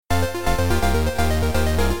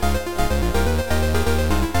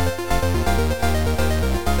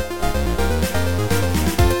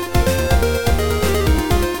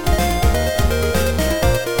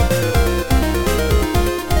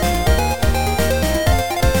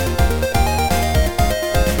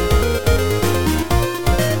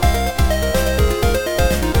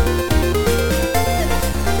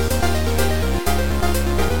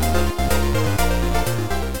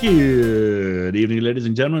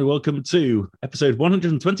gentlemen, welcome to episode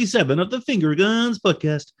 127 of the Finger Guns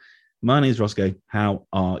podcast. My name is Roscoe. How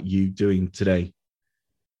are you doing today?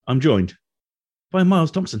 I'm joined by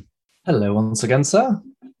Miles Thompson. Hello once again, sir.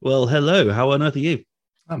 Well, hello. How on earth are you?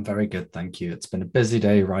 I'm very good, thank you. It's been a busy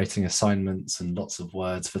day writing assignments and lots of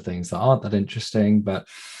words for things that aren't that interesting, but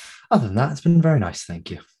other than that, it's been very nice,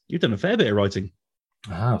 thank you. You've done a fair bit of writing.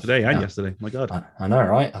 I have. Today and yesterday. My God. I know,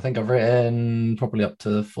 right? I think I've written probably up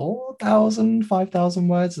to 4,000, 5,000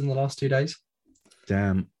 words in the last 2 days.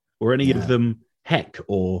 Damn. Were any of them heck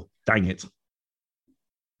or dang it?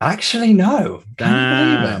 Actually, no. Can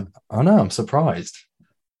you believe it? I know, I'm surprised.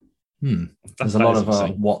 There's a lot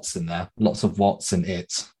of what's in there. Lots of what's in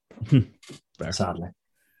it. Sadly.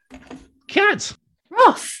 Cat!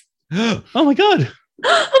 Ross! Oh my God!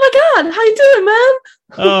 Oh my God! How you doing, man?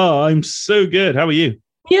 Oh, I'm so good. How are you?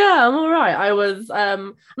 Yeah, I'm all right.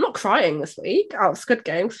 I'm not crying this week. Oh, Squid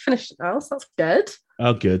Game finished it now, so that's good.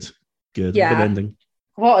 Oh, good. Yeah. Good ending.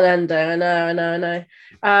 What an ending! I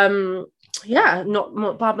know. Yeah,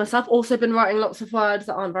 not bad myself. Also been writing lots of words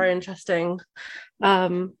that aren't very interesting.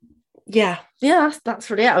 Yeah, that's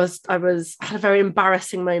really it. I had a very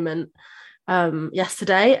embarrassing moment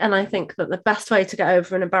yesterday, and I think that the best way to get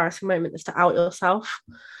over an embarrassing moment is to out yourself.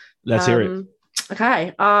 Let's hear it.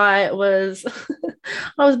 Okay, I was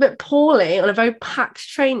a bit poorly on a very packed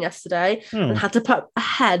train yesterday and had to put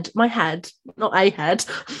my head in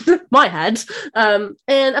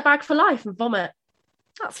a bag for life and vomit.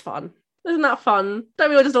 That's fun. Isn't that fun? Don't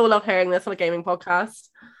we all just all love hearing this on a gaming podcast?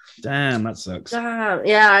 Damn, that sucks. Damn.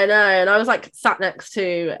 Yeah, I know. And I was like sat next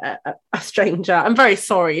to a stranger. I'm very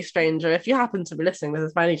sorry, stranger. If you happen to be listening to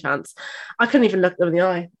this by any chance, I couldn't even look them in the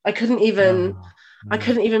eye. I couldn't even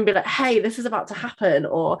be like, hey, this is about to happen.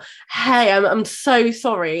 Or, hey, I'm so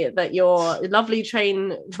sorry that your lovely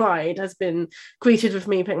train ride has been greeted with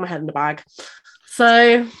me putting my head in the bag.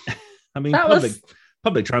 So, I mean,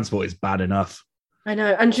 public transport is bad enough. I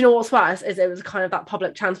know. And do you know what's worse? Is it was kind of that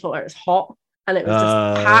public transport where it's hot. And it was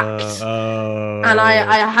just packed. And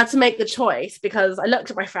I had to make the choice because I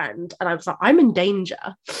looked at my friend and I was like, I'm in danger.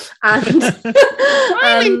 And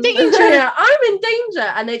I'm in danger. Yeah, I'm in danger.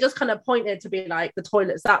 And they just kind of pointed to be like, the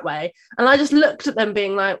toilet's that way. And I just looked at them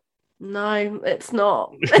being like, no, it's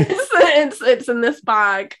not. It's in this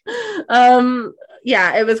bag.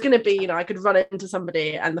 Yeah, it was going to be, I could run into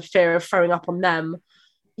somebody and the fear of throwing up on them,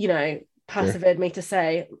 persevered me to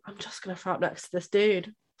say, I'm just going to throw up next to this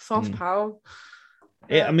dude. Soft pal.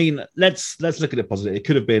 Yeah, I mean, let's look at it positive. It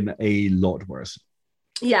could have been a lot worse.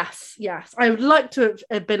 Yes. I would like to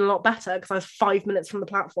have been a lot better because I was 5 minutes from the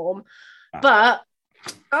platform. But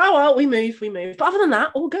we move. But other than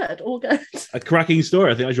that, all good. A cracking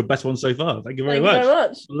story. I think that's your best one so far. Thank you very much. Very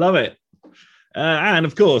much. Love it. And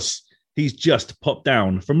of course, he's just popped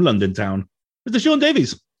down from London town. Mr. Sean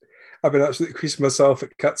Davies. I've been absolutely creasing myself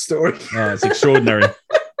at Cat Story. Oh, it's extraordinary.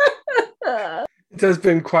 It has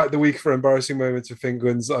been quite the week for embarrassing moments for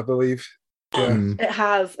Finguins, I believe. Yeah. It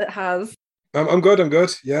has. I'm good.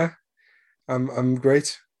 Yeah, I'm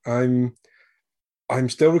great. I'm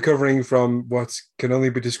still recovering from what can only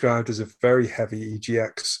be described as a very heavy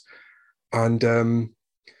EGX, and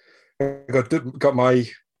I got my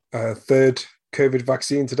third COVID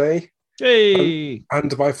vaccine today. Hey,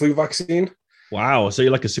 and my flu vaccine. Wow, so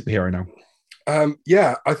you're like a superhero now.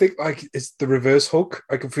 Yeah, I think it's the reverse Hulk.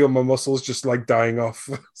 I can feel my muscles just like dying off.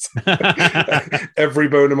 Every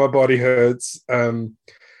bone in my body hurts,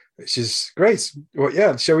 which is great. Well,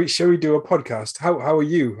 yeah, shall we do a podcast? How are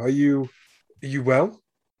you? Are you well?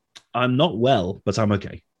 I'm not well, but I'm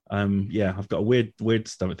okay. Yeah, I've got a weird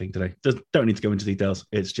stomach thing today. Don't need to go into details.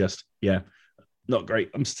 It's just not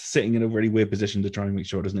great. I'm sitting in a really weird position to try and make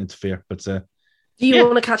sure it doesn't interfere. But do you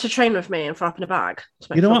want to catch a train with me and throw up in a bag?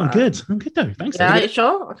 You know what? I'm good. I'm good though. Thanks. Yeah, you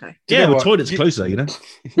sure? Okay. Yeah, the toilet's closer, You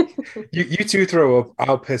two throw up.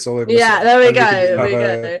 I'll piss all over. Yeah, there we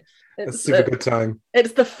go. It's a super good time.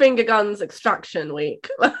 It's the Finger Guns extraction week.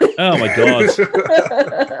 Oh my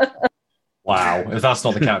God. Wow. If that's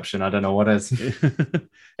not the caption, I don't know what is.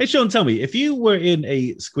 Hey, Sean, tell me, if you were in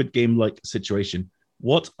a Squid Game-like situation,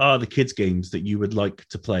 what are the kids' games that you would like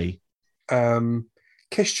to play?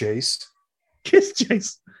 Kiss Chase. Kiss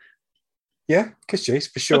Chase. Yeah, Kiss Chase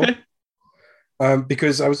for sure. Okay.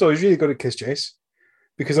 Because I was always really good at Kiss Chase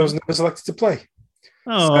because I was never selected to play.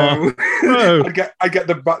 Oh, so I get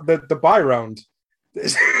the buy round.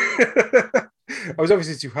 I was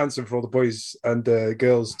obviously too handsome for all the boys and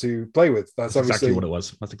girls to play with. That's exactly what it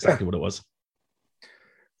was. That's exactly what it was.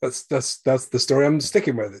 That's the story I'm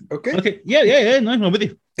sticking with. Okay. Yeah. No, I'm with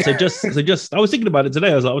you. So just I was thinking about it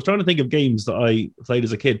today. I was trying to think of games that I played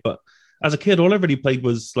as a kid, but as a kid, all I really played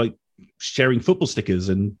was like sharing football stickers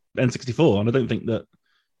and N64, and I don't think that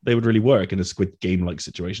they would really work in a Squid Game-like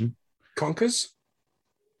situation. Conkers?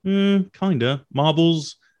 Kinda.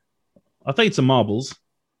 Marbles. I played some marbles,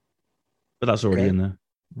 but that's already in there.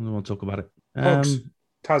 I don't want to talk about it. Hugs.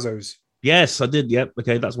 Tazos. Yes, I did. Yep.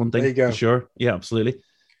 Okay, that's one thing. There you go. For sure. Yeah, absolutely.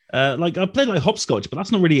 I played like hopscotch, but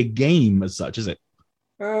that's not really a game as such, is it?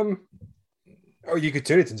 Oh, you could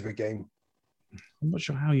turn it into a game. I'm not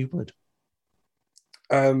sure how you would.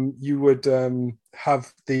 You would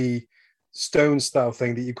have the stone style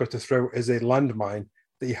thing that you've got to throw as a landmine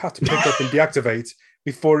that you have to pick up and deactivate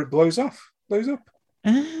before it blows up.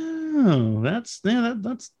 Oh, that's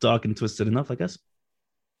dark and twisted enough, I guess.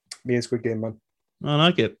 Me and Squid Game, man. I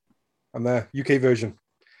like it. I'm there. UK version.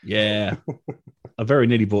 Yeah. I very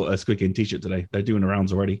nearly bought a Squid Game t-shirt today. They're doing the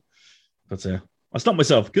rounds already. But I stopped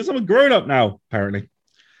myself because I'm a grown-up now, apparently.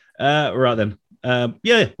 Right then.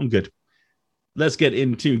 Yeah, I'm good. Let's get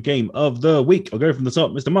into game of the week. I'll go from the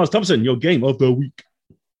top. Mr. Mars Thompson, your game of the week.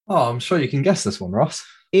 Oh, I'm sure you can guess this one, Ross.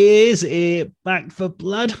 Is it Back 4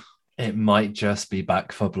 Blood? It might just be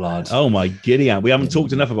Back 4 Blood. Oh my giddy aunt. We haven't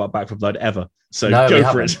talked enough about Back 4 Blood ever. So no, go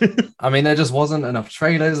for it. I mean, there just wasn't enough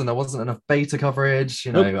trailers and there wasn't enough beta coverage.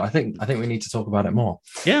 You know, I think we need to talk about it more.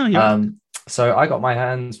 Yeah. So I got my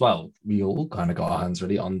hands, well, we all kind of got our hands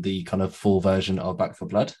really on the kind of full version of Back 4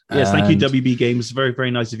 Blood. Yes, thank you, WB Games. Very, very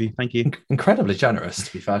nice of you. Thank you. Incredibly generous,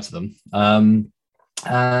 to be fair to them.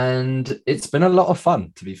 And it's been a lot of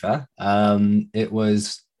fun, to be fair. It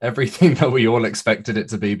was everything that we all expected it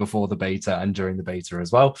to be before the beta and during the beta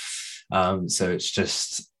as well. So it's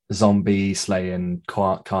just zombie slaying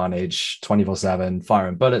carnage 24/7,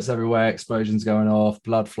 firing bullets everywhere, explosions going off,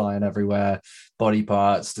 blood flying everywhere, body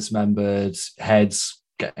parts dismembered, heads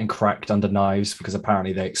getting cracked under knives because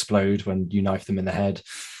apparently they explode when you knife them in the head.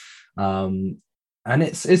 And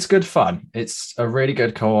it's good fun. It's a really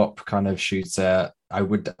good co-op kind of shooter. I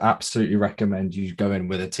would absolutely recommend you go in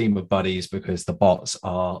with a team of buddies because the bots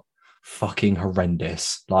are fucking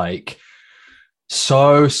horrendous. Like,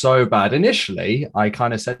 so bad. Initially, I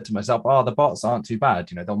kind of said to myself, the bots aren't too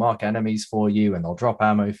bad. You know, they'll mark enemies for you and they'll drop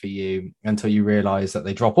ammo for you until you realize that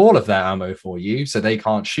they drop all of their ammo for you, so they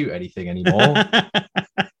can't shoot anything anymore.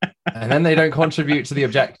 And then they don't contribute to the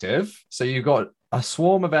objective. So you've got a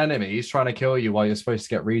swarm of enemies trying to kill you while you're supposed to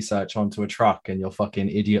get research onto a truck, and your fucking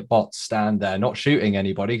idiot bots stand there not shooting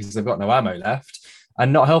anybody because they've got no ammo left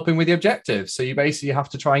and not helping with the objective. So you basically have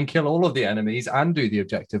to try and kill all of the enemies and do the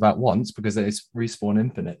objective at once because they respawn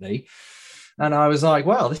infinitely. And I was like,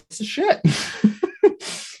 well, this is shit.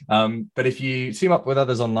 But if you team up with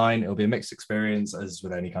others online, it'll be a mixed experience. As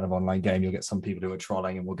with any kind of online game, you'll get some people who are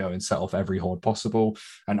trolling and will go and set off every horde possible,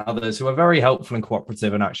 and others who are very helpful and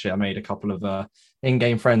cooperative. And actually, I made a couple of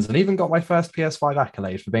in-game friends and even got my first PS5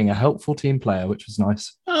 accolade for being a helpful team player, which was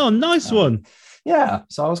nice. Oh, nice one. Yeah,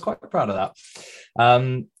 so I was quite proud of that.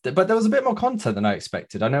 But there was a bit more content than I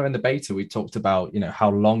expected. I know in the beta we talked about, how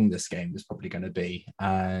long this game was probably going to be.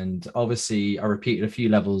 And obviously I repeated a few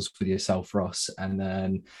levels with yourself, Ross. And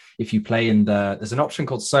then if you play there's an option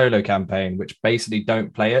called solo campaign, which basically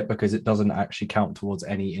don't play it because it doesn't actually count towards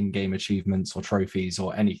any in-game achievements or trophies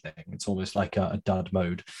or anything. It's almost like a dud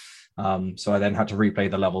mode. So I then had to replay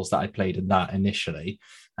the levels that I played in that initially.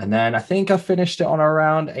 And then I think I finished it on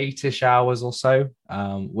around 8-ish hours or so,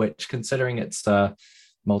 which, considering it's a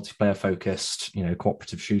multiplayer focused,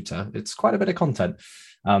 cooperative shooter, it's quite a bit of content.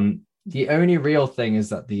 The only real thing is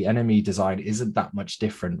that the enemy design isn't that much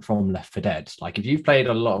different from Left 4 Dead. Like, if you've played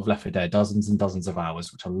a lot of Left 4 Dead, dozens and dozens of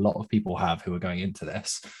hours, which a lot of people have who are going into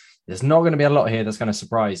this, there's not going to be a lot here that's going to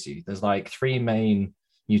surprise you. There's like 3 main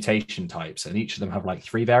mutation types, and each of them have like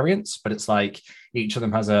 3 variants, but it's like each of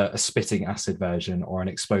them has a spitting acid version or an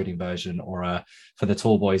exploding version, or for the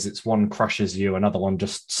tall boys it's one crushes you, another one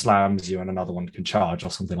just slams you, and another one can charge or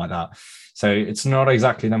something like that. So it's not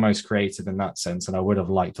exactly the most creative in that sense, and I would have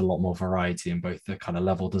liked a lot more variety in both the kind of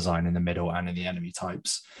level design in the middle and in the enemy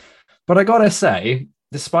types. But I gotta say,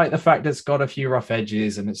 despite the fact it's got a few rough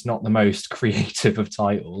edges and it's not the most creative of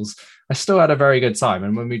titles, I still had a very good time.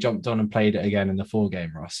 And when we jumped on and played it again in the full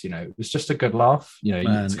game, Ross, it was just a good laugh.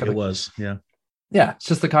 It was, yeah. Yeah, it's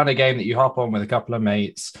just the kind of game that you hop on with a couple of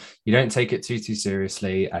mates, you don't take it too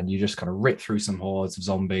seriously, and you just kind of rip through some hordes of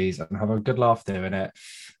zombies and have a good laugh doing it.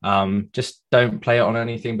 Just don't play it on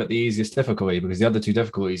anything but the easiest difficulty, because the other 2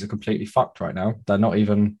 difficulties are completely fucked right now. They're not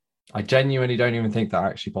even... I genuinely don't even think they're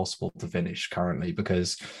actually possible to finish currently,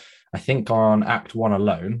 because I think on Act 1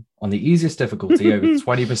 alone, on the easiest difficulty, over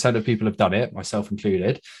 20% of people have done it, myself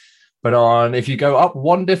included. But if you go up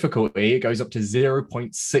one difficulty, it goes up to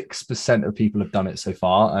 0.6% of people have done it so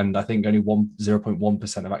far. And I think only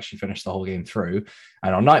 0.1% have actually finished the whole game through.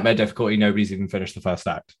 And on Nightmare difficulty, nobody's even finished the first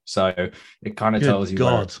act. So it kind of tells you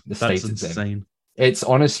where the state it's in. It's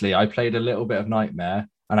honestly, I played a little bit of Nightmare,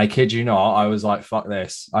 and I kid you not, I was like, fuck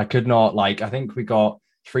this. I could not, like, I think we got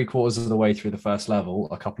 3/4 of the way through the first level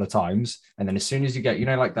a couple of times. And then as soon as you get,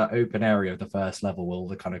 like that open area of the first level where all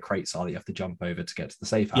the kind of crates are that you have to jump over to get to the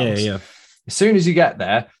safe house. Yeah. As soon as you get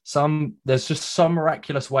there, there's just some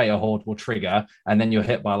miraculous way a horde will trigger, and then you're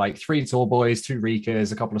hit by like 3 tall boys, 2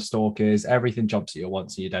 reekers, a couple of stalkers. Everything jumps at you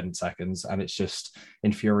once, and you're dead in seconds. And it's just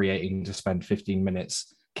infuriating to spend 15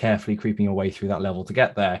 minutes carefully creeping your way through that level to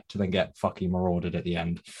get there, to then get fucking marauded at the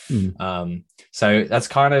end. So that's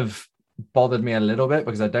kind of bothered me a little bit,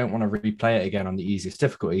 because I don't want to replay it again on the easiest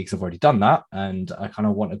difficulty, because I've already done that, and I kind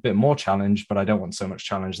of want a bit more challenge, but I don't want so much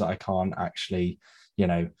challenge that I can't actually,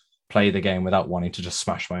 play the game without wanting to just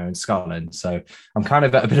smash my own skull in. So I'm kind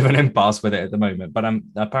of at a bit of an impasse with it at the moment, but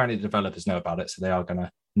apparently the developers know about it, so they are going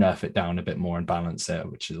to nerf it down a bit more and balance it,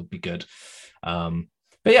 which will be good.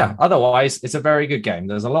 But yeah, otherwise, it's a very good game.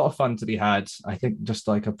 There's a lot of fun to be had. I think, just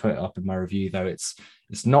like I put up in my review, though, it's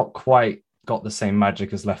not quite got the same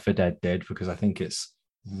magic as Left 4 Dead did, because I think it's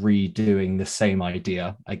redoing the same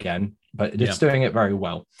idea again, but it's doing it very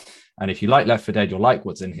well. And if you like Left 4 Dead, you'll like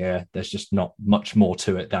what's in here. There's just not much more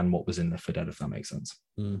to it than what was in Left 4 Dead, if that makes sense.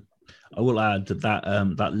 I will add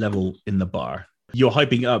that level in the bar. You're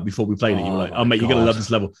hyping it up before we played it. You were like, "Oh, mate, you're gonna love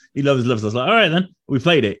this level. You love this level." So I was like, "All right, then." We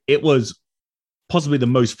played it. It was possibly the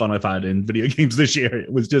most fun I've had in video games this year.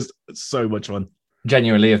 It was just so much fun.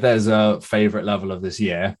 Genuinely, if there's a favorite level of this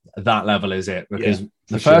year, that level is it. Because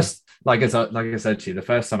the first, like I said to you, the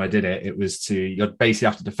first time I did it, it was you basically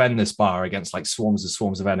have to defend this bar against like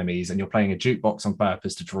swarms of enemies, and you're playing a jukebox on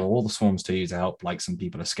purpose to draw all the swarms to you to help like some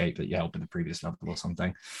people escape that you helped in the previous level or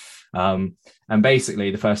something. And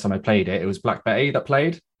basically, the first time I played it, it was Black Betty that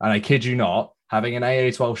played, and I kid you not, having an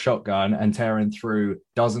AA-12 shotgun and tearing through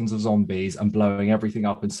dozens of zombies and blowing everything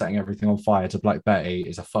up and setting everything on fire to Black Betty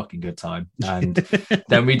is a fucking good time. And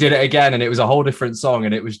then we did it again, and it was a whole different song,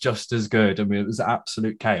 and it was just as good. I mean, it was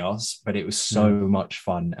absolute chaos, but it was so much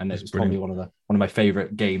fun, and it was probably one of my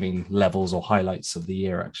favorite gaming levels or highlights of the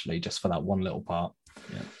year, actually, just for that one little part.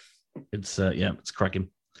 It's cracking.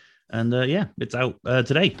 And it's out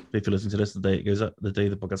today. If you're listening to this, the day it goes up, the day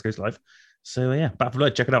the podcast goes live. So Back 4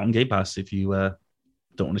 Blood, check it out on Game Pass if you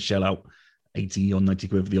don't want to shell out 80 or 90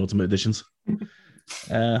 quid for the Ultimate Editions.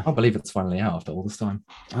 I can't believe it's finally out after all this time.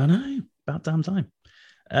 I know, about damn time.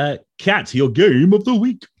 Kat, your game of the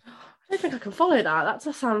week. I don't think I can follow that. That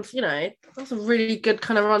just sounds, that's a really good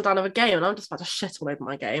kind of rundown of a game, and I'm just about to shit all over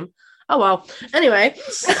my game. Oh well. Anyway.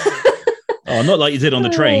 Oh, not like you did on the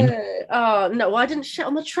train. Oh no, I didn't shit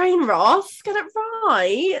on the train, Ross. Get it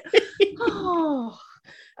right.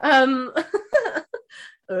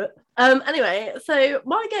 Anyway, so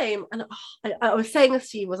my game, and I was saying this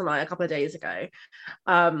to you, wasn't I, a couple of days ago?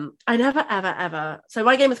 I never ever. So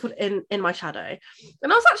my game is called In My Shadow,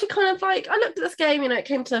 and I was actually kind of like, I looked at this game, it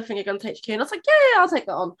came to Finger Guns HQ, and I was like, yeah, I'll take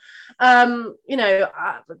that on.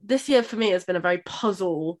 This year for me has been a very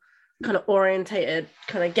puzzle kind of orientated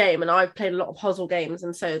kind of game, and I've played a lot of puzzle games,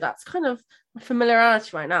 and so that's kind of my familiarity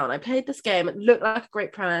right now. And I played this game, it looked like a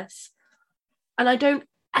great premise, and I don't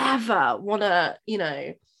ever want to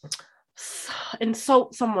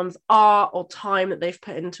insult someone's art or time that they've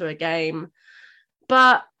put into a game,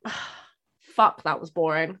 but fuck, that was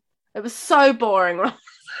boring. It was so boring.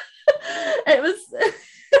 It was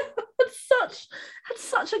had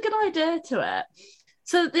such a good idea to it.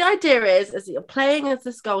 So the idea is that you're playing as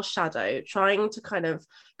this girl's shadow, trying to kind of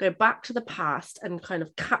go back to the past and kind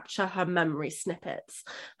of capture her memory snippets.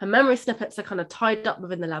 Her memory snippets are kind of tied up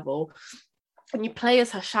within the level, and you play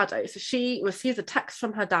as her shadow. So she receives a text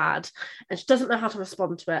from her dad, and she doesn't know how to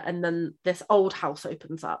respond to it. And then this old house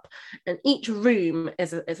opens up, and each room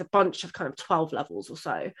is a bunch of kind of 12 levels or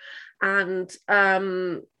so. And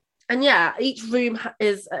each room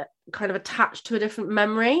is kind of attached to a different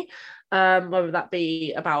memory. Whether that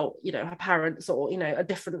be about, her parents, or, a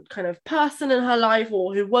different kind of person in her life,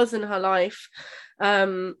 or who was in her life.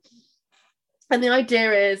 And the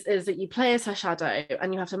idea is that you play as her shadow,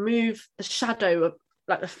 and you have to move the shadow of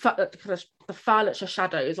like the furniture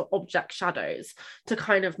shadows or object shadows to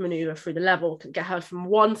kind of maneuver through the level to get her from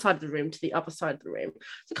one side of the room to the other side of the room.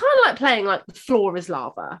 So kind of like playing like the floor is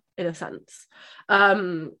lava in a sense.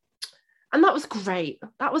 And that was great.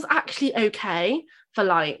 That was actually okay for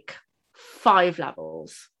like 5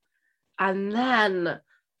 levels, and then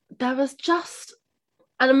there was just,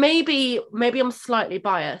 and maybe I'm slightly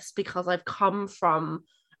biased because I've come from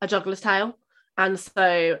A Juggler's Tale. And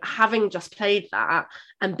so having just played that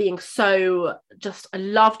and being so just, I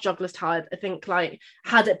love Juggler's Tale. I think like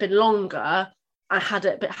had it been longer, I had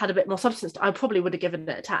a bit more substance, I probably would have given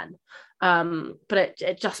it a 10. But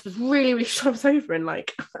it just was really, really shoves over in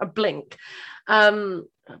like a blink.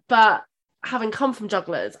 But having come from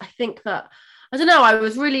Jugglers, I think that, I don't know, I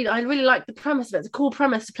really liked the premise of it. It's a cool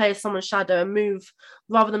premise to play as someone's shadow and move,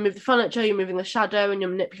 rather than move the furniture, you're moving the shadow and you're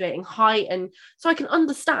manipulating height. And so I can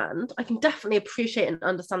definitely appreciate and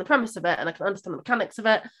understand the premise of it, and I can understand the mechanics of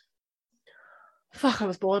it. Fuck, I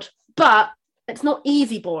was bored. But it's not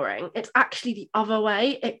easy boring. It's actually the other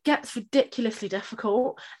way. It gets ridiculously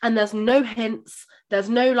difficult, and there's no hints. There's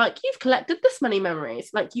no like, you've collected this many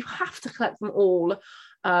memories. Like, you have to collect them all.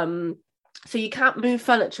 So you can't move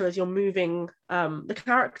furniture as you're moving the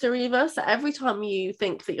character either. So every time you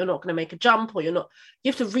think that you're not going to make a jump, or you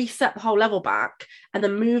have to reset the whole level back and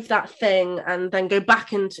then move that thing and then go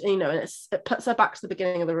back into, and it puts her back to the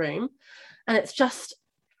beginning of the room. And it's just,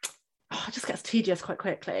 it just gets tedious quite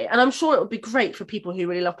quickly. And I'm sure it would be great for people who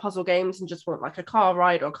really love puzzle games and just want like a car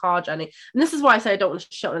ride or a car journey. And this is why I say I don't want to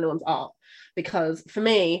shit on anyone's art, because for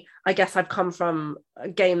me, I guess I've come from a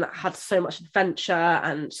game that had so much adventure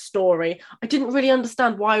and story. I didn't really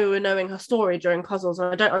understand why we were knowing her story during puzzles,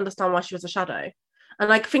 and I don't understand why she was a shadow.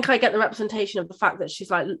 And I think I get the representation of the fact that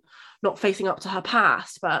she's like not facing up to her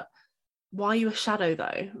past, but why are you a shadow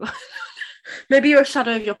though? Maybe you're a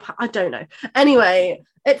shadow of your past. I don't know. Anyway,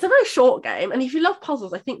 it's a very short game, and if you love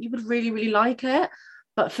puzzles, I think you would really, really like it.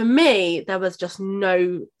 But for me, there was just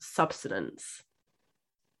no substance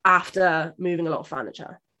after moving a lot of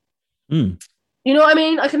furniture. You know what I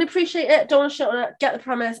mean? I can appreciate it, don't want to shit on it, get the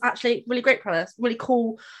premise. Actually, really great premise, really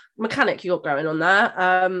cool mechanic you got going on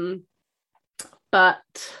there.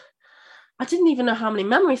 But I didn't even know how many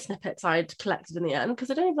memory snippets I'd collected in the end,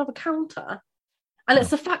 because I don't even have a counter. And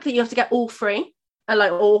it's the fact that you have to get all 3, and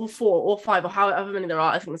like all 4 or 5 or however many there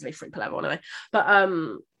are. I think there's only 3 per level anyway. But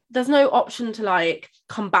there's no option to like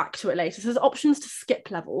come back to it later. So there's options to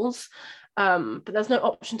skip levels, but there's no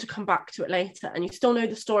option to come back to it later. And you still know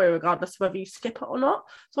the story regardless of whether you skip it or not.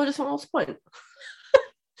 So I just thought, what's the point?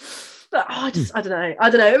 But I don't know.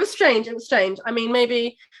 It was strange. I mean,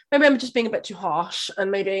 maybe I'm just being a bit too harsh,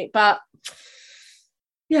 and but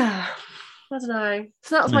yeah. I don't know.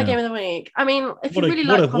 So that was my game of the week. I mean, if you really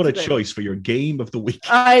like what a choice for your game of the week.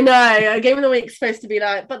 I know. A game of the week is supposed to be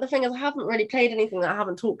like, but the thing is, I haven't really played anything that I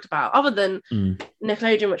haven't talked about, other than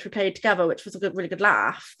Nickelodeon, which we played together, which was a really good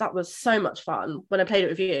laugh. That was so much fun when I played it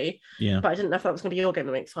with you. Yeah. But I didn't know if that was going to be your game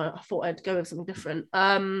of the week, so I thought I'd go with something different.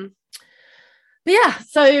 But yeah,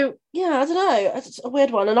 so yeah, I don't know. It's a weird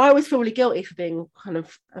one, and I always feel really guilty for being kind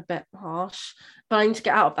of a bit harsh, but I need to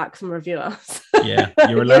get out of that because I'm a reviewer. Yeah,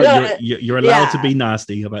 you're allowed. You're allowed to be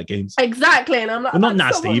nasty about games. Exactly, and I'm like, well, not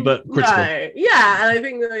nasty, but critical. No, yeah, and I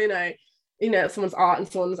think that someone's art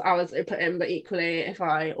and someone's hours they put in, but equally, if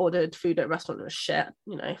I ordered food at a restaurant that was shit,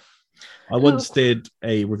 I once did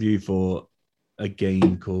a review for a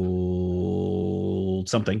game called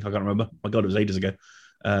something. I can't remember. My God, it was ages ago.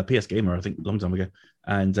 PS Gamer, I think, a long time ago,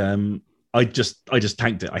 and I just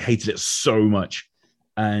tanked it. I hated it so much,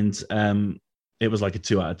 and it was like a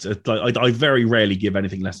 2 out of 10. I very rarely give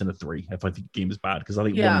anything less than a 3 if I think the game is bad, because I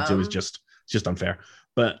think 1 and 2 is just unfair.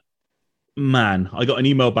 But man, I got an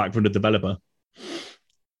email back from the developer,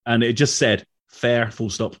 and it just said fair,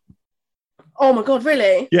 full stop. Oh my God,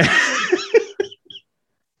 really? Yeah.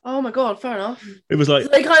 Oh my God, fair enough. It was like, so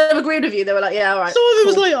they kind of agreed with you. They were like, yeah, all right. So it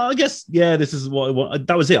was like, I guess, yeah, this is what I want.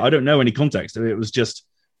 That was it. I don't know any context. It was just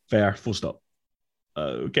fair, full stop.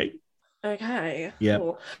 Okay. Yeah.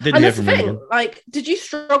 Cool. And that's the thing. Like, did you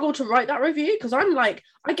struggle to write that review? Because I'm like,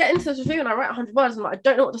 I get into this review and I write 100 words and I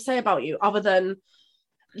don't know what to say about you other than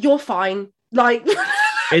you're fine. Like,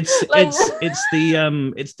 it's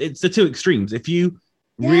the two extremes. If you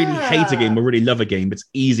really hate a game or really love a game, it's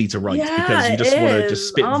easy to write because you just want to just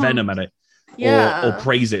spit venom at it or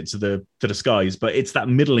praise it to the skies. But it's that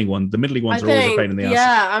middling one. The middling ones are always a pain in the ass.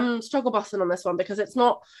 Yeah, I'm struggle busting on this one because it's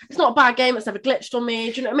not a bad game. It's never glitched on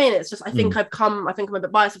me. Do you know what I mean? It's just I think I'm a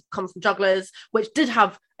bit biased. I've come from Jugglers, which did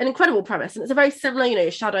have an incredible premise, and it's a very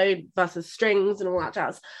similar, shadow versus strings and all that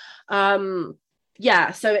jazz.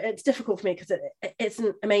 Yeah, so it's difficult for me because it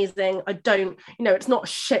isn't amazing. I don't, it's not a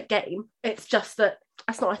shit game. It's just that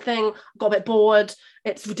that's not a thing. I got a bit bored.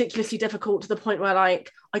 it's ridiculously difficult to the point where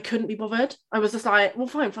like I couldn't be bothered. I was just like, well,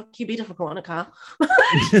 fine, fuck you, be difficult on a car.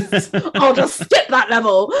 I'll just skip that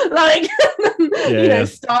level, like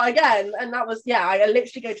start again. And that was I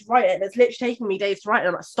literally go to write it, and it's literally taking me days to write it. And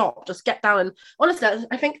I'm like, stop, just get down. And honestly,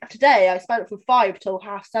 I think today I spent from 5 till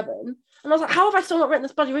 7:30, and I was like, how have I still not written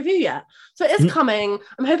this bloody review yet? So it is coming.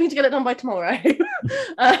 I'm hoping to get it done by tomorrow. You'll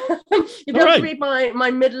be able to read my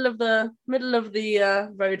middle of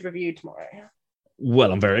the road review tomorrow.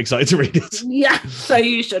 Well, I'm very excited to read it. Yeah, so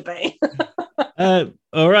you should be.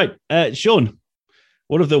 All right. Sean,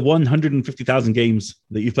 what of the 150,000 games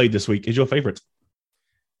that you've played this week is your favorite?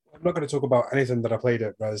 I'm not going to talk about anything that I played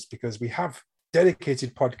at Res because we have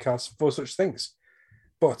dedicated podcasts for such things.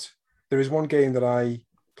 But there is one game that I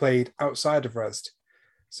played outside of Res.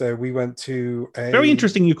 So we went to a... Very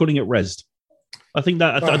interesting you're calling it Res. I think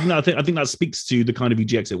that I think that speaks to the kind of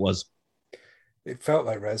EGX it was. It felt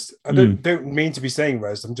like Res. I don't mean to be saying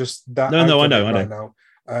Res. I'm just that. No, I know.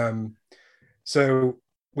 Now. So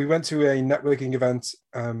we went to a networking event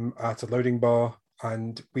at a loading bar,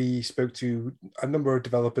 and we spoke to a number of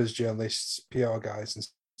developers, journalists, PR guys, and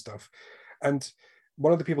stuff. And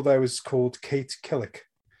one of the people there was called Kate Killick,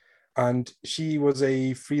 and she was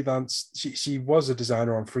a freelance. She was a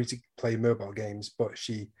designer on free-to-play mobile games, but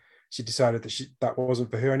she decided that that wasn't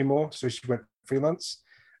for her anymore. So she went freelance,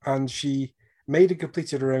 and she made and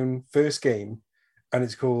completed her own first game, and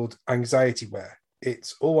it's called Anxietyware.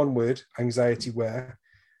 It's all one word, Anxietyware,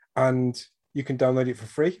 and you can download it for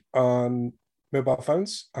free on mobile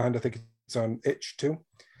phones, and I think it's on itch too.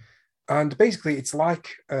 And basically, it's like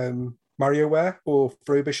MarioWare or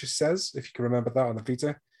Frobisher Says, if you can remember that on the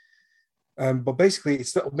Vita. But basically,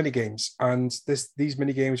 it's little mini games, and these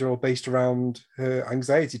mini games are all based around her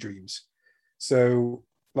anxiety dreams. So,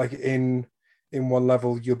 like in one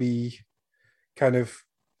level, you'll be kind of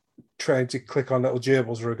trying to click on little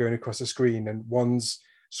gerbils that are going across the screen, and one's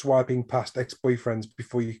swiping past ex-boyfriends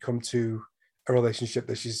before you come to a relationship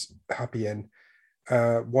that she's happy in.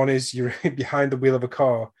 One is you're behind the wheel of a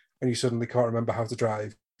car and you suddenly can't remember how to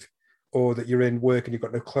drive, or that you're in work and you've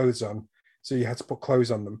got no clothes on, so you had to put clothes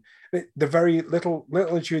on them. They're very little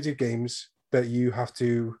intuitive games that you have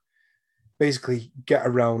to basically get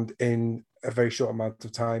around in a very short amount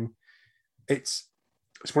of time. It's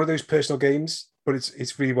one of those personal games, but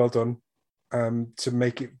it's really well done to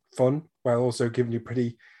make it fun while also giving you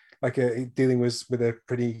dealing with a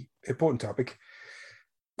pretty important topic.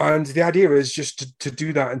 And the idea is just to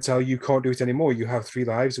do that until you can't do it anymore. You have 3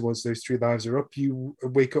 lives, and once those 3 lives are up, you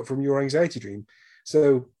wake up from your anxiety dream.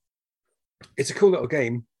 So it's a cool little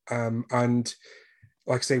game. And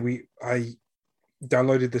like I say, I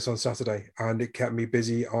downloaded this on Saturday, and it kept me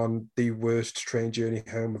busy on the worst train journey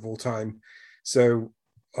home of all time. So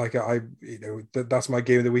that's my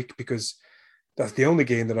game of the week, because that's the only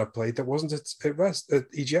game that I've played that wasn't at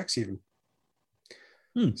EGX even.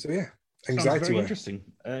 So yeah, Anxiety. Very interesting.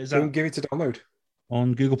 Don't give it to download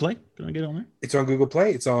on Google Play. Can I get it on there? It's on Google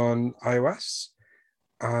Play. It's on iOS,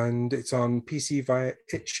 and it's on PC via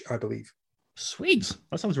itch, I believe. Sweet.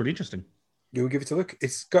 That sounds really interesting. You'll give it a look.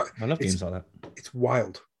 I love games like that. It's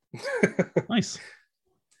wild. Nice.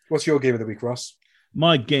 What's your game of the week, Ross?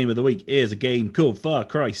 My game of the week is a game called Far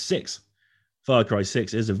Cry 6. Far Cry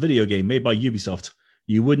 6 is a video game made by Ubisoft.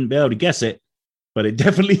 You wouldn't be able to guess it, but it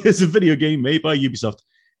definitely is a video game made by Ubisoft.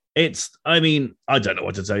 I don't know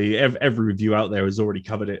what to tell you. Every review out there has already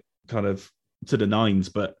covered it kind of to the nines,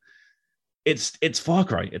 but it's Far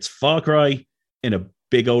Cry. It's Far Cry in a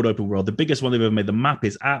big old open world. The biggest one they've ever made. The map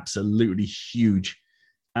is absolutely huge.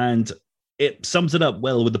 And it sums it up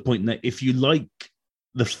well with the point that if you like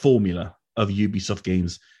the formula of Ubisoft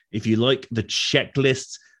games, if you like the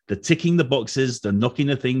checklists, the ticking the boxes, the knocking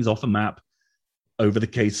the things off a map over the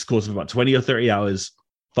course of about 20 or 30 hours,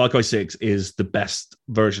 Far Cry 6 is the best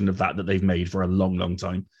version of that they've made for a long, long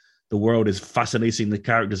time. The world is fascinating. The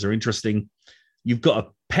characters are interesting. You've got a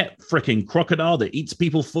pet freaking crocodile that eats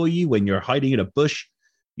people for you when you're hiding in a bush.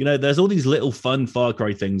 You know, there's all these little fun Far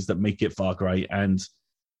Cry things that make it Far Cry, and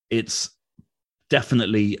it's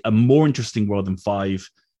definitely a more interesting world than 5,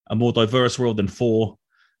 a more diverse world than 4.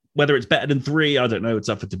 Whether it's better than 3, I don't know. It's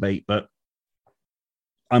up for debate, but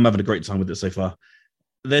I'm having a great time with it so far.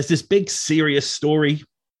 There's this big, serious story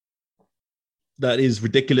that is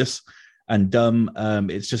ridiculous and dumb.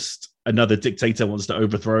 It's just another dictator wants to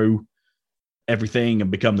overthrow everything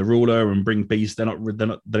and become the ruler and bring peace. They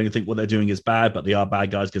don't think what they're doing is bad, but they are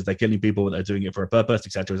bad guys because they're killing people, but they're doing it for a purpose,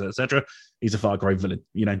 etc., etc. He's a Far Cry villain,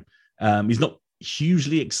 you know. He's not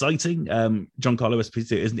hugely exciting. Giancarlo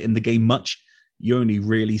Esposito isn't in the game much. You only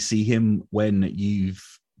really see him when you've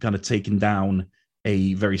kind of taken down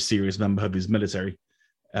a very serious member of his military.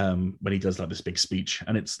 when he does like this big speech,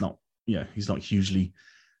 and it's not, he's not hugely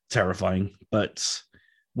terrifying. But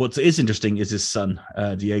what is interesting is his son,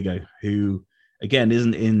 Diego, who again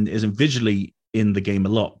isn't visually in the game a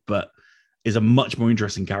lot, but is a much more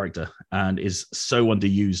interesting character and is so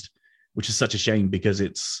underused, which is such a shame because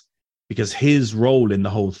his role in the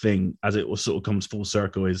whole thing, as it sort of comes full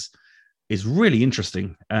circle, is really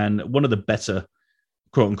interesting and one of the better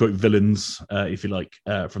quote unquote villains, if you like,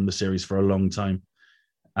 from the series for a long time.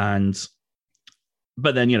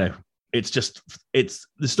 But then, the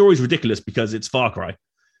story's ridiculous because it's Far Cry.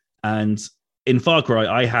 And in Far Cry,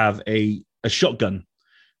 I have a shotgun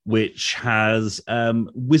which has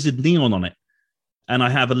Wizard Neon on it. And I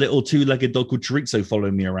have a little two-legged dog called Chorizo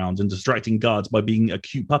following me around and distracting guards by being a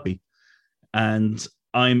cute puppy. And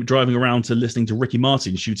I'm driving around to listening to Ricky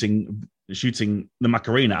Martin shooting the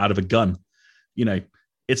Macarena out of a gun.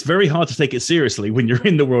 It's very hard to take it seriously when you're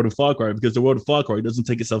in the world of Far Cry because the world of Far Cry doesn't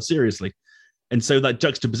take itself seriously. And so that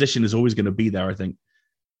juxtaposition is always going to be there, I think.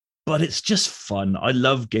 But it's just fun. I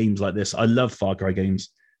love games like this. I love Far Cry games.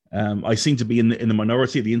 I seem to be in the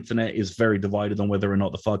minority. The internet is very divided on whether or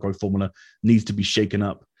not the Far Cry formula needs to be shaken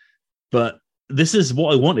up. But this is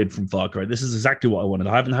what I wanted from Far Cry. This is exactly what I wanted.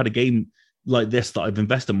 I haven't had a game like this that I've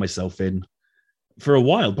invested myself in for a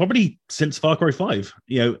while, probably since Far Cry 5.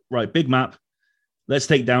 Right, big map. Let's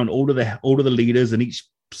take down all of the leaders in each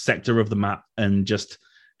sector of the map and just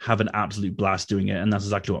have an absolute blast doing it. And that's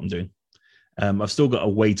exactly what I'm doing. I've still got a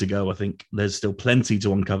way to go. I think there's still plenty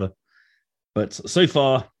to uncover. But so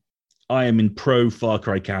far, I am in pro Far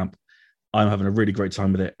Cry camp. I'm having a really great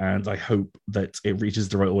time with it. And I hope that it reaches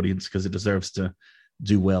the right audience because it deserves to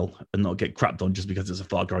do well and not get crapped on just because it's a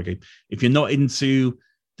Far Cry game. If you're not into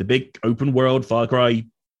the big open world Far Cry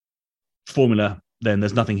formula, then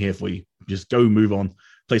there's nothing here for you. Just go move on,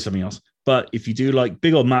 play something else. But if you do like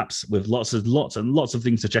big old maps with lots and lots of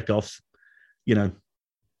things to check off,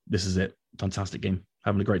 this is it. Fantastic game.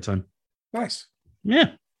 Having a great time. Nice.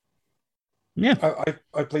 Yeah.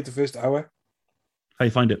 I played the first hour. How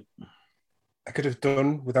you find it? I could have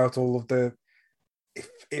done without all of the.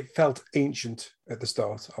 It felt ancient at the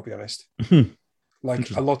start. I'll be honest.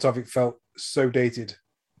 Like a lot of it felt so dated,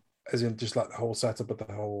 as in just like the whole setup of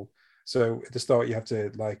the whole. So at the start, you have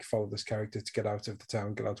to like follow this character to get out of the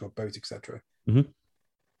town, get onto a boat, etc. Mm-hmm.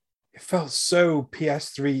 It felt so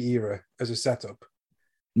PS3 era as a setup.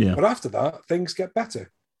 Yeah. But after that, things get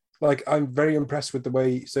better. Like I'm very impressed with the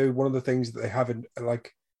way. So one of the things that they haven't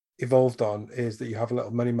like evolved on is that you have a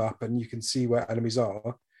little mini map and you can see where enemies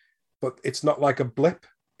are, but it's not like a blip.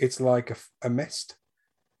 It's like a mist.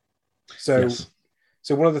 So, yes.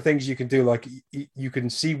 So one of the things you can do, like you can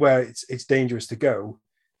see where it's dangerous to go,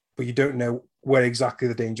 but you don't know where exactly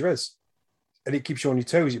the danger is. And it keeps you on your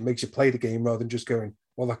toes. It makes you play the game rather than just going,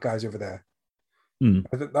 well, that guy's over there.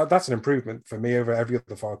 I think that's an improvement for me over every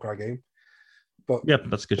other Far Cry game. But yeah,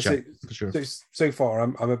 that's a good shot for sure. So far,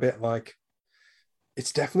 I'm a bit like,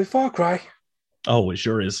 it's definitely Far Cry. Oh, it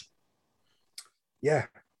sure is. Yeah,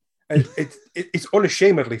 and it's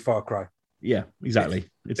unashamedly Far Cry. Yeah, exactly.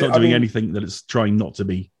 It's not doing anything that it's trying not to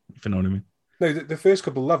be. If you know what I mean. No, the first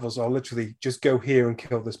couple of levels are literally just go here and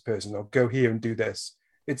kill this person, or go here and do this.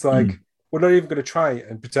 It's like we're not even going to try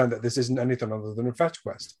and pretend that this isn't anything other than a fetch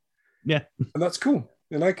quest. Yeah, and that's cool.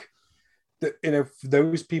 And like, for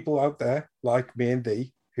those people out there like me and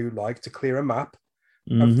thee who like to clear a map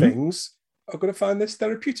of things, are going to find this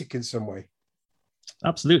therapeutic in some way.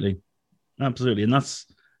 Absolutely, and that's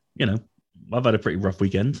I've had a pretty rough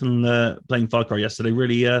weekend, and playing Far Cry yesterday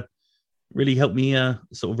really helped me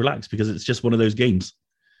sort of relax because it's just one of those games.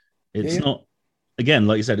 It's not, again,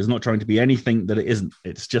 like you said, it's not trying to be anything that it isn't.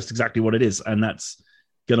 It's just exactly what it is, and that's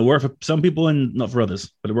going to work for some people and not for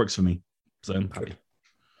others, but it works for me. So I'm happy.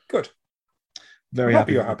 Good. Very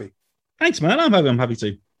happy. You're happy. Thanks, man. I'm happy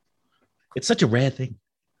too. It's such a rare thing.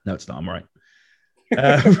 No, it's not. I'm all right.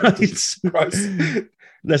 Right.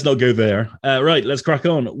 Let's not go there. Right, let's crack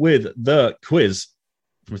on with the quiz.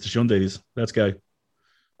 Mr. Sean Davies, let's go.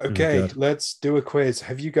 Okay, let's do a quiz.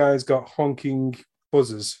 Have you guys got honking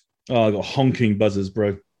buzzers? Oh, I got honking buzzers,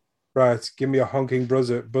 bro. Right, give me a honking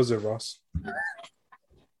buzzer, Ross.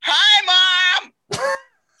 Hi, Mom!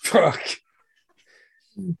 Fuck.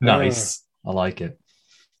 Nice. I like it.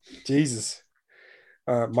 Jesus.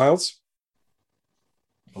 Miles?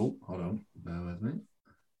 Oh, hold on. Bear with me.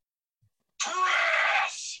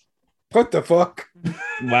 What the fuck?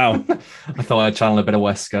 Wow. I thought I'd channel a bit of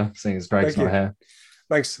Wesker, seeing as Greg's not here.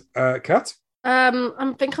 Thanks. Kat?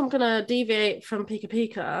 I think I'm gonna deviate from Pika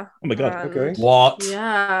Pika. Oh my God. Okay. What?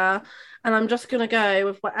 Yeah. And I'm just gonna go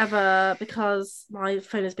with whatever because my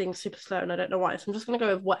phone is being super slow and I don't know why. So I'm just gonna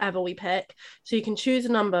go with whatever we pick. So you can choose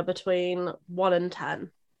a number between 1 and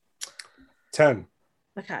 10. 10.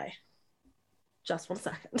 Okay. Just 1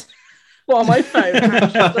 second. While my phone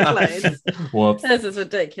actually plays. Whoops. This is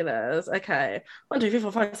ridiculous. Okay. 1, 2, 3,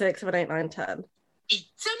 4, 5, 6, 7, 8, 9, 10.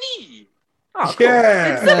 It's a me. Oh, cool.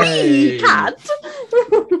 Yeah. It's a me, Hey. cat.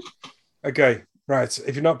 Okay, right.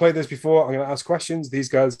 If you've not played this before, I'm going to ask questions. These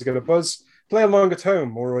guys are going to buzz. Play along at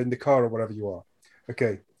home or in the car or wherever you are.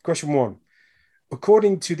 Okay, question 1.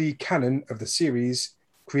 According to the canon of the series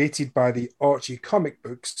created by the Archie comic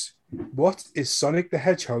books, what is Sonic the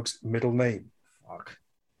Hedgehog's middle name? Fuck.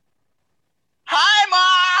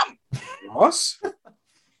 Hi, Mom. Ross?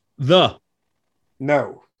 The.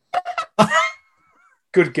 No.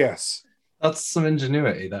 Good guess. That's some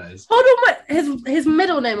ingenuity, that is. Hold on, wait. His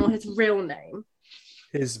middle name or his real name?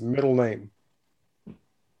 His middle name.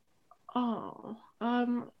 Oh,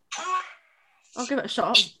 I'll give it a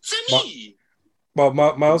shot. It's a me. Well,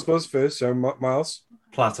 Miles buzz first. So, Miles,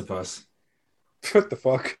 Platypus. what the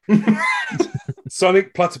fuck?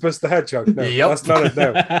 Sonic Platypus the Hedgehog. No, Yep. that's not it.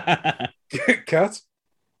 No. Cat?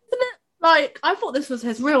 Like, I thought this was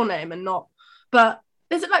his real name and not, but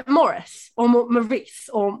is it like Morris or Maurice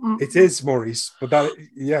or? It is Maurice, but but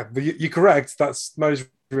you're correct. That's not his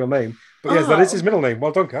real name. But yes, that is his middle name.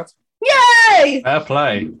 Well done, Cat. Yay! Fair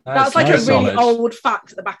play. That's like nice a really knowledge. old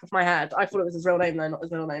fact at the back of my head. I thought it was his real name, though, not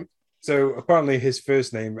his middle name. So apparently his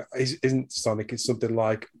first name isn't Sonic. It's something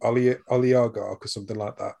like Oliargog or something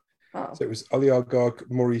like that. Oh. So it was Oliargog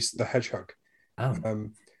Maurice the Hedgehog. Oh.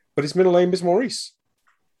 But his middle name is Maurice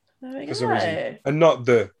There we for some reason, go. and not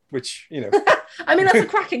which I mean, that's a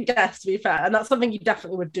cracking guess, to be fair, and that's something you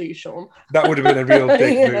definitely would do, Sean. that would have been a real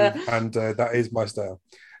dick Yeah. move, and that is my style.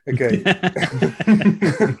 Okay.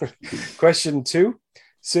 Question 2.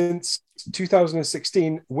 Since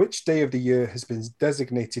 2016, which day of the year has been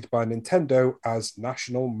designated by Nintendo as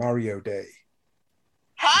National Mario Day?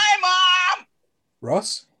 Hi, Mom.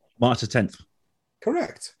 Ross? March the 10th.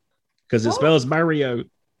 Correct. Because it What? spells Mario.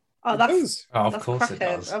 Oh, It that's does. Oh, of that's course it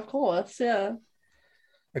cracking. does. Of course, yeah.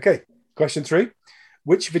 Okay. Question 3.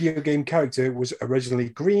 Which video game character was originally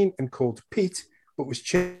green and called Pete, but was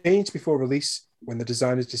changed before release when the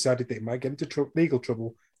designers decided they might get into legal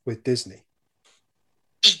trouble with Disney?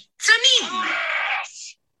 It's a me.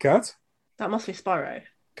 Cat? That must be Spyro.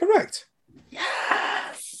 Correct.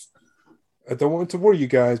 Yes. I don't want to worry you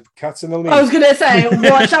guys, but Cat's in the lead. I was gonna say,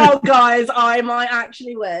 watch out, guys. I might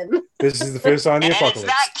actually win. This is the first sign of the And it's apocalypse.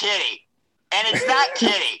 that kitty. And it's that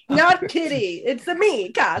kitty. Not Kitty. It's the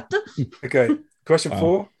me, cat. Okay. Question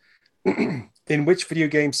Wow. 4. In which video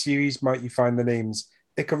game series might you find the names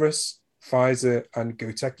Icarus, Pfizer, and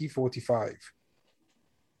Goteki 45?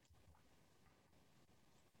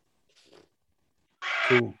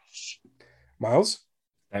 Cool. Miles?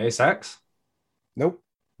 Deus Ex? Nope.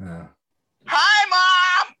 Yeah.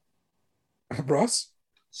 Hi, Mom. Ross?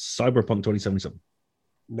 Cyberpunk 2077.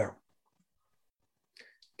 No.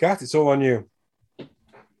 Kat, it's all on you. You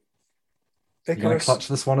gonna Icarus, clutch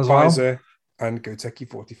this one as well? Pfizer, and Goteki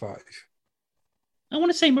 45. I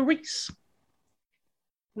want to say Maurice.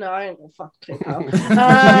 No, I ain't gonna fucking hell.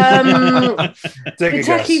 Take a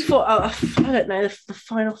Kentucky guess. for I don't know the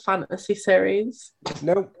Final Fantasy series.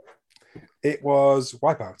 No. It was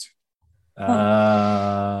Wipeout.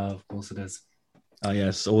 Of course it is. Oh,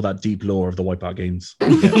 yes. All that deep lore of the Wipeout games.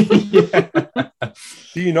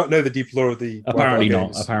 Do you not know the deep lore of the Apparently Wipeout not.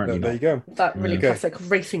 games? Apparently There not. you go. That really Okay. classic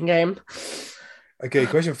racing game. Okay,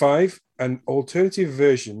 question 5. An alternative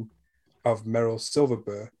version of Meryl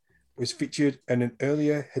Silverburr was featured in an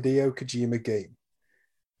earlier Hideo Kojima game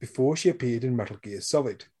before she appeared in Metal Gear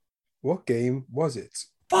Solid. What game was it?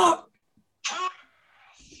 Fuck!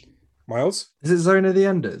 Miles? Is it Zone of the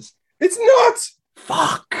Enders? It's not!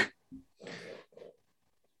 Fuck!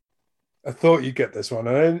 I thought you'd get this one,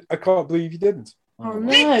 and I can't believe you didn't. Oh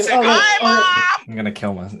no! It's a Oh, hi, wait, I'm gonna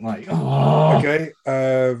kill myself. Like, oh. Okay,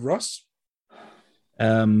 Ross?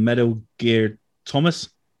 Metal Gear Thomas.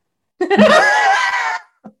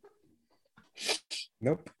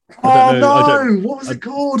 Nope. Oh don't know. I don't- no! What was it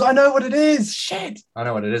called? I know what it is. Shit! I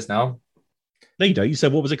know what it is now. No, you don't. You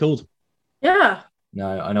said, what was it called? yeah. No,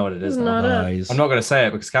 I know what it is No, now. no. Lies. I'm not gonna say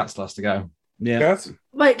it because Cat still has to go. Yeah. Kat?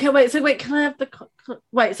 Wait, can I have the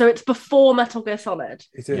wait? So it's before Metal Gear Solid,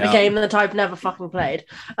 It is. Yeah. a game that I've never fucking played.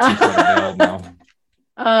 Too fucking old now.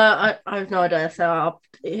 I have no idea. So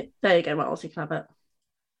there you go, Miles. You can have it.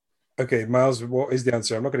 Okay, Miles, what is the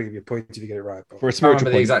answer? I'm not going to give you a point if you get it right. But For a I can't spiritual remember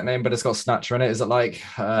the point. exact name, but it's got Snatcher in it. Is it like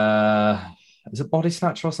Is it Body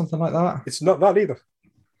Snatcher or something like that? It's not that either.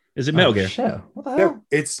 Is it Metal Gear? Shit. What the hell? No,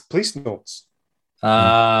 it's Police Notes.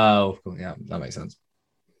 Oh, cool. Yeah, that makes sense.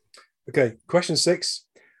 Okay, question 6.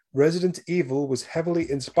 Resident Evil was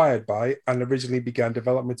heavily inspired by and originally began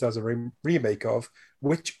development as a remake of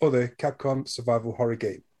which other Capcom survival horror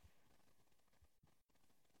game?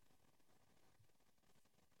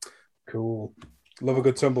 Cool. Love a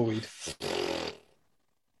good tumbleweed.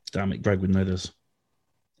 Damn it, Greg would know this.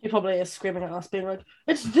 He probably is screaming at us, being like,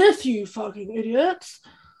 "It's this, you fucking idiots!"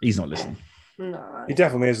 He's not listening. No. He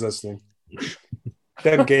definitely is listening.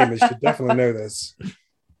 Them gamers should definitely know this.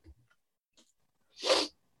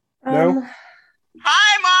 No?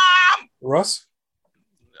 Hi, Mom! Ross?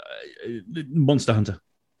 Monster Hunter.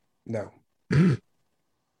 No.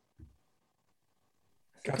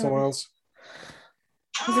 Cattle Miles?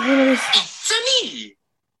 Is it one of these? Sunny!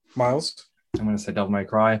 Miles? I'm going to say Devil May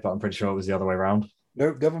Cry, but I'm pretty sure it was the other way around.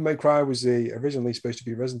 No, Devil May Cry was originally supposed to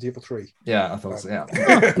be Resident Evil 3. Yeah, I thought so, yeah.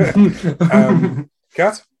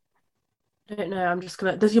 Kat? I don't know. I'm just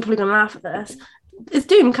gonna. You're probably gonna laugh at this. Is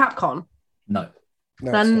Doom Capcom? No.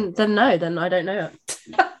 No, Then no. Then I don't know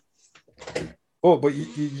it. Oh, but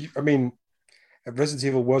I mean, Resident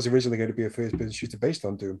Evil was originally going to be a first-person shooter based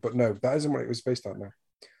on Doom, but no, that isn't what it was based on now.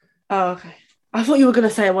 Oh, okay. I thought you were gonna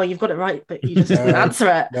say, "Well, you've got it right," but you just didn't answer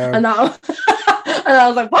it, No. and that. And I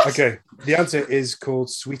was like, "What?" Okay, the answer is called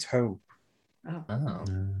Sweet Home. Oh.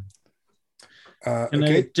 Can I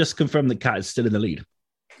Okay, just confirm that Cat is still in the lead?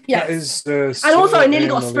 Yes. that is, And also, I still nearly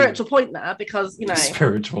in got a the spiritual point there because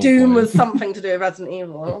Spiritual Doom point. was something to do with Resident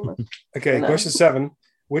Evil. lead. Okay, No. question 7.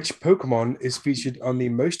 Which Pokemon is featured on the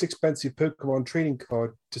most expensive Pokemon trading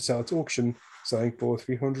card to sell at auction, selling for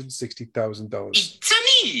 $360,000?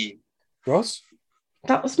 Sunny! Ross?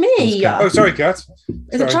 That was me. Oh, sorry, Kat.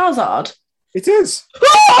 Is it Sorry. Charizard? It is.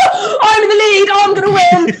 I'm in the lead. I'm gonna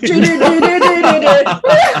win.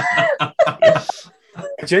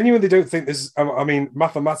 I genuinely don't think this. I mean,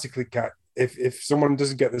 mathematically, Kat, if someone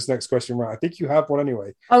doesn't get this next question right, I think you have one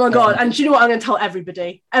anyway. Oh my god! And do you know what? I'm going to tell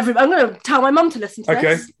everybody. I'm going to tell my mum to listen to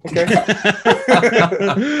Okay, this. okay.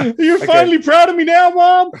 You're Okay. finally proud of me now,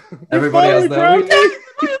 Mom. Everybody has their week.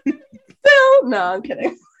 Still, no, I'm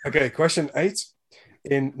kidding. Okay, question 8.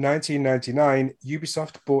 In 1999,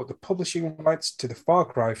 Ubisoft bought the publishing rights to the Far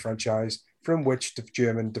Cry franchise from which the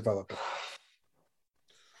German developer?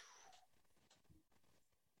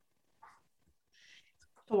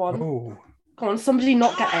 Go on. Oh, Go on, somebody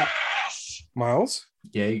not get it. Miles?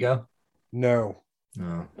 Yeah, you go. No.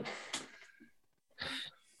 Oh.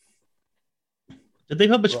 Did they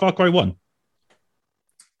publish Far Cry 1?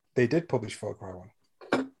 They did publish Far Cry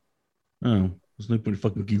 1. Oh, there's no point in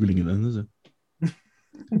fucking Googling it then, is there?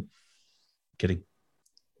 Kidding.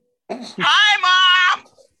 Hi,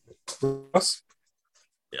 Mom! Ross?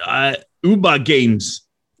 Uber Games.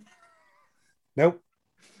 Nope.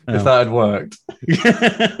 If that had worked.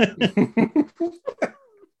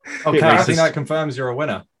 Okay, I racist. think that confirms you're a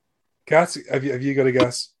winner. Kat, have you got a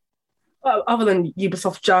guess? Well, other than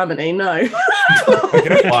Ubisoft Germany, no.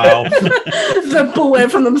 Okay. Wow. They're pulling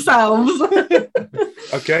from themselves.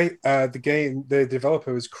 Okay. The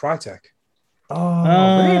developer is Crytek.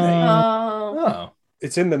 Oh, really? Oh.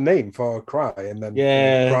 It's in the name, Far Cry, and then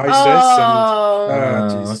Yeah. Crisis Oh.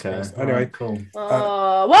 and Oh, Jesus okay. Christ. Anyway, Alright, cool.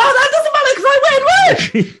 Oh, well, that doesn't matter because I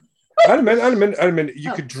win. and a minute.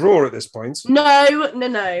 You could draw at this point. No.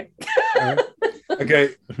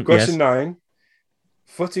 Okay, question Yes. 9.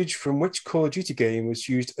 Footage from which Call of Duty game was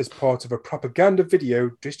used as part of a propaganda video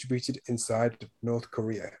distributed inside North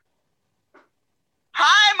Korea?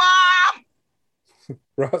 Hi, Mom!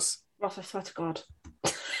 Ross? Ross, I swear to God.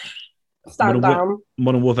 Stand Modern down.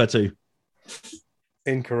 Modern Warfare 2.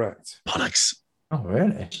 Incorrect. Bollocks. Oh,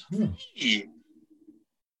 really?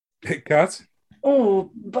 Kat?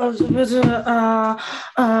 Oh,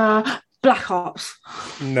 Black Ops.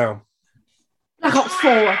 No. Black Ops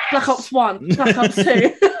 4, Black Ops 1, Black Ops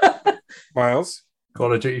 2. Miles?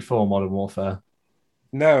 Call of Duty 4 Modern Warfare.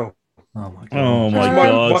 No. Oh, my God. Oh my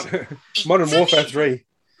god. Modern Warfare 3.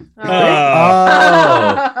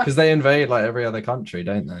 Oh, because they invade like every other country,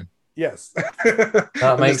 don't they? Yes.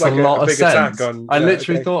 That makes like a lot of big attack sense. on- I yeah,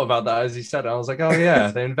 literally okay. thought about that as you said it. I was like, oh yeah,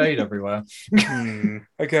 they invade everywhere.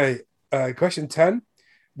 Okay. Question 10.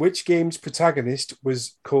 Which game's protagonist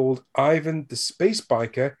was called Ivan the Space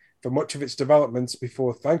Biker for much of its development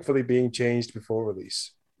before thankfully being changed before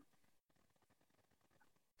release?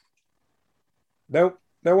 No.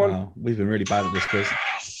 No one? Wow, we've been really bad at this quiz.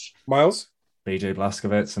 Miles? BJ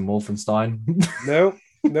Blazkowicz and Wolfenstein. No.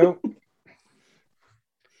 No.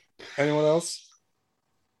 Anyone else?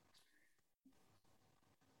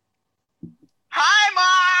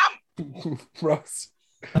 Hi, Ross.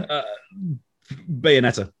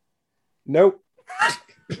 Bayonetta. Nope.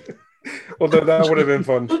 Although that would have been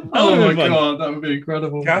fun. Oh my fun. god, that would be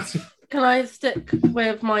incredible. Kat? Can I stick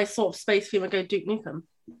with my sort of space theme and go Duke Nukem?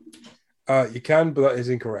 You can, but that is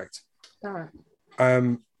incorrect. Damn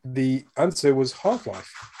it. The answer was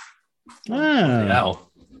Half-Life. Ah.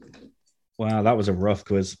 Hell. Wow, that was a rough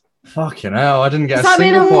quiz. Fucking hell, I didn't get Does a that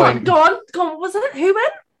mean single I won? point. Go on. What was it? Who won?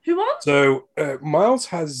 Who won? So Miles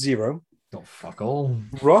has 0, Oh, fuck all.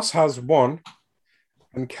 Ross has 1,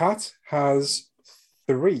 and Kat has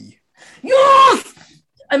 3. Yes!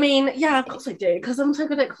 I mean, yeah, of course I do, because I'm so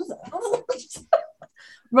good at quizzes.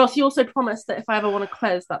 Ross, you also promised that if I ever want a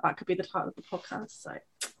quiz, that could be the title of the podcast. So,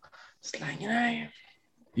 just letting you know.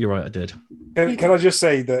 You're right, I did. Can I just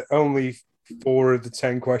say that only 4 of the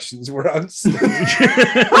 10 questions were answered?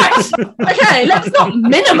 Right. Okay, let's not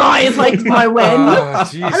minimize my win. Oh,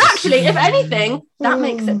 Jesus. And actually, if anything, that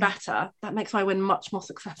makes it better. That makes my win much more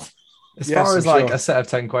successful. As Yes, far as I'm like sure. a set of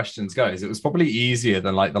 10 questions goes, it was probably easier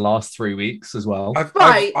than like the last 3 weeks as well. I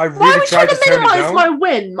Right. really Why are we tried trying to to turn it minimize down. my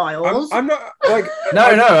win, Miles? I'm not like No,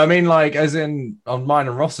 I mean like as in on mine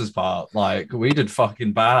and Ross's part, like we did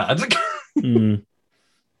fucking bad. Hmm.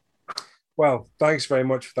 Well, thanks very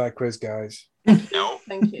much for that quiz, guys. No.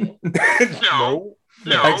 Thank you. No.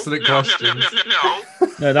 No. Excellent no, questions. No.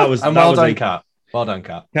 No, that was And that well was done, a, Kat. Well done,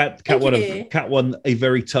 Kat. Kat Thank won you. Kat won a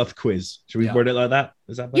very tough quiz. Should we Yeah. word it like that?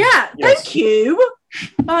 Is that better? Yeah, Yes. thank you.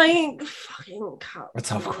 Like, fucking cut. A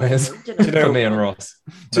tough quiz. You know. You know, For me and Ross.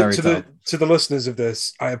 Very tough. To the listeners of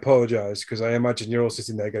this, I apologize because I imagine you're all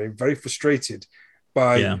sitting there getting very frustrated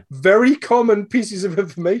by Yeah. very common pieces of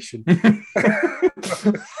information.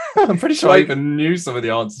 I'm pretty sure I even knew some of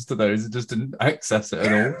the answers to those and just didn't access it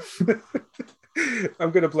at all.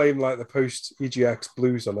 I'm going to blame like the post EGX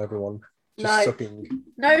blues on everyone. Just No. sucking.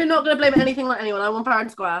 No, you're not going to blame anything like anyone. I won fair and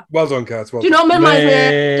square. Well done, Kat. Well Do done. not minimize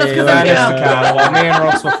me just because I'm Fairness to good. Kat, while me and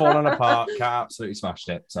Ross were falling apart, Kat absolutely smashed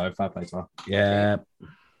it. So fair play to her. Yeah.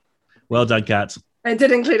 Well done, Kat. It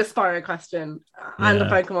did include a Spyro question and a Yeah.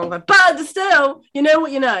 Pokemon question. But still, you know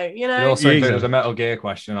what you know. You It know? also Yeah, included exactly. a Metal Gear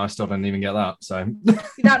question. I still didn't even get that. So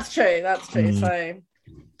That's true. That's true. Mm. So,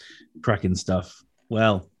 Cracking stuff.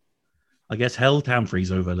 Well, I guess Hell Town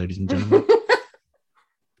Free's over, ladies and gentlemen.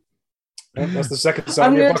 Yeah, that's the second I'm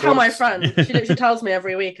zombie going to tell my apocalypse. friend. She literally tells me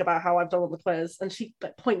every week about how I've done on the quiz, and she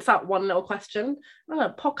like, points out one little question. I'm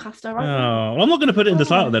a podcaster, right? Oh, well, I'm not going to put it in the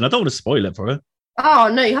title then. I don't want to spoil it for her. Oh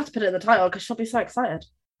no, you have to put it in the title because she'll be so excited.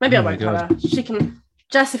 Maybe Oh I my won't tell God. her. She can.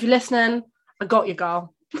 Jess, if you're listening, I got you,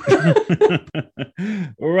 girl.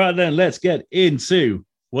 All right, then, let's get into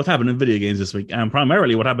what happened in video games this week. And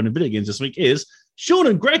primarily, what happened in video games this week is Sean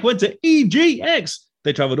and Greg went to EGX.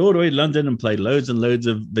 They traveled all the way to London and played loads and loads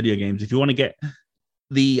of video games. If you want to get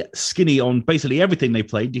the skinny on basically everything they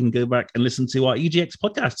played, you can go back and listen to our EGX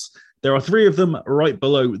podcasts. There are 3 of them right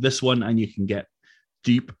below this one, and you can get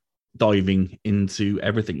deep diving into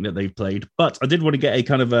everything that they've played. But I did want to get a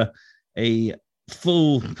kind of a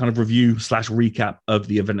full kind of review / recap of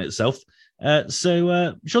the event itself.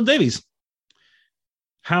 So Sean Davies,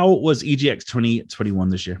 how was EGX 2021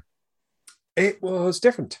 this year? It was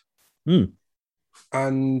different. Hmm.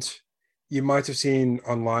 And you might have seen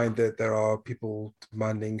online that there are people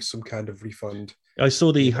demanding some kind of refund. I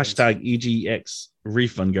saw the Yes. hashtag EGX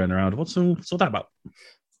refund going around. What's all that about?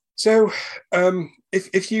 So,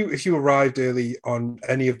 if you arrived early on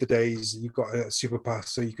any of the days, you got a super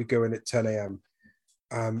pass, so you could go in at 10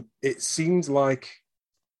 a.m. It seemed like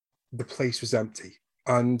the place was empty,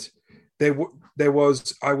 and there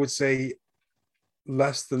was, I would say,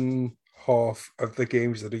 less than half of the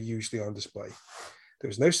games that are usually on display. There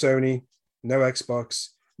was no Sony, no Xbox,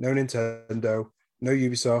 no Nintendo, no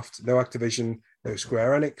Ubisoft, no Activision, no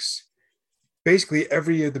Square Enix. Basically,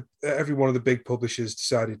 every one of the big publishers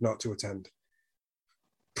decided not to attend.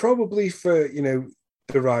 Probably for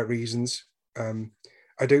the right reasons.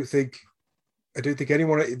 I don't think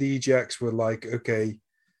anyone at the EGX were like, okay,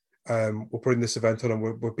 we're putting this event on and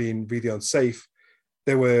we're being really unsafe.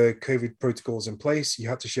 There were COVID protocols in place. You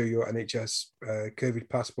had to show your NHS COVID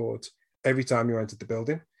passport every time you entered the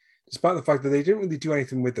building, despite the fact that they didn't really do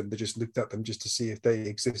anything with them. They just looked at them just to see if they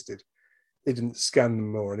existed. They didn't scan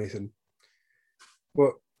them or anything.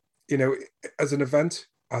 But, as an event,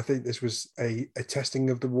 I think this was a testing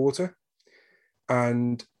of the water.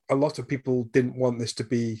 And a lot of people didn't want this to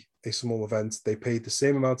be a small event. They paid the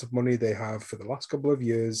same amount of money they have for the last couple of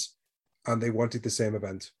years, and they wanted the same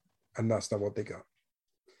event. And that's not what they got.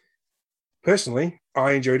 Personally,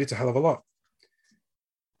 I enjoyed it a hell of a lot.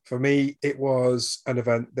 For me, it was an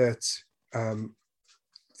event that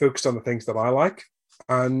focused on the things that I like,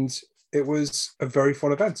 and it was a very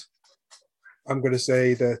fun event. I'm going to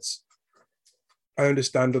say that I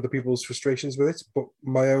understand other people's frustrations with it, but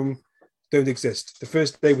my own don't exist. The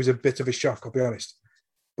first day was a bit of a shock, I'll be honest.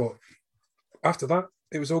 But after that,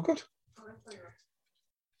 it was all good.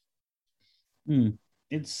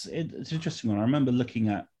 It's an interesting one. I remember looking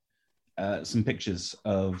at some pictures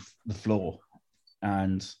of the floor,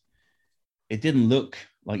 and it didn't look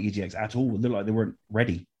like EGX at all. It looked like they weren't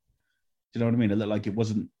ready. Do you know what I mean? It looked like it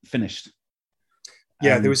wasn't finished.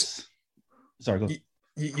 Yeah, there was. Sorry, go on.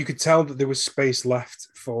 You could tell that there was space left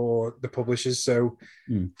for the publishers. So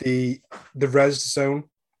the res zone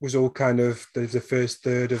was all kind of the first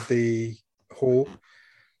third of the hall,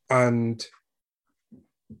 and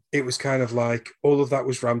it was kind of like all of that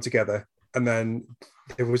was rammed together, and then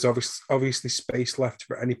there was obviously space left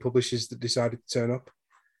for any publishers that decided to turn up,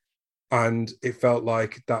 and it felt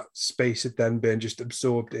like that space had then been just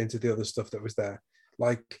absorbed into the other stuff that was there.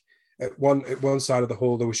 Like at one side of the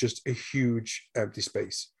hall, there was just a huge empty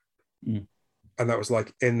space, and that was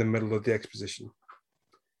like in the middle of the exposition.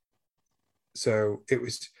 So it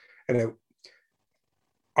was,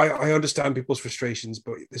 I understand people's frustrations,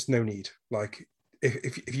 but there's no need. Like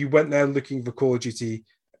if you went there looking for Call of Duty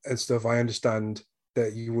and stuff, I understand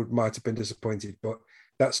that you might have been disappointed, but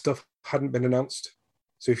that stuff hadn't been announced.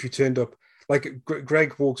 So if you turned up, like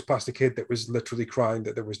Greg walks past a kid that was literally crying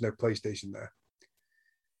that there was no PlayStation there.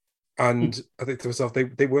 And I think to myself,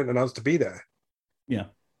 they weren't announced to be there. Yeah.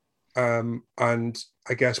 And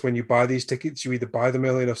I guess when you buy these tickets, you either buy them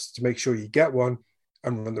early enough to make sure you get one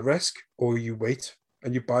and run the risk, or you wait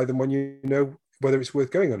and you buy them when you know whether it's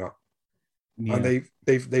worth going or not. Yeah. And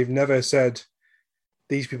they've never said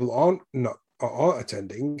these people aren't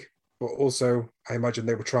attending, but also I imagine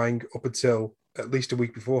they were trying up until at least a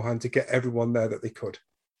week beforehand to get everyone there that they could.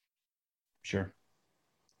 Sure.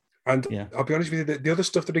 And yeah. I'll be honest with you, the other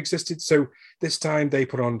stuff that existed. So this time they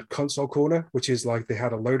put on Console Corner, which is like they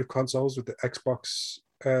had a load of consoles with the Xbox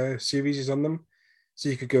series on them. So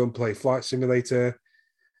you could go and play Flight Simulator,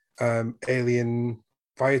 Alien,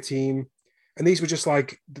 Fireteam. And these were just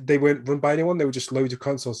like, they weren't run by anyone. They were just loads of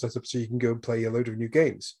console setups so you can go and play a load of new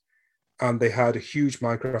games. And they had a huge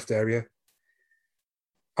Minecraft area.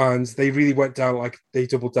 And they really went down, like they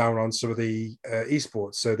doubled down on some of the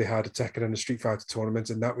esports. So they had a Tekken and a Street Fighter tournament,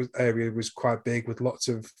 and that area was quite big with lots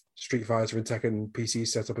of Street Fighter and Tekken PCs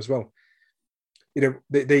set up as well.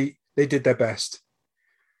 They did their best.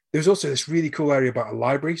 There was also this really cool area about a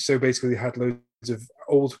library. So basically, they had loads of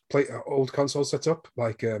old consoles set up,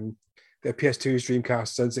 like their PS2s,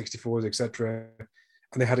 Dreamcasts, N64s, etc.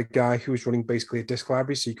 And they had a guy who was running basically a disc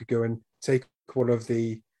library, so you could go and take one of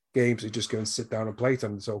the games and just go and sit down and play it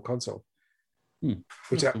on this old console,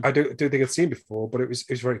 which I don't think I'd seen before, but it was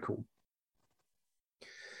very cool.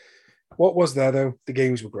 What was there though? The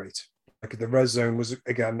games were great. Like the Res Zone was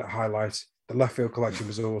again a highlight. The Left Field Collection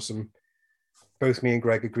was awesome. Both me and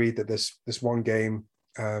Greg agreed that this one game,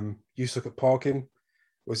 You Suck at Parking,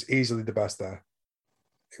 was easily the best there.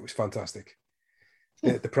 It was fantastic.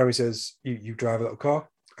 The premise is you drive a little car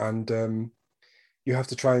and you have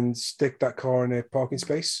to try and stick that car in a parking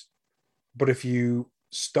space. But if you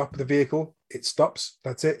stop the vehicle, it stops.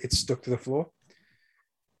 That's it. It's stuck to the floor.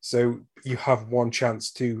 So you have one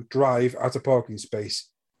chance to drive at a parking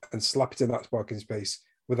space and slap it in that parking space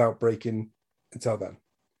without braking until then.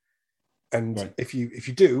 And right. if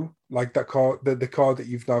you do, like that car, the car that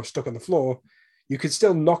you've now stuck on the floor, you could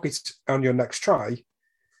still knock it on your next try.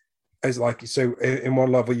 As like, so in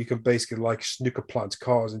one level, you can basically like snooker plant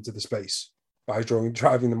cars into the space by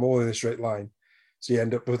driving them all in a straight line. So you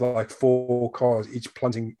end up with like 4 cars, each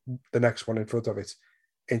planting the next one in front of it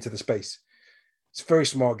into the space. It's a very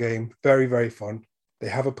smart game, very, very fun. They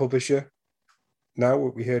have a publisher. Now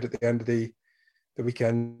we heard at the end of the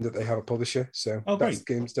weekend that they have a publisher. So that's the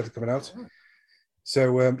game's definitely coming out.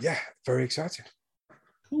 So yeah, very exciting.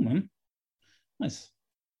 Cool, man. Nice.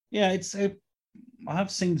 Yeah, I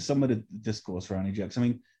have seen some of the discourse around EGX. I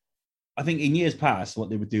mean, I think in years past, what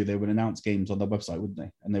they would do, they would announce games on their website, wouldn't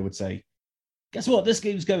they? And they would say, guess what? This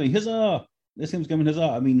game's going, huzzah! This game's going,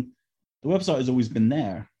 huzzah! I mean, the website has always been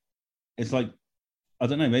there. It's like, I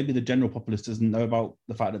don't know, maybe the general populace doesn't know about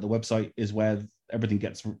the fact that the website is where everything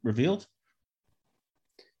gets revealed.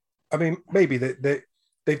 I mean, maybe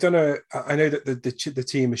they've done I know that the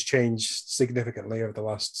team has changed significantly over the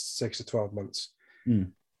last 6 to 12 months.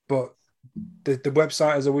 But the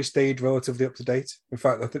website has always stayed relatively up to date. In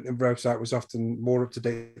fact, I think the website was often more up to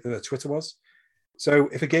date than the Twitter was. So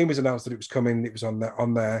if a game was announced that it was coming, it was on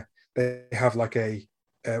there. They have like a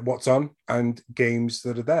what's on and games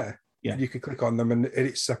that are there. Yeah, you could click on them and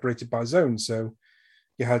it's separated by zones. So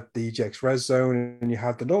you had the EGX Res Zone and you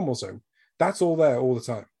had the normal zone. That's all there all the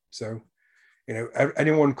time. So You know,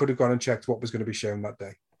 anyone could have gone and checked what was going to be shown that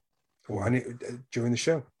day or during the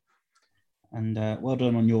show. And well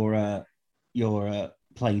done on your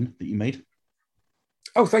plane that you made.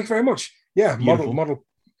 Oh, thank you very much. Yeah, Beautiful.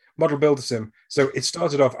 model builder sim. So it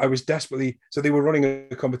started off. I was desperately. So they were running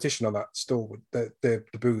a competition on that stall with the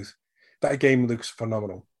booth. That game looks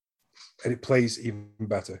phenomenal, and it plays even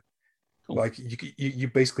better. Cool. Like you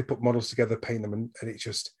basically put models together, paint them, and it's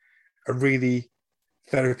just a really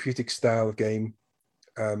therapeutic style of game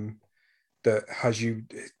that has you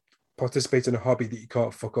participate in a hobby that you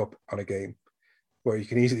can't fuck up on a game, where you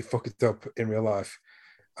can easily fuck it up in real life.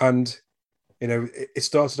 And you know, it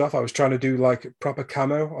started off. I was trying to do like proper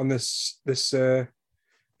camo on this this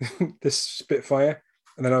Spitfire,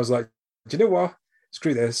 and then I was like, do you know what?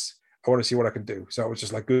 Screw this. I want to see what I can do. So I was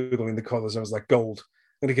just like googling the colors. I was like, gold.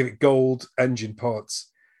 I'm gonna give it gold engine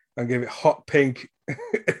parts and give it hot pink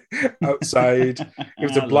outside.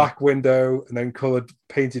 Give it a black window and then colored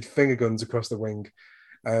painted finger guns across the wing.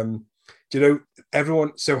 Do you know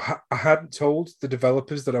everyone? So I hadn't told the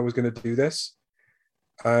developers that I was going to do this,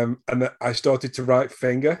 and that I started to write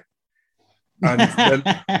finger, and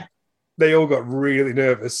then they all got really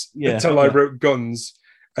nervous until I wrote guns,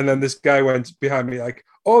 and then this guy went behind me like,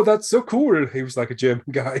 "Oh, that's so cool." He was like a German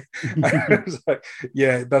guy. I was like,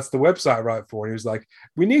 "Yeah, that's the website I write for." And he was like,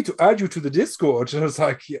 "We need to add you to the Discord." And I was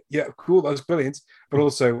like, "Yeah, cool, that's brilliant." But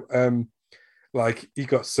also, like he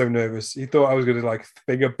got so nervous. He thought I was going to like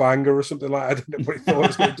finger banger or something like that. I didn't know what he thought I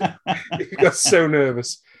was going to do. He got so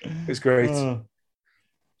nervous. It was great.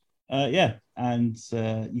 Yeah, and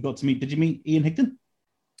you got to meet. Did you meet Ian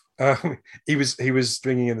Higdon? He was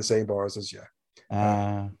drinking in the same bar as us.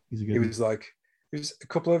 Yeah, he's a good. He was a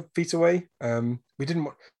couple of feet away. We didn't.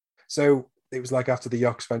 So it was like after the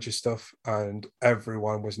Yox Venture stuff, and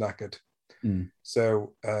everyone was knackered.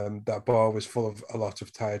 So that bar was full of a lot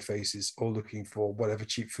of tired faces, all looking for whatever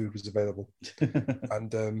cheap food was available.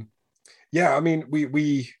 And yeah, I mean,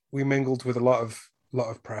 we mingled with a lot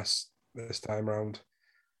of press this time around.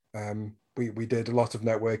 We did a lot of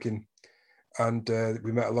networking, and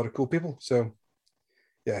we met a lot of cool people. So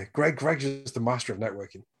yeah, Greg's just the master of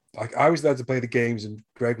networking. Like I was there to play the games, and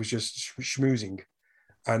Greg was just schmoozing,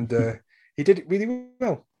 and he did it really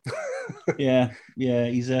well. yeah,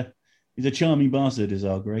 he's a charming bastard, is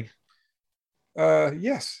our Greg.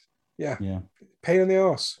 Yes, yeah. Pain in the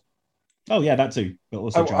arse. Oh yeah, that too. But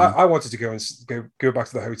also, I wanted to go and go back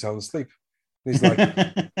to the hotel and sleep. And he's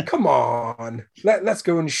like, "Come on, let's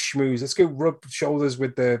go and schmooze. Let's go rub shoulders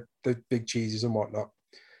with the big cheeses and whatnot."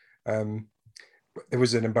 There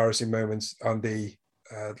was an embarrassing moment on the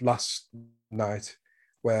last night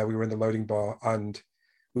where we were in the loading bar and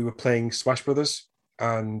we were playing Smash Brothers,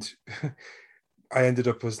 and I ended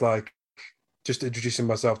up was like just introducing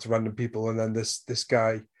myself to random people, and then this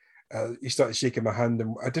guy he started shaking my hand,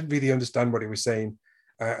 and I didn't really understand what he was saying,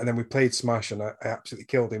 and then we played Smash, and I absolutely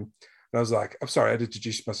killed him. And I was like, "I'm sorry, I had to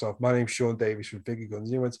introduce myself. My name's Sean Davies from Figure Guns."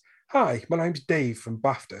 And he went, "Hi, my name's Dave from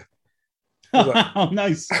BAFTA." Like, oh,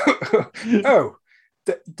 nice. Oh,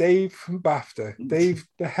 Dave from BAFTA. Dave,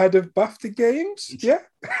 the head of BAFTA Games? Yeah.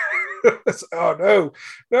 Oh,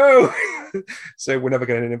 no. So we're never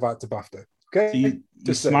getting an invite to BAFTA. Okay. So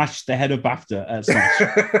you smashed the head of BAFTA at Smash.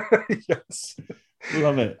 Yes.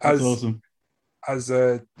 Love it. That's awesome. As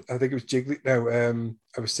I think it was Jiggly. No,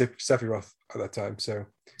 I was Sephiroth at that time. So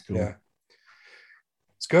cool. Yeah.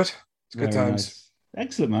 It's good. It's good times. Nice.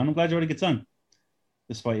 Excellent, man. I'm glad you had a good time.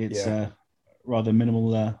 Despite its rather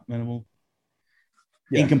minimal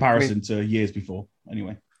in comparison to years before.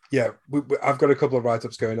 Anyway. Yeah, I've got a couple of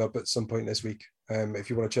write-ups going up at some point this week. If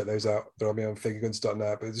you want to check those out, they'll be on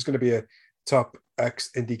figureguns.net. But there's going to be a top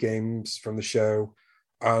X indie games from the show.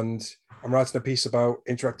 And I'm writing a piece about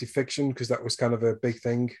interactive fiction because that was kind of a big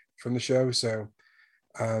thing from the show. So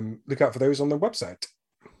look out for those on the website.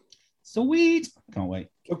 Sweet. Can't wait.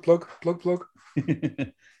 Plug.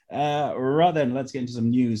 Right then, let's get into some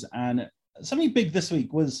news. And something big this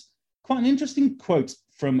week was quite an interesting quote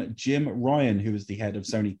from Jim Ryan, who is the head of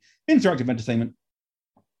Sony Interactive Entertainment.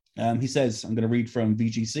 He says, I'm going to read from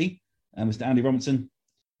VGC, Mr. Andy Robinson.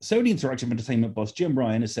 Sony Interactive Entertainment boss Jim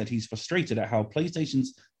Ryan has said he's frustrated at how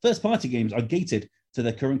PlayStation's first-party games are gated to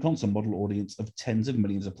their current console model audience of tens of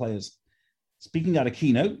millions of players. Speaking at a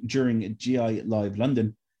keynote during GI Live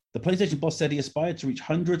London, the PlayStation boss said he aspired to reach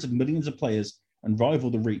hundreds of millions of players and rival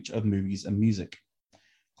the reach of movies and music.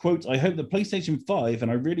 Quote, I hope the PlayStation 5, and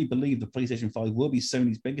I really believe the PlayStation 5 will be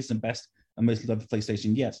Sony's biggest and best and most loved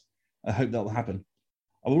PlayStation yet. I hope that will happen.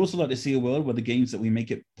 I would also like to see a world where the games that we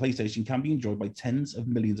make at PlayStation can be enjoyed by tens of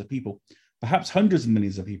millions of people, perhaps hundreds of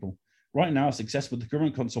millions of people. Right now, success with the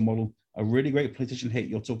current console model, a really great PlayStation hit,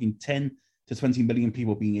 you're talking 10 to 20 million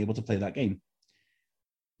people being able to play that game.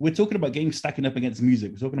 We're talking about games stacking up against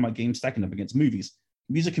music. We're talking about games stacking up against movies.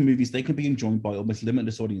 Music and movies, they can be enjoyed by almost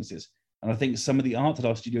limitless audiences. And I think some of the art that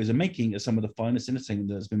our studios are making is some of the finest entertainment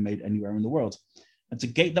that has been made anywhere in the world. And to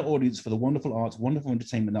gate that audience for the wonderful art, wonderful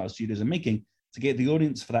entertainment that our studios are making, to get the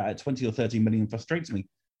audience for that at 20 or 30 million frustrates me.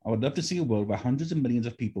 I would love to see a world where hundreds of millions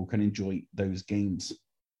of people can enjoy those games.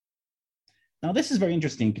 Now, this is very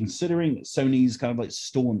interesting considering Sony's kind of like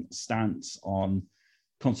staunch stance on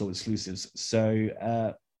console exclusives.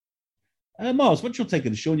 So, Miles, what's your take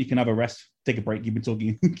on this? Sean, you can have a rest, take a break. You've been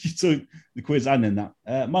talking to the quiz and then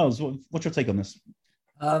that. Miles, what's your take on this?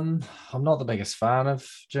 I'm not the biggest fan of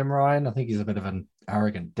Jim Ryan. I think he's a bit of an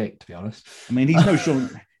arrogant dick, to be honest. I mean, he's no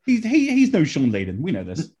Sean. He's no Sean Layden. We know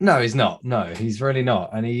this. No, he's not. No, he's really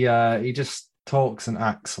not. And he just talks and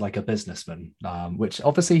acts like a businessman, which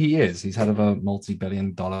obviously he is. He's head of a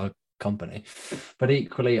multi-billion-dollar company, but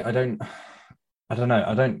equally, I don't know.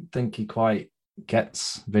 I don't think he quite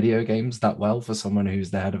gets video games that well for someone who's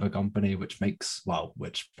the head of a company which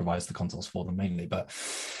provides the consoles for them mainly. But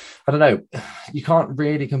I don't know. You can't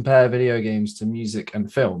really compare video games to music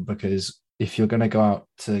and film, because if you're going to go out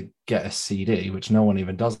to get a CD, which no one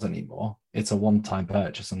even does anymore, it's a one-time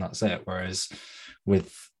purchase and that's it. Whereas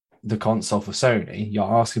with the console for Sony,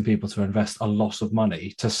 you're asking people to invest a lot of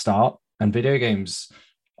money to start, and video games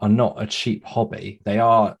are not a cheap hobby. They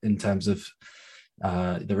are in terms of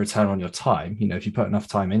the return on your time. You know, if you put enough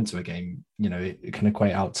time into a game, you know, it can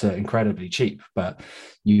equate out to incredibly cheap, but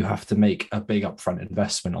you have to make a big upfront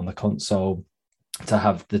investment on the console to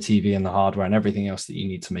have the TV and the hardware and everything else that you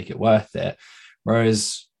need to make it worth it.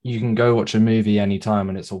 Whereas you can go watch a movie anytime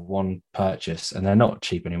and it's a one purchase, and they're not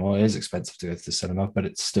cheap anymore. It is expensive to go to the cinema, but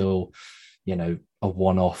it's still, you know, a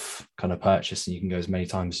one-off kind of purchase, and you can go as many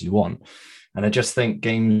times as you want. And I just think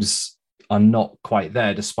games are not quite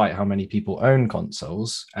there, despite how many people own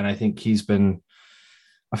consoles. And I think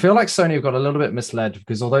I feel like Sony have got a little bit misled,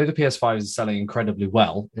 because although the PS5 is selling incredibly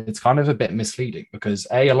well, it's kind of a bit misleading, because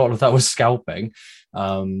A, a lot of that was scalping,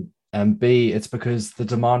 and B, it's because the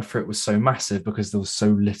demand for it was so massive because there was so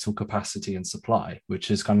little capacity and supply, which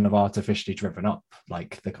is kind of artificially driven up,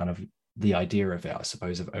 like the idea of it, I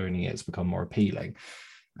suppose, of owning it has become more appealing.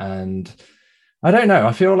 And I don't know.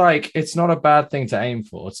 I feel like it's not a bad thing to aim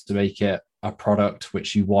for, to make it a product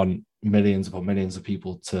which you want millions upon millions of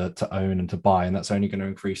people to own and to buy. And that's only going to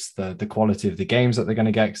increase the quality of the games that they're going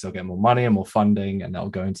to get, because they'll get more money and more funding, and they'll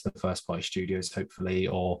go into the first party studios, hopefully,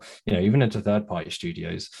 or, you know, even into third party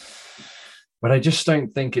studios. But I just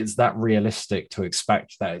don't think it's that realistic to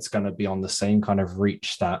expect that it's going to be on the same kind of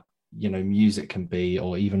reach that, you know, music can be,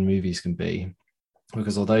 or even movies can be.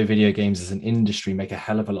 Because although video games as an industry make a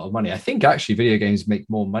hell of a lot of money, I think actually video games make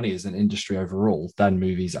more money as an industry overall than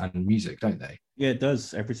movies and music, don't they? Yeah, it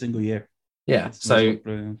does, every single year. Yeah. So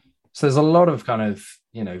there's a lot of kind of,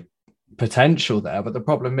 you know, potential there, but the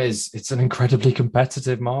problem is it's an incredibly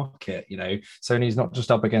competitive market. You know, Sony's not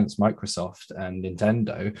just up against Microsoft and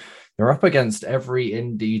Nintendo, they're up against every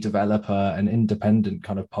indie developer and independent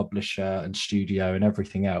kind of publisher and studio and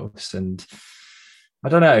everything else. And I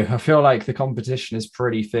don't know. I feel like the competition is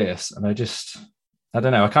pretty fierce, and I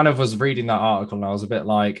don't know. I kind of was reading that article and I was a bit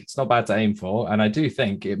like, it's not bad to aim for. And I do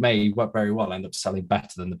think it may very well end up selling better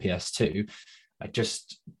than the PS2. I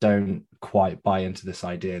just don't quite buy into this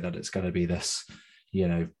idea that it's going to be this, you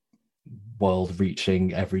know, world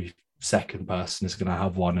reaching, every second person is going to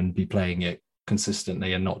have one and be playing it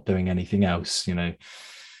consistently and not doing anything else. You know,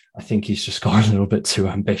 I think he's just got a little bit too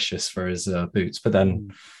ambitious for his boots. But then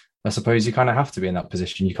I suppose you kind of have to be in that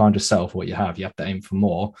position. You can't just settle for what you have. You have to aim for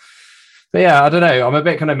more. But yeah, I don't know. I'm a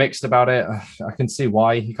bit kind of mixed about it. I can see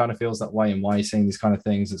why he kind of feels that way and why he's saying these kind of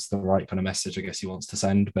things. It's the right kind of message, I guess, he wants to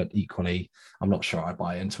send. But equally, I'm not sure I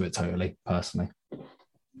buy into it totally, personally.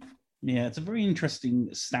 Yeah, it's a very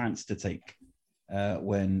interesting stance to take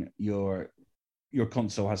when your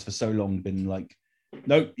console has for so long been like,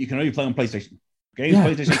 nope, you can only play on PlayStation. Games, yeah.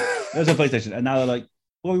 PlayStation, there's a PlayStation. And now they're like,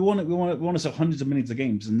 well, we want to sell hundreds of millions of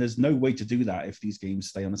games, and there's no way to do that if these games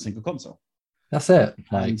stay on a single console. That's it.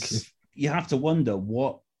 You have to wonder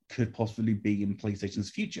what could possibly be in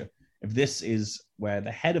PlayStation's future if this is where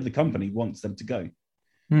the head of the company wants them to go.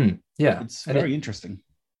 Yeah, it's very interesting.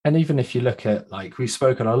 And even if you look at, like, we've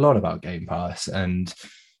spoken a lot about Game Pass, and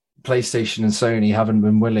PlayStation and Sony haven't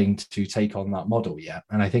been willing to take on that model yet.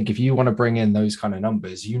 And I think if you want to bring in those kind of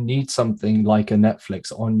numbers, you need something like a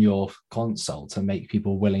Netflix on your console to make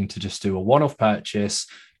people willing to just do a one-off purchase,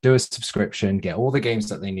 do a subscription, get all the games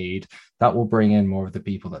that they need. That will bring in more of the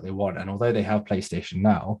people that they want. And although they have PlayStation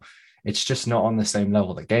now, it's just not on the same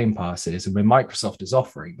level that Game Pass is. And when Microsoft is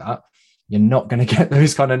offering that, you're not going to get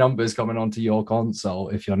those kind of numbers coming onto your console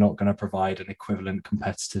if you're not going to provide an equivalent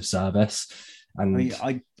competitive service. And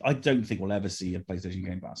I don't think we'll ever see a PlayStation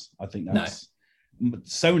Game Pass. I think that's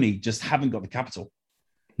Sony just haven't got the capital.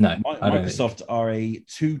 No, Microsoft are a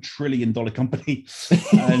 $2 trillion company,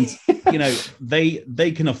 and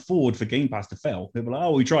they can afford for Game Pass to fail. People are like,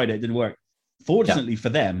 oh, we tried it, didn't work. Fortunately for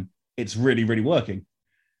them, it's really, really working.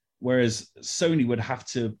 Whereas Sony would have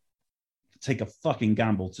to take a fucking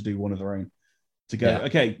gamble to do one of their own. To go,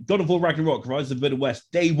 okay, God of War Ragnarok, Rise of the Forbidden West,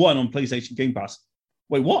 day one on PlayStation Game Pass.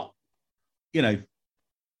 Wait, what? A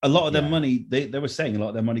lot of their money, they were saying a lot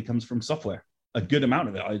of their money comes from software. A good amount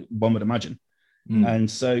of it, one would imagine. And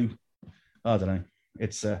so, I don't know.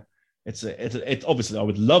 It's obviously I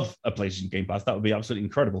would love a PlayStation Game Pass. That would be absolutely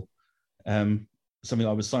incredible. Something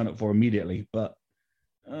I would sign up for immediately. But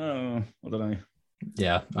I don't know.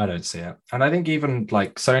 Yeah, I don't see it. And I think even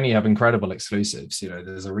like Sony have incredible exclusives.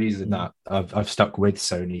 There's a reason that I've stuck with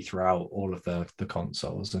Sony throughout all of the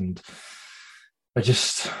consoles, and I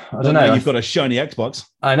don't know. You've got a shiny Xbox.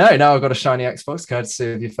 I know. Now I've got a shiny Xbox,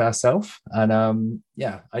 courtesy of your fair self. And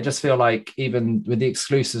I just feel like even with the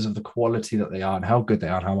exclusives of the quality that they are and how good they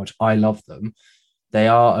are and how much I love them, they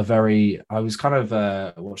are I was kind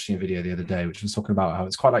of watching a video the other day, which was talking about how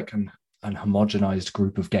it's quite like an homogenized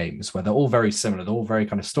group of games where they're all very similar. They're all very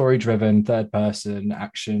kind of story-driven, third-person,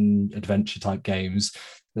 action, adventure type games.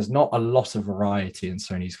 There's not a lot of variety in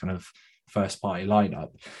Sony's kind of first-party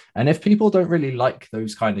lineup. And if people don't really like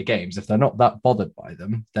those kind of games, if they're not that bothered by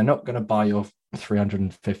them, they're not going to buy your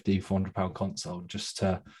 £350, £400 console just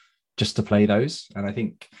to play those. And I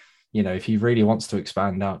think, if he really wants to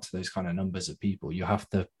expand out to those kind of numbers of people, you have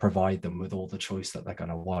to provide them with all the choice that they're going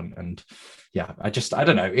to want. And I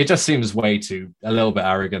don't know. It just seems a little bit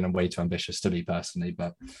arrogant and way too ambitious to me personally.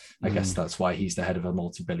 But I guess that's why he's the head of a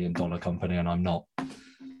multi-billion-dollar company and I'm not.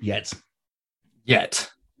 Yet.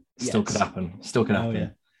 Still could happen. Oh,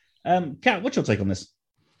 yeah. Kat, what's your take on this?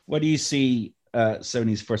 Where do you see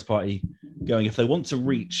Sony's first party going if they want to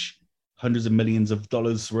reach hundreds of millions of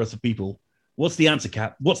dollars worth of people? What's the answer,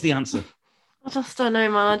 Kat? What's the answer? I just don't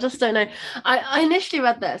know, man. I just don't know. I initially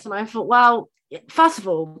read this and I thought, well, first of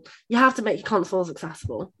all, you have to make your consoles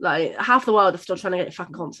accessible. Like half the world is still trying to get your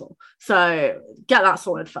fucking console. So get that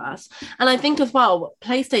sorted first. And I think as well,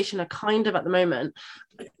 PlayStation are kind of at the moment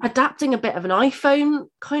adapting a bit of an iPhone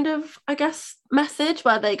kind of, I guess, message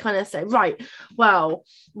where they kind of say, right, well,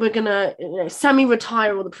 we're going to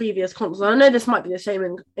semi-retire all the previous consoles. I know this might be the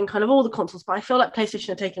same in kind of all the consoles, but I feel like PlayStation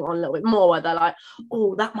are taking on a little bit more where they're like,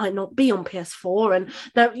 oh, that might not be on PS4.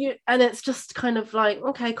 And it's just kind of like,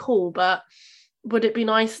 okay, cool. But would it be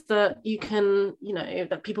nice that you can,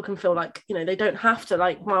 that people can feel like, they don't have to,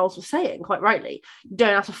 like Miles was saying quite rightly, you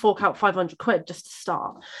don't have to fork out 500 quid just to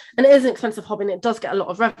start. And it is an expensive hobby and it does get a lot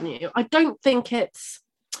of revenue. I don't think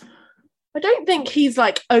he's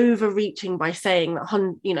like overreaching by saying that,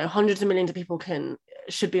 hundreds of millions of people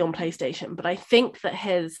should be on PlayStation. But I think that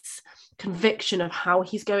his conviction of how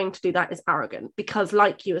he's going to do that is arrogant because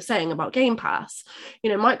like you were saying about Game Pass,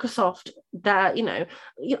 Microsoft, they're,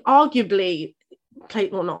 arguably,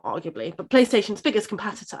 not arguably, but PlayStation's biggest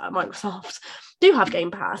competitor, Microsoft, do have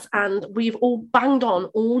Game Pass, and we've all banged on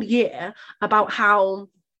all year about how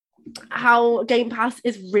Game Pass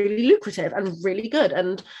is really lucrative and really good,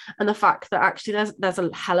 and the fact that actually there's a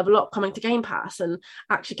hell of a lot coming to Game Pass, and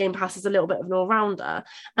actually Game Pass is a little bit of an all-rounder.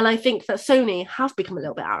 And I think that Sony have become a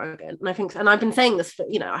little bit arrogant, and I've been saying this for,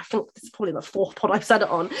 I think this is probably the fourth pod I've said it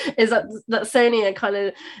on, is that Sony are kind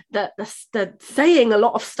of that they're saying a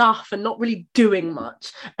lot of stuff and not really doing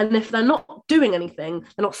much, and if they're not doing anything,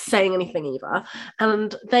 they're not saying anything either,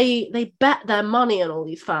 and they bet their money on all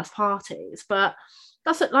these first parties. But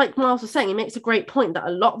that's it, like Miles was saying, he makes a great point that a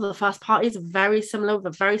lot of the first parties are very similar with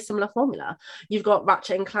a very similar formula. You've got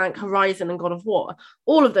Ratchet and Clank, Horizon, and God of War.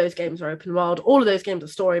 All of those games are open world. All of those games are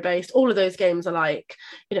story based. All of those games are like,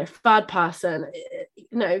 third person.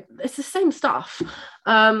 It's the same stuff.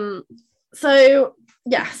 So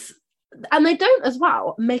yes. And they don't as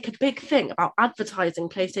well make a big thing about advertising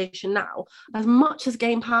PlayStation Now as much as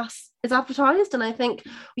Game Pass is advertised. And I think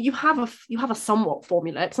you have a somewhat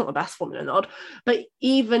formula. It's not the best formula, Nod, but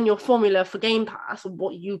even your formula for Game Pass, or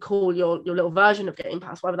what you call your little version of Game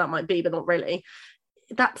Pass, whatever that might be, but not really,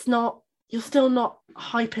 you're still not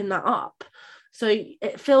hyping that up. So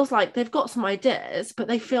it feels like they've got some ideas, but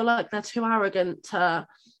they feel like they're too arrogant to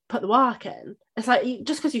put the work in. It's like,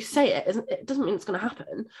 just because you say it doesn't mean it's going to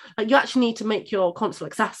happen. Like, you actually need to make your console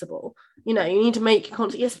accessible. You need to make your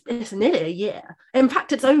console. It's nearly a year. In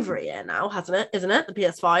fact, it's over a year now, hasn't it? Isn't it? The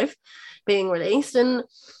PS5 being released, and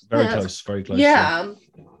very close. Yeah.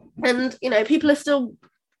 And people are still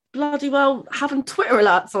bloody well having Twitter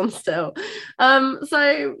alerts on still.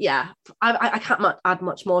 So yeah, I can't add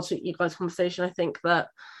much more to you guys' conversation. I think that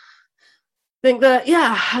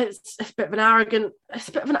yeah, it's a bit of an arrogant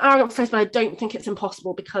phrase, but I don't think it's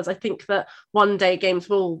impossible, because I think that one day games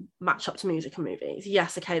will match up to music and movies.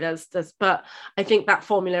 Yes, okay, there's but I think that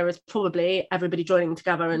formula is probably everybody joining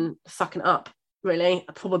together and sucking it up. Really,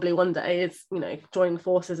 probably one day is, joining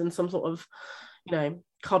forces in some sort of,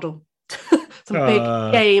 cuddle, some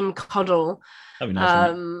big game cuddle. That'd be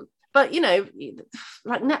nice. But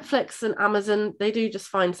like Netflix and Amazon, they do just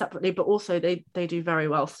fine separately, but also they do very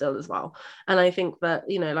well still as well. And I think that,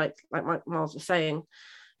 like Miles was saying,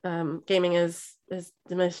 gaming is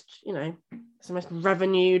the most, it's the most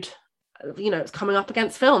revenued, it's coming up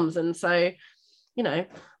against films. And so,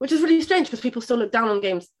 which is really strange, because people still look down on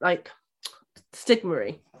games like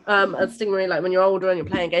stigma-y. Like when you're older and you're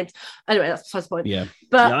playing games. Anyway, that's besides the point. Yeah.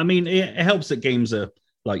 But yeah, I mean, it helps that games are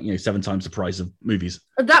like 7 times the price of movies.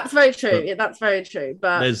 That's very true. That's very true.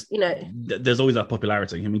 But there's always that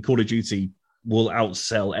popularity. I mean, Call of Duty will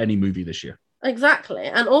outsell any movie this year. Exactly.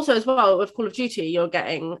 And also as well, with Call of Duty, you're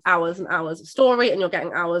getting hours and hours of story, and you're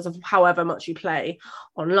getting hours of however much you play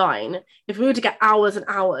online. If we were to get hours and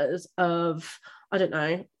hours of, I don't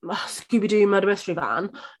know, Scooby-Doo Murder Mystery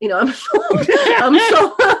Van, I'm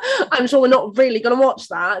sure we're not really going to watch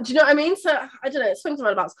that. Do you know what I mean? So I don't know, it swings and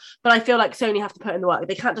roundabouts, but I feel like Sony have to put in the work.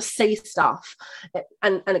 They can't just say stuff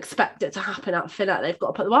and expect it to happen out of thin air. They've got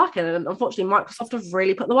to put the work in, and unfortunately Microsoft have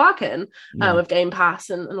really put the work in with Game Pass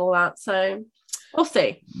and all that. So we'll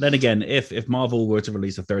see. Then again, if Marvel were to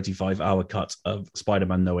release a 35-hour cut of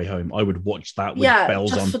Spider-Man No Way Home, I would watch that with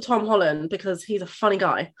bells just on. for Tom Holland, because he's a funny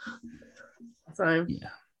guy. So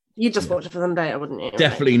you'd just watch it for Zendaya, wouldn't you?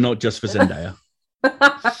 Definitely not just for Zendaya.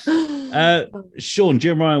 Sean,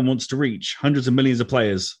 Jim Ryan wants to reach hundreds of millions of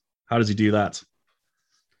players. How does he do that?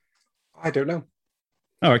 I don't know.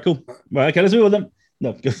 All right, cool. Well, okay, let's move on then.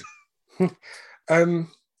 No, good. I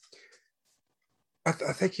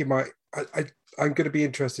think he might. I'm going to be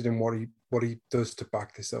interested in what he does to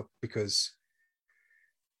back this up, because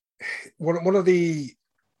one of the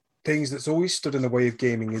things that's always stood in the way of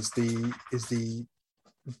gaming is the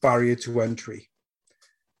barrier to entry.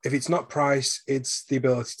 If it's not price, it's the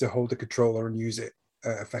ability to hold a controller and use it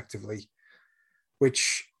effectively,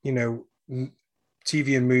 which, TV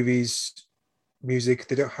and movies, music,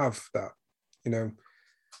 they don't have that.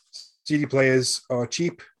 CD players are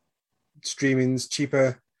cheap, streaming's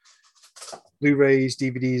cheaper, Blu-rays,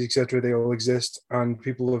 DVDs, etc. They all exist, and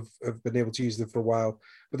people have been able to use them for a while.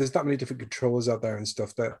 But there's that many different controllers out there and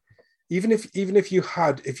stuff that even if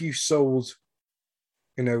you sold,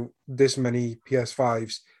 this many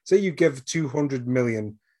PS5s, say you give 200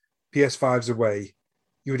 million PS5s away,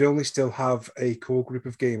 you would only still have a core group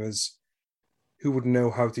of gamers who would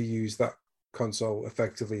know how to use that console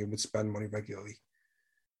effectively and would spend money regularly.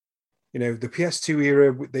 The PS2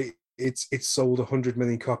 era, it's sold 100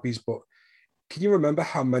 million copies, but can you remember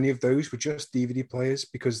how many of those were just DVD players?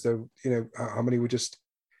 Because how many were just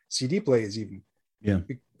CD players even? Yeah.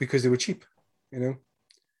 Because they were cheap, They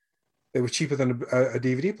were cheaper than a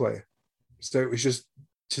DVD player. So it was just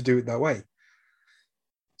to do it that way.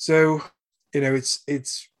 So, it's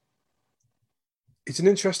an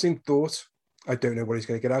interesting thought. I don't know what he's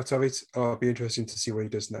going to get out of it. It'll be interesting to see what he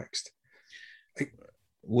does next.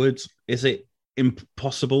 Is it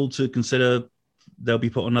impossible to consider they'll be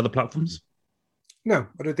put on other platforms? No,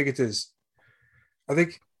 I don't think it is. I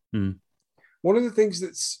think one of the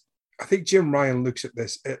things I think Jim Ryan looks at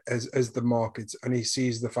this as the market, and he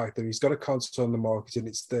sees the fact that he's got a console on the market and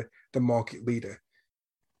it's the market leader,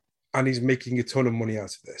 and he's making a ton of money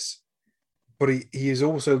out of this. But he is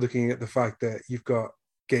also looking at the fact that you've got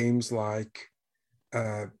games like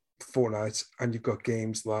Fortnite, and you've got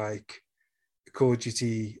games like Call of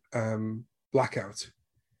Duty Blackout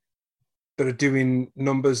that are doing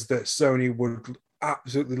numbers that Sony would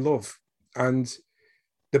absolutely love. And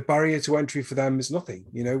the barrier to entry for them is nothing.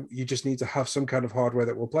 You just need to have some kind of hardware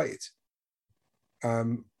that will play it.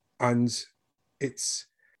 And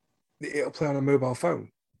it'll play on a mobile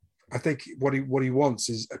phone. I think what he wants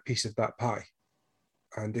is a piece of that pie.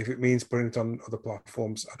 And if it means putting it on other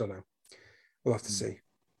platforms, I don't know. We'll have to see.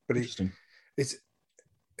 But it's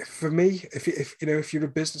for me, if you're a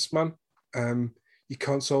businessman, your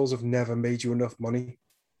consoles have never made you enough money.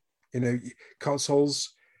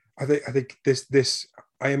 Consoles, I think this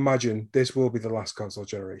I imagine this will be the last console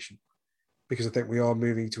generation, because I think we are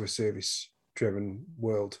moving to a service-driven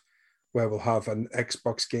world where we'll have an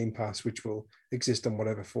Xbox Game Pass, which will exist on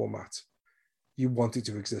whatever format you want it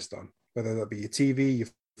to exist on, whether that be your TV, your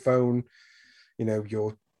phone,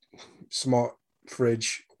 your smart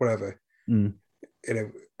fridge, whatever. Mm. You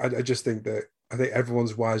know, I just think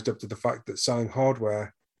everyone's wised up to the fact that selling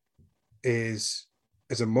hardware is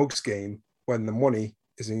a mugs game when the money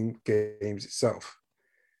is in games itself.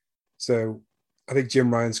 So I think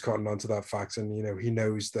Jim Ryan's cottoned onto that fact, and you know, he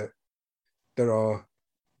knows that there are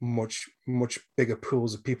much bigger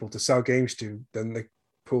pools of people to sell games to than the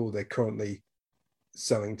pool they're currently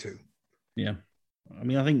selling to. Yeah, I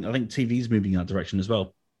mean, I think TV's moving in that direction as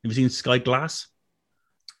well. Have you seen Sky Glass?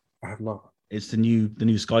 I have not. It's the new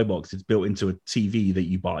Skybox. It's built into a TV that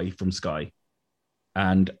you buy from Sky,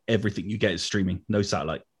 and everything you get is streaming, no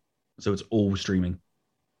satellite, so it's all streaming.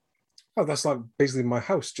 Oh, that's like basically my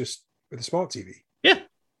house, just with a smart TV. Yeah.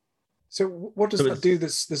 So what does that do?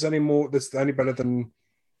 That's any better than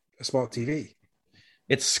a smart TV?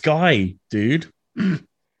 It's Sky, dude.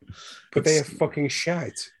 But they are fucking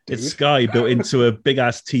shite, dude. It's Sky built into a big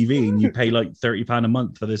ass TV, and you pay like £30 a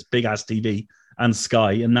month for this big ass TV and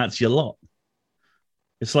Sky, and that's your lot.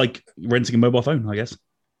 It's like renting a mobile phone, I guess.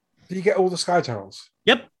 Do you get all the Sky channels?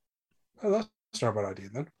 Yep. Oh, that's not a bad idea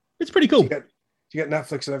then. It's pretty cool. Do you get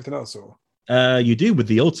Netflix and everything else, or? You do with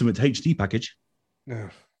the Ultimate HD package. No.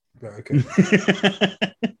 Right, okay.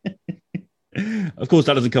 Of course,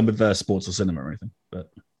 that doesn't come with sports or cinema or anything.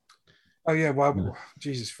 But oh yeah, well, no.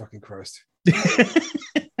 Jesus fucking Christ!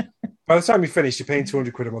 By the time you finish, you're paying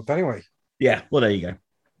 £200 a month anyway. Yeah, well, there you go.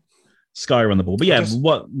 Sky are on the ball, but yeah,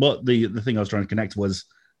 what the thing I was trying to connect was,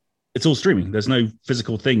 it's all streaming. There's no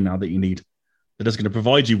physical thing now that you need that is going to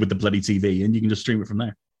provide you with the bloody TV, and you can just stream it from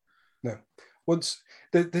there. No, once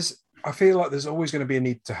there's. I feel like there's always going to be a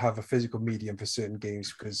need to have a physical medium for certain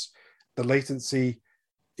games because the latency,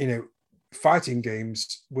 you know, fighting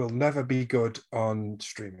games will never be good on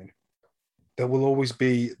streaming. There will always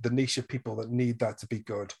be the niche of people that need that to be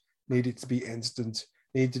good, need it to be instant,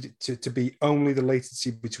 need it to be only the latency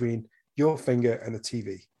between your finger and the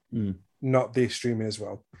TV, not the streaming as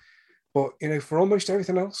well. But, you know, for almost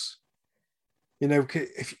everything else, you know, can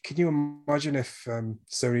you imagine if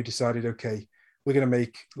Sony decided, okay, we're going to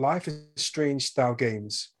make Life is Strange style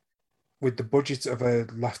games with the budget of a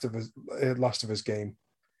Last of Us game,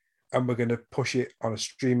 and we're going to push it on a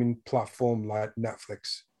streaming platform like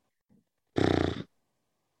Netflix.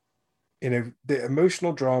 You know, the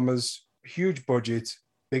emotional dramas, huge budget,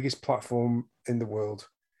 biggest platform in the world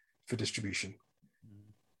for distribution.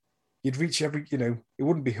 You'd reach it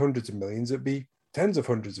wouldn't be hundreds of millions, it'd be tens of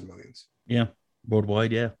hundreds of millions. Yeah,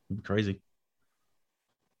 worldwide, yeah. It'd be crazy.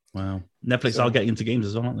 Wow. Netflix are getting into games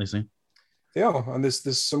as well, aren't they, soon? They are, and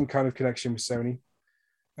there's some kind of connection with Sony.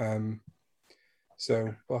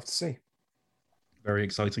 So we'll have to see. Very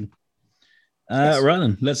exciting. Yes. Right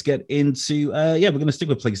then, let's get into we're going to stick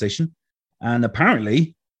with PlayStation. And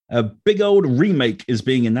apparently, a big old remake is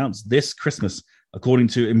being announced this Christmas, according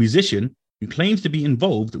to a musician who claims to be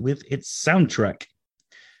involved with its soundtrack.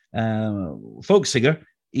 Folk singer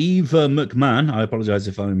Eva McMahon, I apologize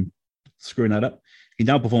if I'm screwing that up, he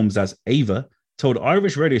now performs as Ava, told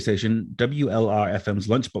Irish radio station WLR-FM's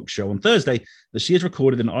Lunchbox show on Thursday that she has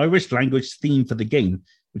recorded an Irish language theme for the game,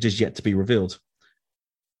 which is yet to be revealed.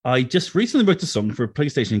 I just recently wrote a song for a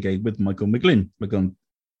PlayStation game with Michael McGlynn.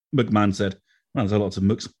 McMahon said, well, there's lots of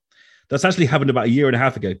mooks. That's actually happened about a year and a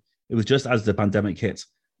half ago. It was just as the pandemic hit.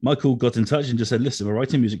 Michael got in touch and just said, listen, we're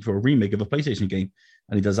writing music for a remake of a PlayStation game.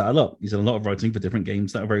 And he does that a lot. He's done a lot of writing for different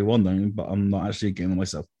games that are very well-known, but I'm not actually a gamer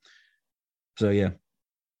myself. So, yeah.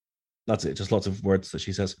 That's it. Just lots of words that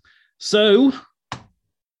she says. So,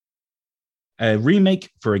 a remake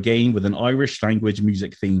for a game with an Irish language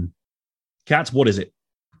music theme. Kat, what is it?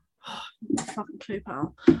 Fucking clue,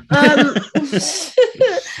 pal.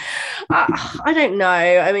 I don't know.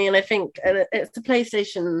 I mean, I think it's a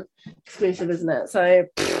PlayStation exclusive, isn't it? So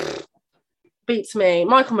beats me.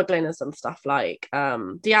 Michael McGlynn has done stuff like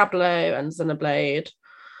Diablo and Xenoblade.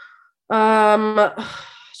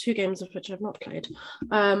 2 games of which I've not played.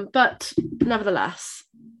 But nevertheless,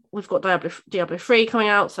 we've got Diablo 3 coming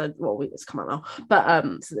out. So it's come out now. But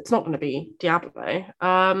so it's not going to be Diablo.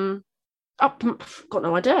 I've got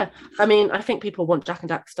no idea. I mean, I think people want Jack and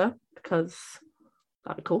Daxter because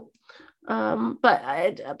that'd be cool.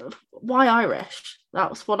 But why Irish?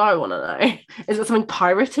 That's what I want to know. Is it something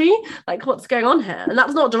piratey? Like, what's going on here? And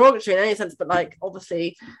that's not derogatory in any sense, but like,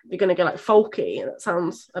 obviously, you're going to go like folky, and it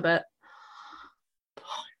sounds a bit.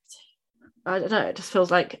 I don't know. It just feels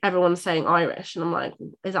like everyone's saying Irish, and I'm like,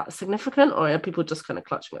 is that significant, or are people just kind of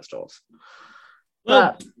clutching at straws?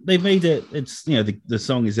 Well, they've made it. It's the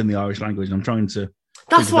song is in the Irish language, and I'm trying to.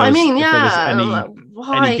 That's what I mean. Yeah.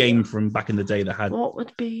 Any game from back in the day that had what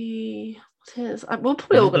would be We're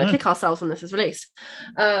probably all going to kick ourselves when this is released.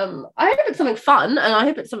 I hope it's something fun, and I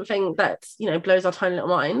hope it's something that blows our tiny little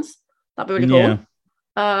minds. That'd be really cool.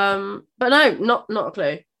 But no, not a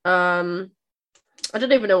clue. I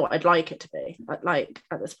don't even know what I'd like it to be, like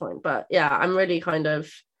at this point. But yeah, I'm really kind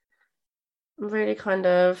of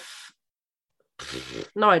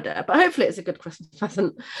no idea. But hopefully, it's a good Christmas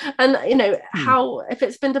present. And how if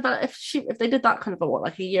it's been developed, if they did that kind of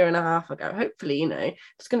like a year and a half ago, hopefully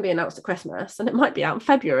it's going to be announced at Christmas, and it might be out in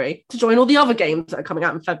February to join all the other games that are coming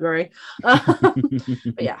out in February. But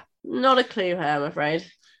yeah, not a clue here, I'm afraid.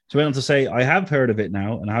 So I want to say I have heard of it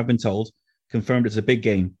now, and I have been told, confirmed it's a big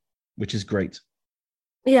game, which is great.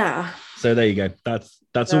 Yeah. So there you go.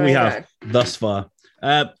 That's all we have thus far.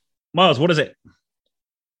 Miles, what is it?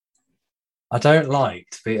 I don't like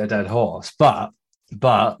to beat a dead horse, but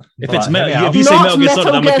if it's if you say Metal Gear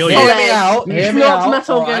Solid, I'm gonna kill you. Hear me out. Hear me out.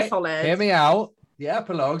 Metal Gear Solid. Hear me out. The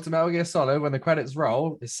epilogue to Metal Gear Solid, when the credits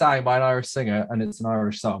roll, is sang by an Irish singer, and it's an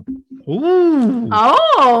Irish song. Ooh.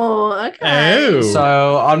 Oh, okay. Oh.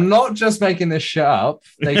 So I'm not just making this shit up.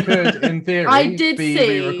 They could, in theory,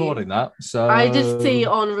 be recording that. So I did see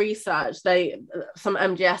on research some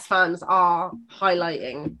MGS fans are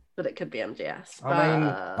highlighting that it could be MGS. I mean,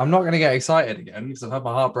 I'm not going to get excited again because I've had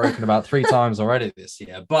my heart broken about 3 times already this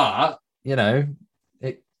year. But it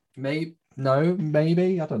maybe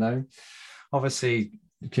I don't know. Obviously,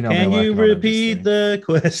 can you repeat the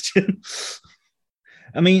question?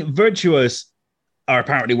 I mean, Virtuos are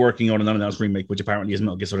apparently working on an unannounced remake, which apparently is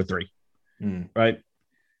Metal Gear Solid 3. Right?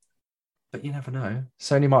 But you never know.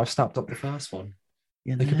 Sony might have snapped up the first one.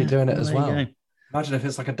 They could be doing it as well. Imagine if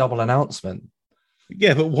it's like a double announcement.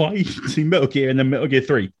 Yeah, but why see Metal Gear and then Metal Gear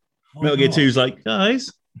 3? Metal Gear 2 is like,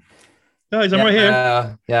 guys, I'm right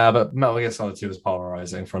here. Yeah, but Metal Gear Solid 2 was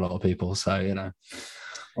polarizing for a lot of people, so Yeah,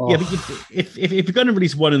 but if you're going to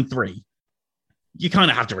release 1 and 3, you kind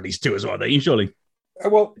of have to release 2 as well, don't you? Surely.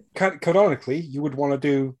 Well, canonically, you would want to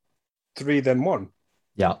do 3 then 1.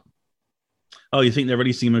 Yeah. Oh, you think they're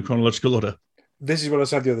releasing them in chronological order? This is what I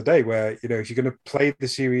said the other day, where if you're going to play the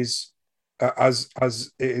series as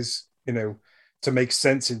it is, to make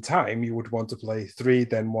sense in time, you would want to play 3,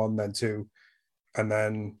 then 1, then 2, and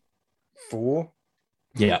then 4.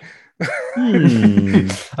 Yeah.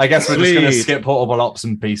 I guess we're just going to skip Portable Ops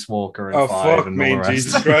and Peace Walker and 5 fuck and me, all the rest.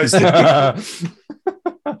 Jesus Christ. I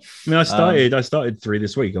mean, I started 3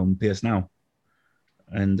 this week on PS Now,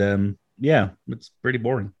 and yeah, it's pretty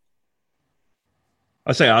boring.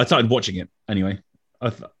 I started watching it anyway. I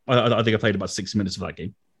think I played about 6 minutes of that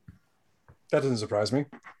game. That doesn't surprise me.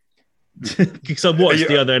 Because I watched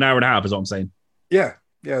the other an hour and a half, is what I'm saying. Yeah,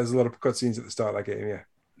 there's a lot of cutscenes at the start of that game.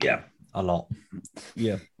 Yeah, a lot.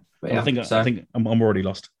 Yeah, well, I think I'm already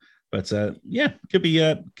lost. But yeah, could be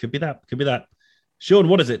that. Sean,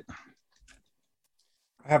 what is it?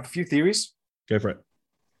 I have a few theories. Go for it.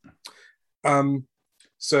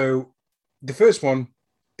 So the first one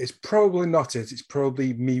is probably not it. It's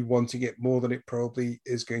probably me wanting it more than it probably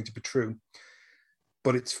is going to be true.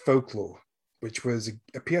 But it's Folklore, which was a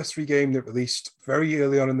PS3 game that released very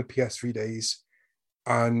early on in the PS3 days.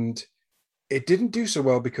 And it didn't do so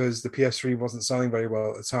well because the PS3 wasn't selling very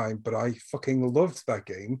well at the time, but I fucking loved that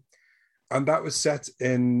game. And that was set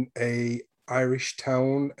in a Irish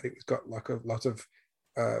town. It got like a lot of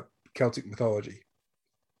Celtic mythology.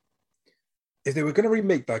 If they were going to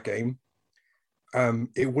remake that game,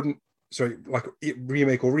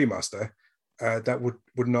 remake or remaster, that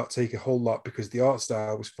would not take a whole lot because the art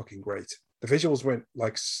style was fucking great. The visuals weren't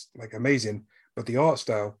like amazing, but the art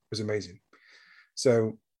style was amazing.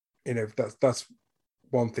 So, that's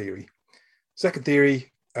one theory. Second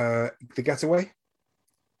theory, The Getaway.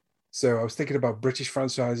 So I was thinking about British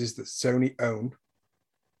franchises that Sony own.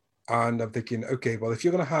 And I'm thinking, okay, well, if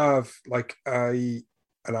you're going to have like an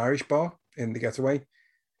Irish bar in The Getaway,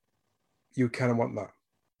 you kind of want that.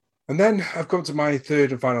 And then I've come to my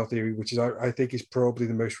third and final theory, which is I think is probably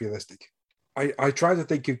the most realistic. I try to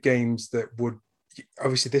think of games that would,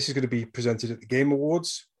 obviously this is going to be presented at the Game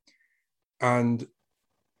Awards. And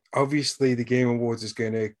obviously the Game Awards is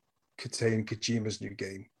going to contain Kojima's new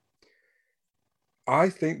game. I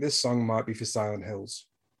think this song might be for Silent Hills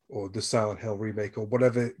or the Silent Hill remake or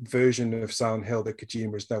whatever version of Silent Hill that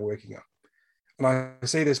Kojima is now working on. And I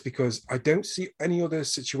say this because I don't see any other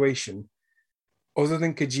situation other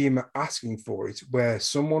than Kojima asking for it where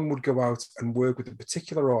someone would go out and work with a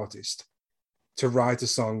particular artist to write a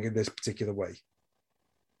song in this particular way.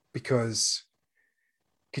 Because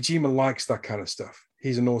Kojima likes that kind of stuff.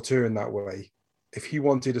 He's an auteur in that way. If he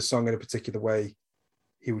wanted a song in a particular way,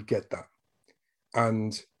 he would get that.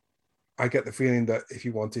 And I get the feeling that if he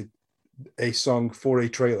wanted a song for a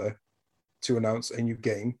trailer, to announce a new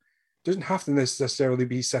game, doesn't have to necessarily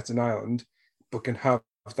be set in Ireland, but can have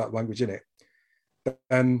that language in it,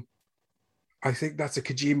 then I think that's a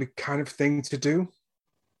Kojima kind of thing to do.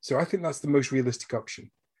 So I think that's the most realistic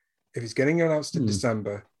option. If it's getting announced in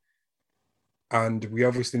December, and we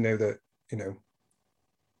obviously know that,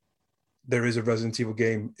 there is a Resident Evil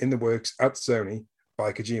game in the works at Sony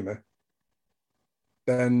by Kojima,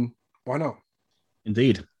 then why not?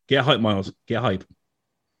 Indeed. Get hype, Miles. Get hype.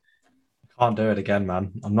 Can't do it again,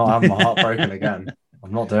 man. I'm not having my heart broken again.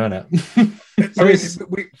 I'm not doing it.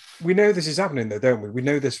 We know this is happening though, don't we? We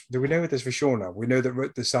know this for sure now. We know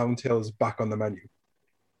that the Silent Hill is back on the menu.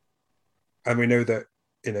 And we know that,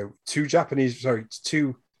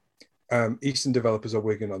 two Eastern developers are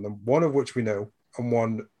working on them, one of which we know and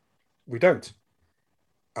one we don't.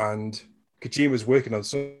 And Kojima's working on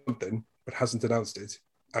something but hasn't announced it.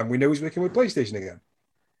 And we know he's working with PlayStation again.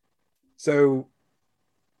 So,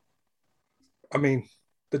 I mean,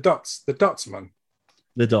 the dots, man.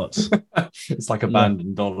 The dots. It's like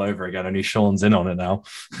abandoned all over again, only Sean's in on it now.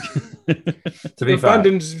 To be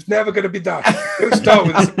abandoned is never going to be that. Don't start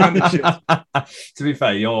with this abandoned shit. To be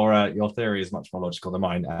fair, your theory is much more logical than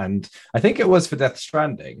mine, and I think it was for Death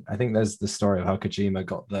Stranding. I think there's the story of how Kojima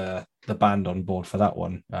got the band on board for that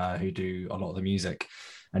one, who do a lot of the music.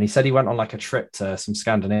 And he said he went on like a trip to some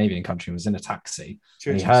Scandinavian country and was in a taxi.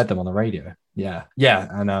 And he heard them on the radio. Yeah.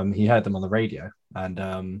 And he heard them on the radio,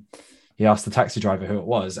 and he asked the taxi driver who it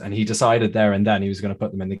was, and he decided there and then he was going to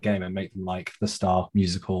put them in the game and make them like the star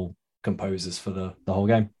musical composers for the whole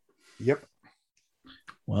game. Yep.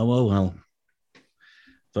 Well.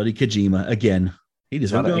 Bloody Kojima again. He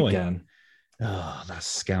just won't go away. Again. Oh, that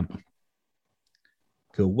scamp.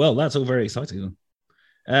 Cool. Well, that's all very exciting.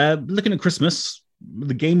 Looking at Christmas,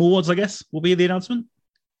 the Game Awards, I guess, will be the announcement.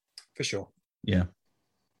 For sure. Yeah.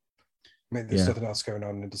 I mean, there's nothing else going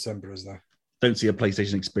on in December, is there? Don't see a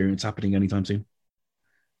PlayStation experience happening anytime soon.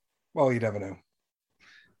 Well, you never know.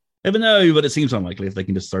 Never know, but it seems unlikely if they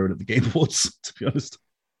can just throw it at the Game Awards, to be honest.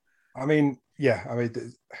 I mean, I would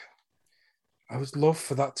love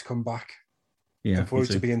for that to come back. Yeah. And for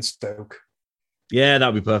it to be in Stoke. Yeah,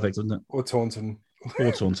 that'd be perfect, wouldn't it? Or Taunton.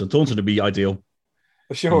 Taunton would be ideal.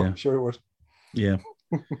 Sure it would. Yeah.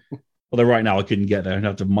 Although right now I couldn't get there and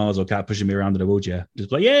have to Miles or Cat pushing me around in a wheelchair.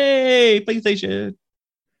 Just like, yay, PlayStation.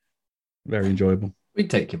 Very enjoyable.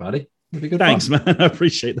 We'd take you, buddy. It'd be good. Thanks, man. I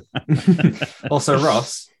appreciate that. Also,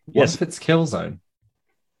 Ross, what if it's Killzone?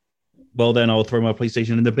 Well, then I'll throw my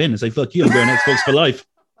PlayStation in the bin and say, fuck you, I'm going Xbox for life.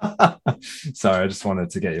 Sorry, I just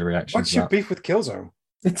wanted to get your reaction. What's your beef with Killzone?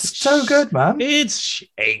 It's so good, man. It's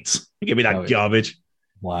shit. Give me that garbage.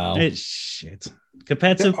 Wow. It's shit.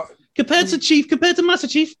 Compared to Master Chief,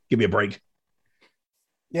 give me a break.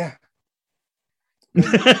 Yeah.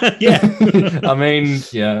 Yeah. I mean,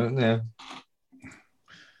 yeah.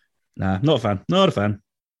 Nah, not a fan.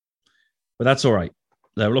 But that's all right.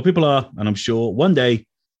 There are a lot of people are, and I'm sure one day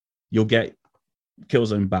you'll get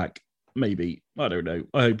Killzone back. Maybe. I don't know.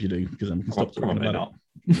 I hope you do, because I'm stop talking about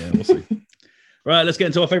it. Yeah, we'll see. Right, let's get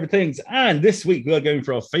into our favorite things. And this week we are going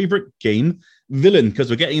for our favorite game villain, because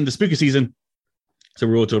we're getting into spooky season. So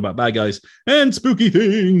we're all talking about bad guys and spooky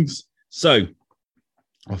things. So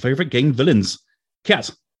our favorite game villains. Kat,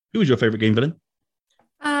 who is your favorite game villain?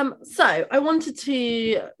 So I wanted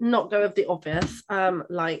to not go with the obvious,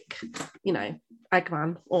 like,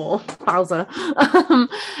 Eggman or Bowser.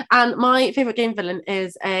 And my favorite game villain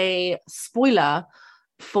is a spoiler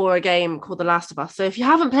for a game called The Last of Us. So if you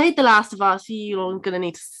haven't played The Last of Us, you're going to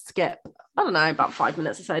need to skip, I don't know, about 5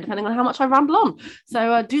 minutes or so, depending on how much I ramble on.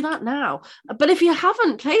 So do that now. But if you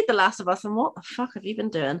haven't played The Last of Us, then what the fuck have you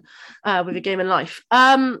been doing with your game in life?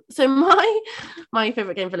 So my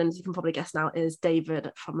favorite game villain, as you can probably guess now, is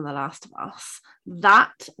David from The Last of Us.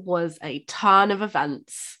 That was a ton of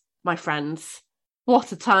events, my friends.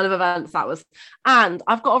 What a ton of events that was. And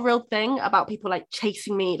I've got a real thing about people like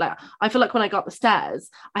chasing me. Like, I feel like when I go up the stairs,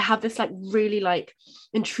 I have this like really like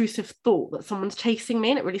intrusive thought that someone's chasing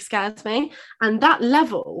me, and it really scares me. And that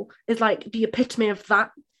level is like the epitome of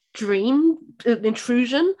that dream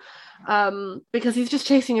intrusion, because he's just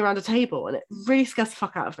chasing you around a table, and it really scares the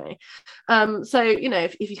fuck out of me. So,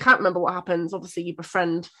 if you can't remember what happens, obviously you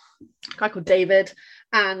befriend a guy called David,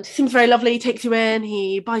 and he seems very lovely. He takes you in,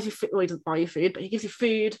 he buys you food. Well, he doesn't buy you food, but he gives you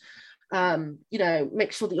food,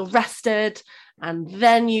 make sure that you're rested, and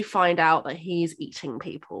then you find out that he's eating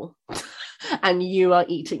people and you are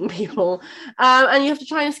eating people, and you have to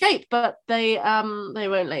try and escape, but they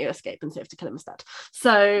won't let you escape, and so you have to kill him instead.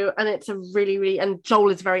 So, and it's a really, really, and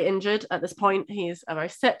Joel is very injured at this point. He's very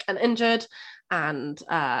sick and injured, and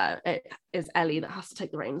it is Ellie that has to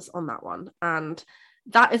take the reins on that one. And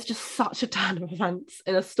that is just such a turn of events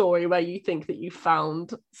in a story where you think that you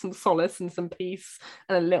found some solace and some peace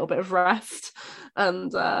and a little bit of rest.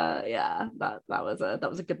 And that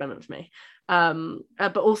was a good moment for me.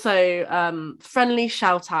 But also friendly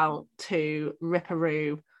shout out to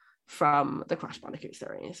Ripperoo from the Crash Bandicoot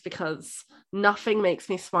series, because nothing makes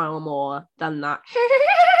me smile more than that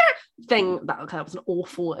thing. That was an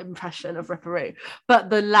awful impression of Ripperoo, but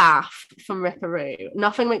the laugh from Ripperoo,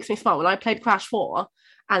 nothing makes me smile. When I played Crash 4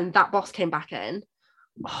 and that boss came back in,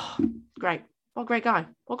 great. What a great guy.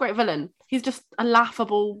 What a great villain. He's just a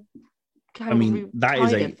laughable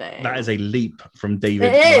that is a leap from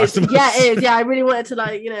David. It is. Yeah, it is. Yeah, I really wanted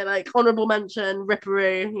to honorable mention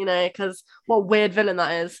Ripperoo, because what a weird villain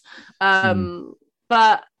that is.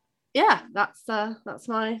 But yeah, that's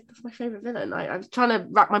my favorite villain. I was trying to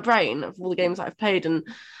rack my brain of all the games that I've played, and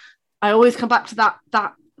I always come back to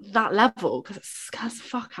that level because it scares the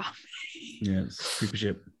fuck out of me. Yeah, it's creepy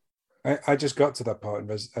shit. I just got to that part in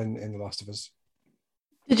The Last of Us.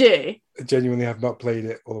 Did you? I genuinely have not played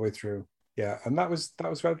it all the way through. Yeah, and that was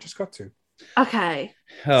where I just got to. Okay.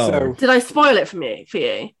 Oh. So, did I spoil it for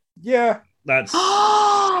you? Yeah. That's.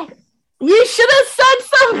 You should have said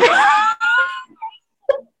something.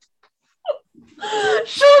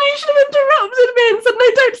 Surely you should have interrupted me and said, "No,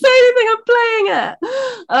 don't say anything. I'm playing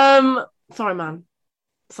it." Sorry, man.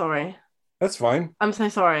 Sorry. That's fine. I'm so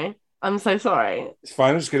sorry. It's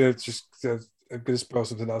fine. I'm gonna spoil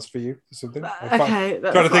something else for you or something. Okay,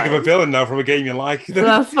 that's trying to think fine. of a villain now from a game you like.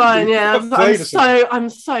 That's fine. Yeah, I'm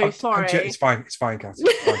so sorry. It's fine, Kat. It's fine.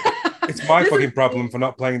 It's my fucking problem for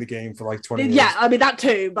not playing the game for like 20 years. Yeah, I mean that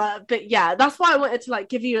too, but yeah, that's why I wanted to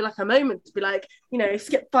give you a moment to be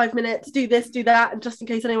skip 5 minutes, do this, do that, and just in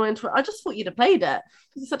case anyone I just thought you'd have played it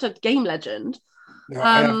because you're such a game legend. No,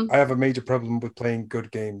 I have a major problem with playing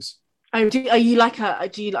good games. Oh, are you like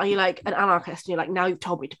an anarchist? And you're like, now you've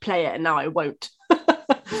told me to play it, and now I won't.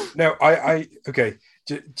 No, okay.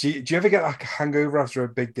 Do you ever get a hangover after a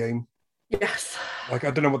big game? Yes. I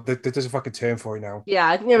don't know what there's a fucking term for it now. Yeah,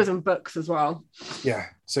 I think there was in books as well. Yeah.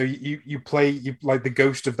 So you play the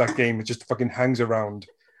ghost of that game. It just fucking hangs around.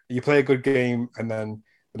 You play a good game, and then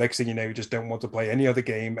the next thing you know, you just don't want to play any other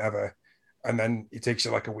game ever, and then it takes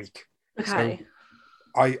you like a week. Okay.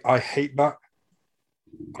 So I hate that.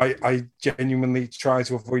 I genuinely try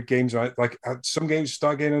to avoid games. Right, some games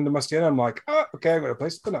start getting under my skin. I'm like, okay, I'm going to play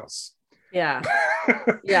something else. Yeah,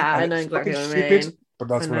 yeah, I know exactly what I mean. But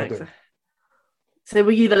that's what I do. So,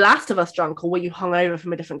 were you The Last of Us drunk, or were you hungover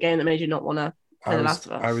from a different game that made you not want to play The Last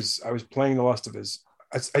of Us? I was playing The Last of Us.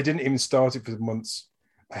 I didn't even start it for months.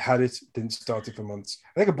 I had it, didn't start it for months.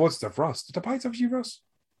 I think I bought it off Ross. Did I buy it off you, Ross?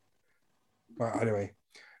 Well, anyway,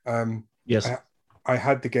 yes, I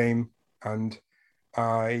had the game and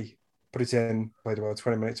I put it in, played about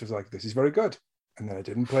 20 minutes, was like, this is very good. And then I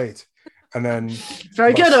didn't play it. And then...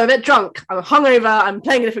 Very good, I'm a bit drunk. I'm hungover, I'm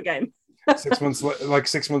playing a different game. 6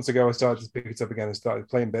 months ago, I started to pick it up again and started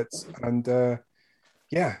playing bits. And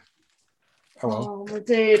yeah. Oh, well. Oh,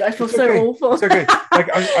 dude, I feel so awful. It's okay.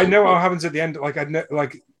 I know what happens at the end. I know,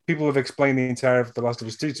 people have explained the entire of The Last of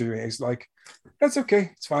Us 2 to me. It's like, that's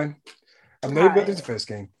okay. It's fine. I've never played the first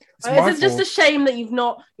game. It's just a shame that you're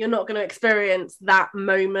not going to experience that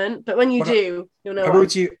moment, but when you do, you'll know. I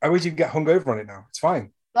would you get hungover on it now. It's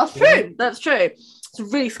fine. That's true. That's true. It's a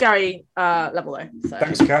really scary level though. So.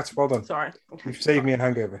 Thanks, Kat. Well done. Sorry. You've saved me a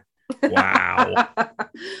hangover. Wow.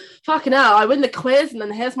 Fucking hell! I win the quiz, and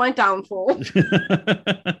then here's my downfall. Anyway,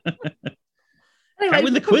 I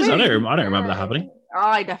win the quiz. I don't remember that happening.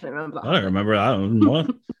 I definitely remember that. I don't remember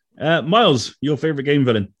that. Miles, your favorite game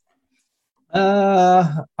villain?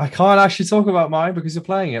 I can't actually talk about mine because you're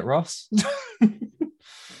playing it, Ross. The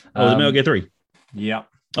Metal Gear 3. Yeah.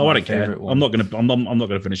 Oh, I don't care. I'm not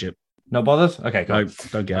gonna finish it. Not bothered? Okay, cool. No,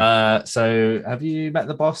 don't care. So have you met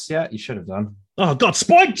the boss yet? You should have done. Oh God,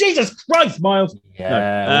 Spike! Jesus Christ, Miles.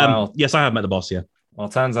 Yeah. No. Yes, I have met the boss. Yeah. Well,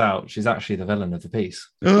 it turns out she's actually the villain of the piece.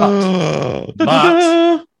 But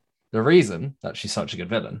the reason that she's such a good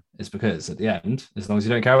villain is because at the end, as long as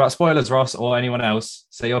you don't care about spoilers, Ross, or anyone else,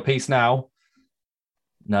 say your piece now.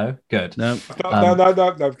 No? Good. No.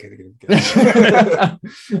 No, kidding.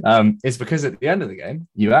 It's because at the end of the game,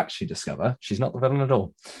 you actually discover she's not the villain at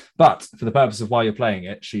all. But for the purpose of why you're playing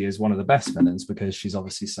it, she is one of the best villains because she's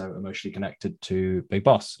obviously so emotionally connected to Big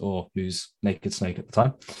Boss, or who's Naked Snake at the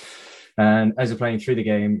time. And as you're playing through the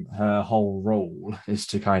game, her whole role is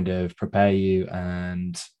to kind of prepare you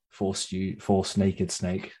and force Naked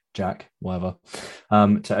Snake, Jack, whatever,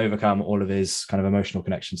 to overcome all of his kind of emotional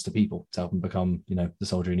connections to people to help him become, the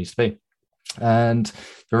soldier he needs to be. And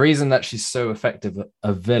the reason that she's so effective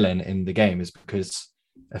a villain in the game is because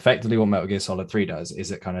effectively what Metal Gear Solid 3 does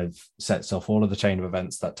is it kind of sets off all of the chain of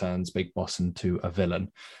events that turns Big Boss into a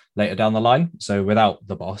villain later down the line. So without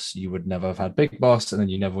the boss, you would never have had Big Boss, and then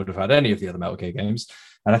you never would have had any of the other Metal Gear games.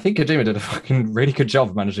 And I think Kojima did a fucking really good job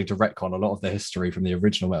of managing to retcon a lot of the history from the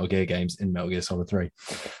original Metal Gear games in Metal Gear Solid 3.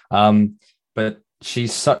 But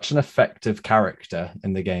she's such an effective character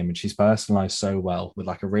in the game, and she's personalized so well with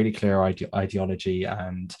like a really clear ideology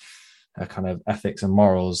and a kind of ethics and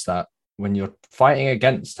morals that when you're fighting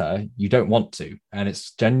against her, you don't want to. And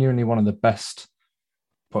it's genuinely one of the best,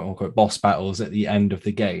 quote unquote, boss battles at the end of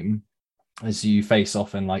the game as you face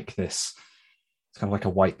off in like this, it's kind of like a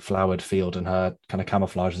white flowered field, and her kind of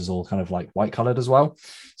camouflage is all kind of like white colored as well.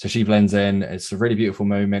 So she blends in. It's a really beautiful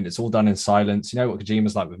moment. It's all done in silence. You know what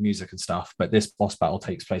Kojima's like with music and stuff, but this boss battle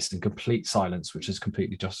takes place in complete silence, which is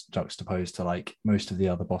completely just juxtaposed to like most of the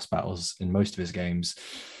other boss battles in most of his games.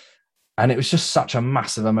 And it was just such a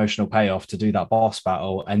massive emotional payoff to do that boss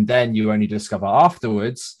battle. And then you only discover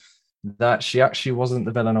afterwards that she actually wasn't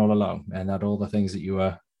the villain all along, and that all the things that you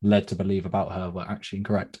were led to believe about her were actually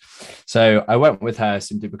incorrect. So I went with her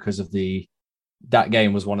simply because of that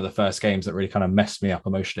game was one of the first games that really kind of messed me up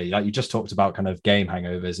emotionally. Like you just talked about kind of game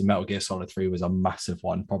hangovers, and Metal Gear Solid 3 was a massive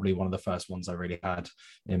one, probably one of the first ones I really had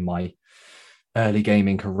in my early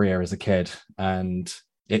gaming career as a kid. And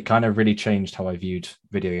it kind of really changed how I viewed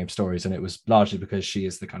video game stories. And it was largely because she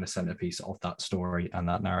is the kind of centerpiece of that story and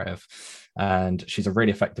that narrative. And she's a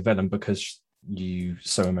really effective villain because you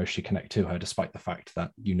so emotionally connect to her, despite the fact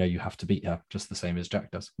that you know you have to beat her, just the same as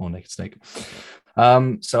Jack does, or Naked Snake.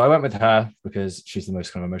 So I went with her because she's the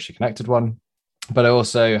most kind of emotionally connected one. But I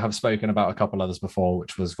also have spoken about a couple others before,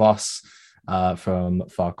 which was Voss from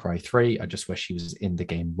Far Cry 3. I just wish he was in the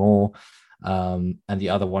game more. And the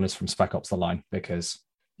other one is from Spec Ops: The Line, because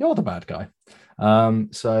you're the bad guy.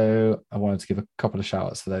 So I wanted to give a couple of shout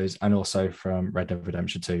outs to those. And also from Red Dead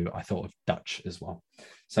Redemption 2, I thought of Dutch as well.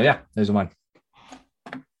 So yeah, those are mine.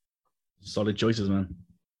 Solid choices, man.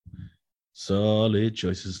 Solid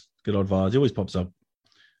choices. Good old Vars. He always pops up.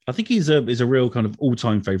 I think he's a real kind of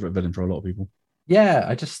all-time favorite villain for a lot of people. Yeah,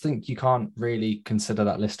 I just think you can't really consider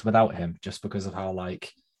that list without him, just because of how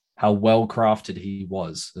well crafted he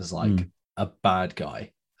was as like a bad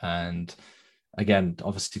guy. And again,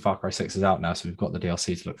 obviously Far Cry 6 is out now, so we've got the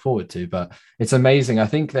DLC to look forward to, but it's amazing. I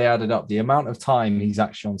think they added up the amount of time he's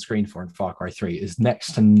actually on screen for in Far Cry 3 is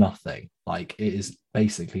next to nothing. Like it is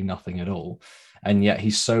basically nothing at all. And yet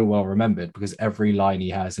he's so well remembered because every line he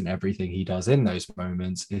has and everything he does in those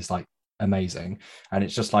moments is like amazing. And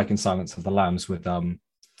it's just like in Silence of the Lambs with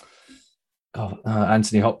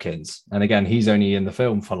Anthony Hopkins. And again, he's only in the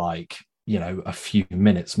film for like, a few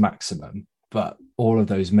minutes maximum, but all of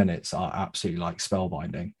those minutes are absolutely like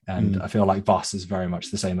spellbinding. And I feel like Voss is very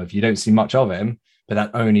much the same. If you don't see much of him, but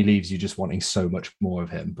that only leaves you just wanting so much more of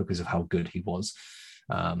him because of how good he was.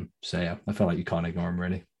 So yeah, I feel like you can't ignore him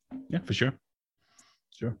really. Yeah, for sure.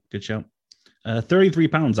 Sure. Good shout.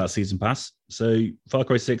 £33 that season pass. So Far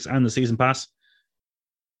Cry 6 and the season pass,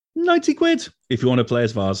 90 quid if you want to play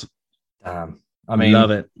as Vars. I mean,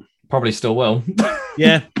 love it. Probably still will.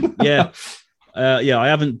 Yeah. I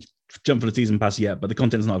haven't jumped for the season pass yet, but the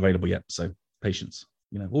content's not available yet. So patience,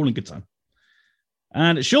 all in good time.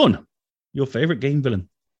 And Sean, your favorite game villain?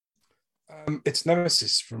 It's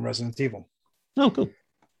Nemesis from Resident Evil. Oh, cool.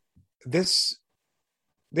 This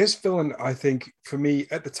villain, I think, for me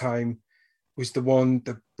at the time, was the one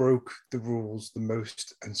that broke the rules the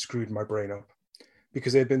most and screwed my brain up.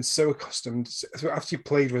 Because they'd been so accustomed. So after you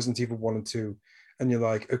played Resident Evil 1 and 2, and you're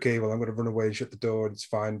like, okay, well, I'm going to run away and shut the door, and it's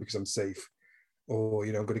fine because I'm safe. Or,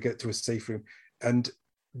 I'm going to get to a safe room. And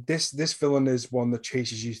this villain is one that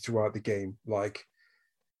chases you throughout the game. Like,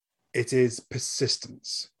 it is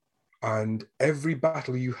persistence. And every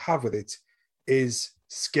battle you have with it is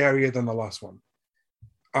scarier than the last one.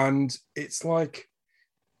 And it's like,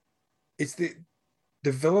 it's the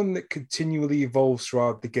villain that continually evolves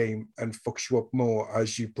throughout the game and fucks you up more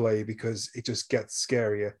as you play because it just gets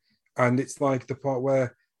scarier. And it's like the part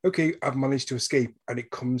where, okay, I've managed to escape and it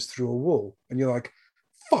comes through a wall. And you're like,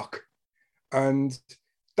 fuck. And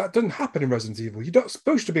that doesn't happen in Resident Evil. You're not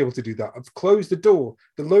supposed to be able to do that. I've closed the door.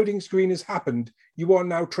 The loading screen has happened. You are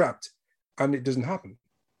now trapped. And it doesn't happen.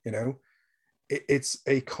 It's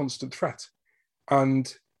a constant threat.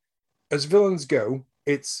 And as villains go,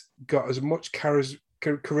 it's got as much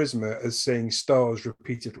charisma as saying stars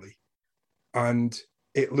repeatedly. And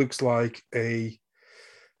it looks like a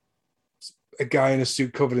guy in a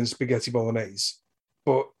suit covered in spaghetti bolognese.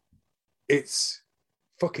 But it's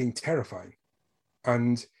fucking terrifying.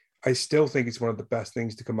 And I still think it's one of the best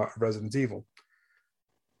things to come out of Resident Evil.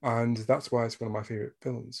 And that's why it's one of my favorite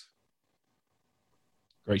villains.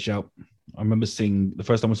 Great shout. I remember seeing the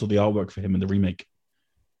first time I saw the artwork for him in the remake.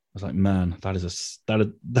 I was like, man, that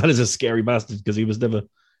is a scary bastard, because he was never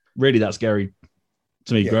really that scary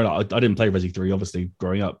to me growing up. I didn't play Resi 3, obviously,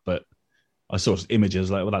 growing up, but I saw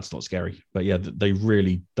images like, well, that's not scary. But yeah, they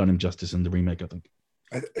really done him justice in the remake, I think.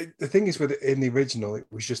 The thing is, in the original, it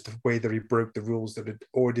was just the way that he broke the rules that had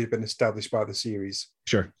already been established by the series.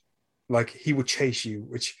 Sure. Like, he would chase you,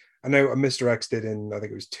 which I know Mr. X did in, I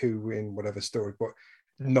think it was 2 in whatever story, but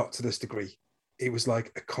not to this degree. It was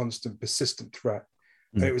like a constant, persistent threat.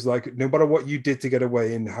 And it was like, no matter what you did to get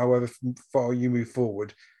away and however far you move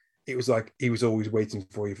forward, it was like he was always waiting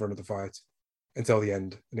for you for another fight until the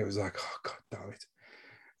end. And it was like, oh, God damn it.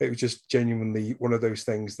 It was just genuinely one of those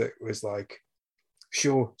things that was like,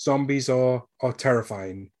 sure, zombies are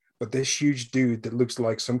terrifying, but this huge dude that looks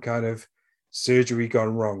like some kind of surgery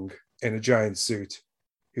gone wrong in a giant suit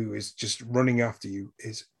who is just running after you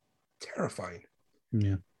is terrifying.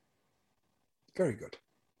 Yeah. Very good.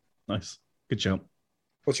 Nice. Good shout.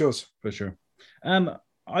 What's yours? For sure. I don't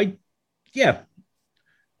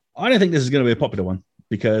think this is going to be a popular one,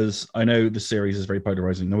 because I know the series is very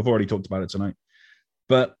polarizing. Now, we've already talked about it tonight.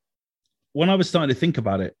 But when I was starting to think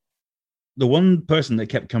about it, the one person that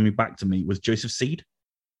kept coming back to me was Joseph Seed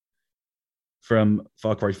from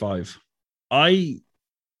Far Cry 5. I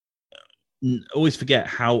always forget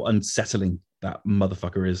how unsettling that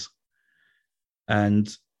motherfucker is. And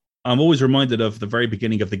I'm always reminded of the very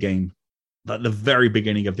beginning of the game, like the very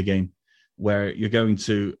beginning of the game, where you're going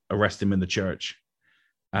to arrest him in the church.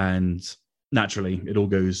 And naturally, it all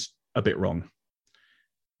goes a bit wrong.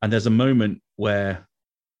 And there's a moment where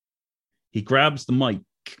he grabs the mic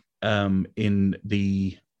in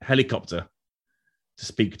the helicopter to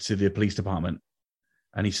speak to the police department,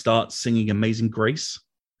 and he starts singing Amazing Grace,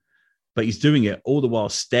 but he's doing it all the while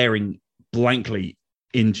staring blankly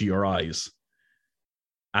into your eyes.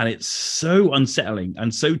 And it's so unsettling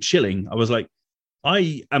and so chilling. I was like,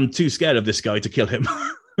 I am too scared of this guy to kill him.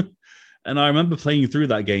 And I remember playing through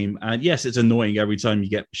that game, and yes, it's annoying every time you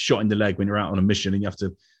get shot in the leg when you're out on a mission and you have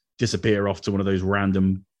to disappear off to one of those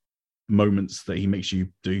random moments that he makes you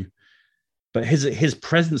do. But his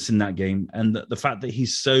presence in that game, and the fact that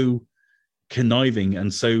he's so conniving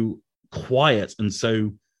and so quiet and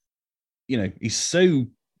so, he's so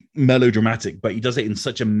melodramatic, but he does it in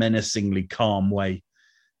such a menacingly calm way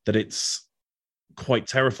that it's quite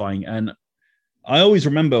terrifying. And I always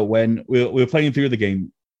remember when we were playing through the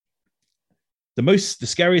game, the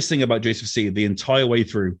scariest thing about Joseph Seed the entire way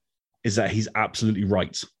through is that he's absolutely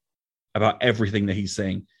right about everything that he's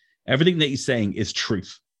saying. Everything that he's saying is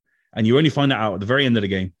truth. And you only find that out at the very end of the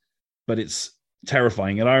game, but it's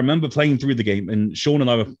terrifying. And I remember playing through the game, and Sean and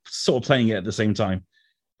I were sort of playing it at the same time.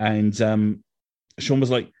 And Sean was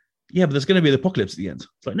like, yeah, but there's going to be an apocalypse at the end.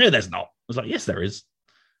 It's like, no, there's not. I was like, yes, there is.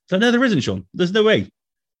 It's like, no, there isn't, Sean. There's no way.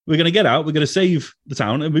 We're going to get out. We're going to save the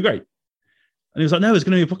town. And it'll be great. And he was like, no, it's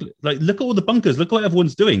going to be apocalypse. Like, look at all the bunkers. Look what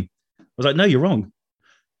everyone's doing. I was like, no, you're wrong.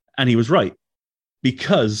 And he was right,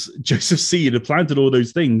 because Joseph Seed had planted all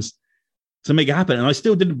those things to make it happen. And I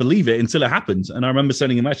still didn't believe it until it happened. And I remember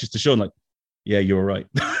sending a message to Sean like, yeah, you're right.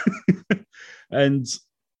 And,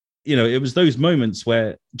 it was those moments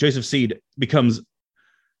where Joseph Seed becomes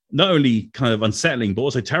not only kind of unsettling, but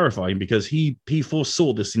also terrifying, because he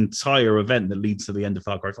foresaw this entire event that leads to the end of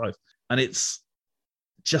Far Cry 5. And it's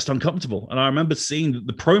just uncomfortable. And I remember seeing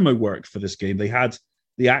the promo work for this game. They had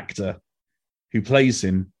the actor who plays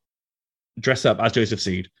him dress up as Joseph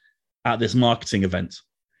Seed at this marketing event.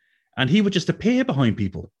 And he would just appear behind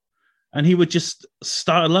people, and he would just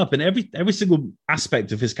startle up. And every single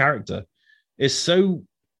aspect of his character is so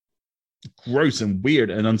gross and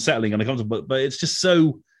weird and unsettling and uncomfortable, but it's just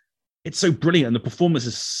it's so brilliant. And the performance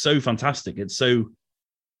is so fantastic. It's so,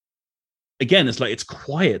 again, it's like, it's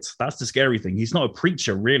quiet. That's the scary thing. He's not a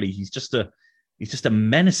preacher, really. He's just a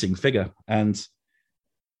menacing figure. And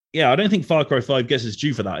yeah, I don't think Far Cry 5 gets its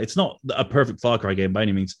due for that. It's not a perfect Far Cry game by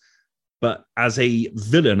any means, but as a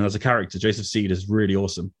villain, as a character, Joseph Seed is really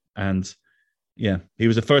awesome. And yeah, he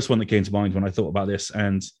was the first one that came to mind when I thought about this.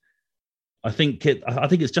 And I think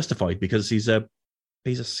it's justified, because he's a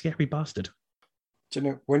scary bastard. Do you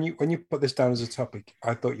know, when you put this down as a topic,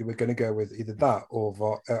 I thought you were going to go with either that or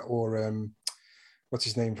what's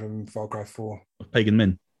his name from Far Cry 4? Pagan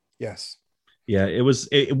Min. Yes. Yeah, it was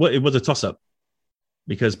a toss up,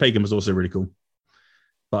 because Pagan was also really cool.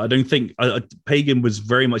 But I don't think Pagan was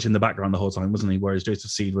very much in the background the whole time, wasn't he? Whereas Joseph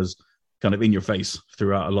Seed was kind of in your face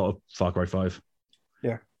throughout a lot of Far Cry 5.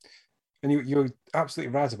 Yeah. And you're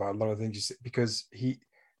absolutely right about a lot of things, because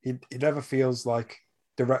he never feels like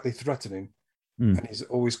directly threatening, and he's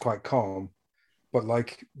always quite calm. But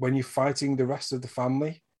like when you're fighting the rest of the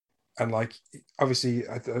family, and like obviously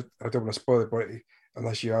I don't want to spoil it, but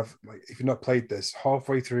unless you have, like, if you've not played this,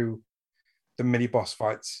 halfway through the mini boss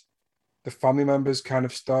fights, the family members kind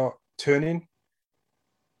of start turning,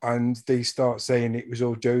 and they start saying it was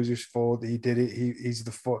all Joseph's fault. He did it. He's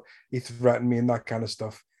the fault. He threatened me and that kind of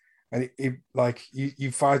stuff. And it like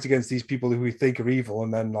you fight against these people who we think are evil,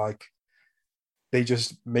 and then like they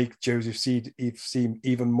just make Joseph seem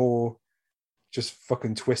even more just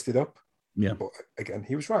fucking twisted up. Yeah. But again,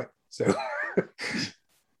 he was right. So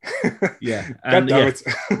yeah. God And damn yeah. it.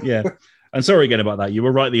 Yeah. And sorry again about that. You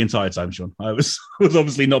were right the entire time, Sean. I was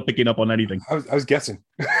obviously not picking up on anything. I was guessing.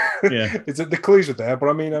 Yeah. It's the clues were there, but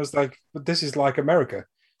I mean, I was like, but this is like America.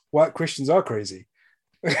 White Christians are crazy.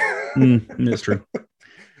 It's true.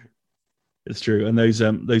 It's true. And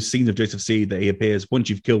those scenes of Joseph Seed that he appears once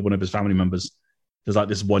you've killed one of his family members, there's like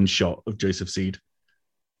this one shot of Joseph Seed,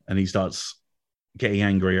 and he starts getting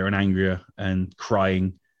angrier and angrier and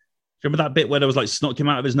crying. Remember that bit where there was like snot came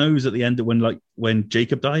out of his nose at the end when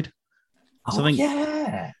Jacob died? Something.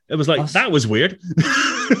 Yeah. It was like that was weird.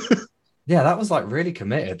 Yeah, that was like really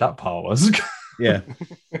committed. That part was. Yeah.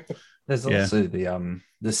 There's also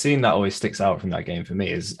the scene that always sticks out from that game for me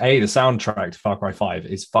is the soundtrack to Far Cry 5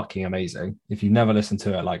 is fucking amazing. If you've never listened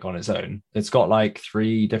to it like on its own, it's got like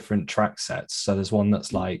 3 different track sets. So there's one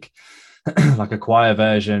that's like like a choir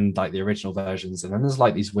version, like the original versions, and then there's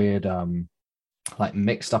like these weird like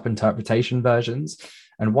mixed up interpretation versions.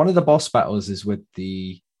 And one of the boss battles is with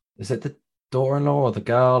is it the daughter-in-law or the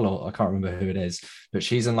girl, or I can't remember who it is, but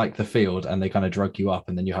she's in like the field and they kind of drug you up,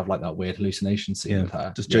 and then you have like that weird hallucination scene with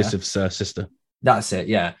her. Just Joseph's sister. That's it,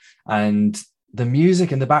 yeah. And the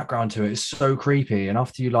music in the background to it is so creepy. And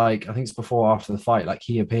after you like, I think it's before or after the fight, like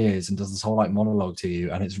he appears and does this whole like monologue to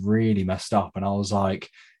you, and it's really messed up. And I was like,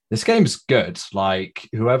 this game's good. Like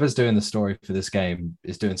whoever's doing the story for this game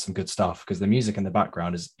is doing some good stuff, because the music in the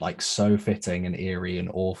background is like so fitting and eerie and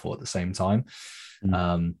awful at the same time.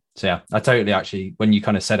 So yeah, I totally actually, when you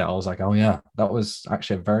kind of said it, I was like, oh yeah, that was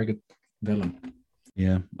actually a very good villain.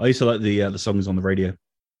 Yeah, I used to like the songs on the radio.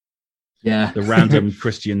 Yeah, the random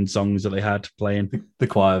Christian songs that they had playing. The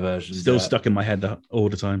choir version. Still stuck in my head all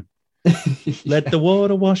the time. Let the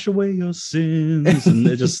water wash away your sins, and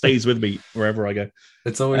it just stays with me wherever I go.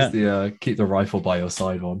 It's always the keep the rifle by your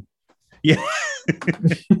side one. Yeah.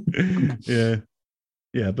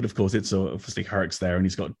 Yeah, but of course it's obviously Herc's there, and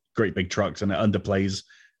he's got great big trucks, and it underplays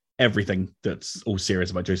everything that's all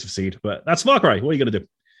serious about Joseph Seed. But that's Far Cry. What are you going to do?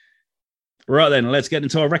 Right then, let's get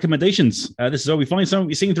into our recommendations. This is where we find something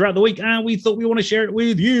we've seen throughout the week, and we thought we want to share it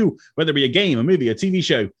with you, whether it be a game, a movie, a TV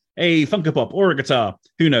show, a Funko Pop, or a guitar.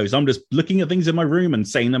 Who knows? I'm just looking at things in my room and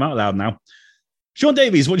saying them out loud now. Sean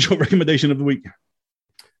Davies, what's your recommendation of the week?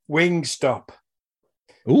 Wingstop.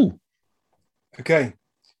 Ooh. Okay,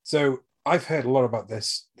 so I've heard a lot about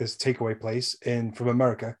this takeaway place from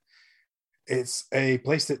America. It's a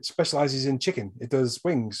place that specializes in chicken. It does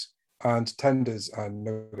wings and tenders and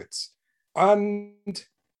nuggets. And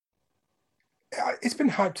it's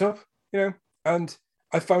been hyped up, and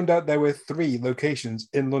I found out there were 3 locations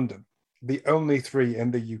in London, the only 3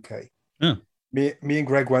 in the UK. Yeah. Me and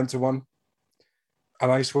Greg went to one, and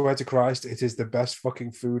I swear to Christ, it is the best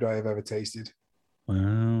fucking food I have ever tasted.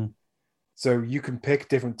 Wow. So you can pick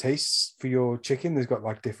different tastes for your chicken. There's got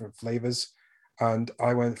like different flavors. And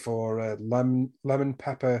I went for lemon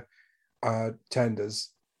pepper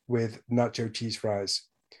tenders with nacho cheese fries.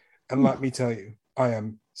 And let me tell you, I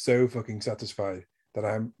am so fucking satisfied that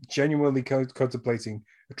I am genuinely contemplating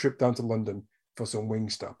a trip down to London for some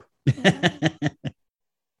Wingstop.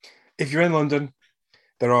 If you're in London,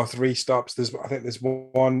 there are 3 stops. I think there's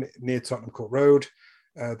one near Tottenham Court Road.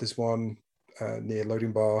 There's one near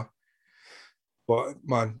Loading Bar. But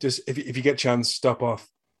man, just if you get a chance, stop off,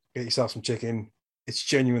 get yourself some chicken. It's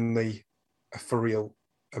genuinely, for real,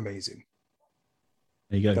 amazing.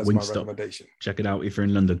 There you go. That's Wingstop. my recommendation. Check it out if you're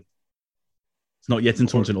in London. It's not yet in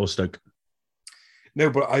Taunton or Stoke. No,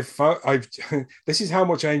 but I've this is how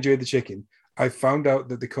much I enjoy the chicken. I found out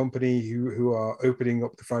that the company who are opening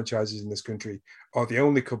up the franchises in this country are the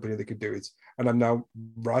only company that could do it, and I'm now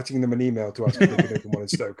writing them an email to ask if they can open one in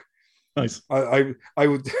Stoke. Nice. I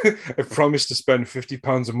would I promised to spend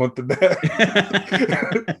 £50 a month in there.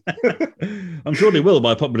 I'm sure they will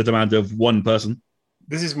by popular demand of one person.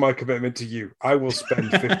 This is my commitment to you. I will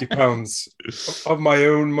spend £50 of my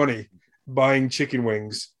own money buying chicken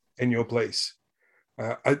wings in your place.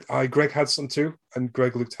 Greg had some too, and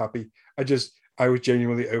Greg looked happy. I was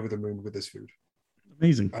genuinely over the moon with this food.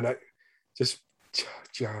 Amazing. And I just,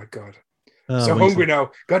 oh God. So hungry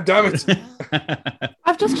now. God damn it.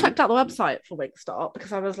 I've just checked out the website for Wingstop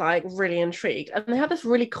because I was like really intrigued, and they have this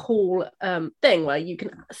really cool thing where you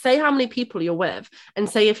can say how many people you're with and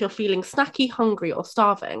say if you're feeling snacky, hungry, or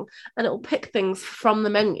starving, and it will pick things from the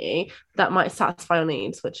menu that might satisfy your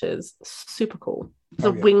needs, which is super cool. It's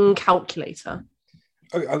a wing calculator.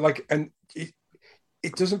 I like, and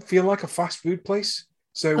it doesn't feel like a fast food place.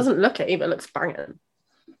 So it doesn't look it either. It looks banging.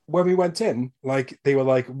 When we went in, like they were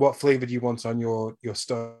like, "What flavor do you want on your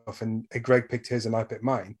stuff?" And Greg picked his, and I picked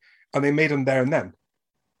mine, and they made them there and then.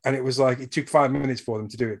 And it was like it took 5 minutes for them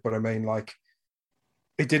to do it, but I mean, like,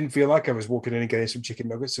 it didn't feel like I was walking in and getting some chicken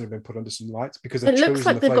nuggets that have been put under some lights because it looks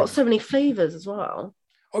like they've got so many flavors as well.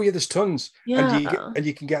 Oh yeah, there's tons. Yeah, and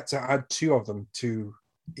you can get to add 2 of them to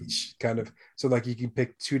each kind of. So like you can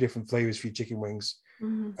pick 2 different flavors for your chicken wings,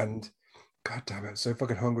 and. God damn it! I'm so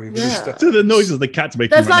fucking hungry. Yeah. So the noises the cat's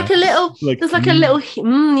making. There's right like now. a little. Like, there's like a little.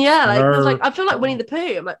 Yeah, like there's like I feel like Winnie the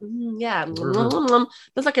Pooh. I'm like yeah.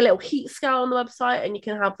 There's like a little heat scale on the website, and you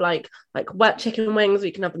can have like wet chicken wings, or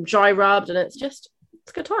you can have them dry rubbed, and it's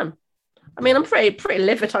a good time. I mean, I'm pretty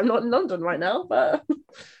livid. I'm not in London right now, but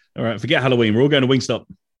all right, forget Halloween. We're all going to Wingstop.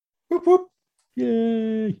 Whoop, whoop.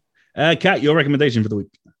 Yay! Kat, your recommendation for the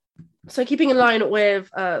week. So keeping in line with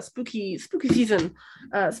spooky season,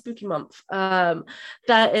 spooky month,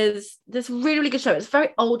 there is this really, really good show. It's a very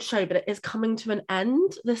old show, but it is coming to an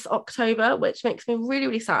end this October, which makes me really,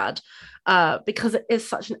 really sad because it is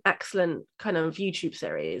such an excellent kind of YouTube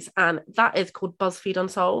series, and that is called BuzzFeed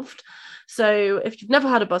Unsolved. So if you've never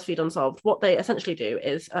heard of BuzzFeed Unsolved, what they essentially do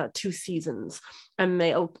is 2 seasons, and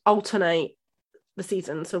they alternate the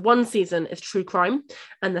season. So one season is true crime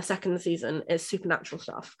and the second season is supernatural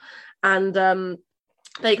stuff, and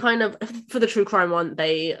they kind of, for the true crime one,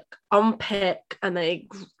 they unpick and they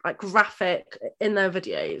like graphic in their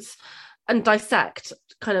videos and dissect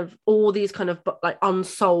kind of all these kind of like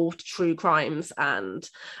unsolved true crimes, and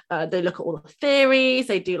they look at all the theories.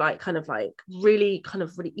 They do like really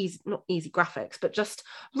easy, not easy graphics, but just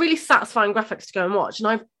really satisfying graphics to go and watch. And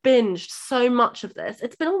I've binged so much of this.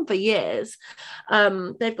 It's been on for years.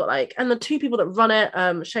 They've got and the 2 people that run it,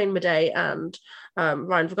 Shane Madej and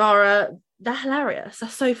Ryan Vergara, they're hilarious. They're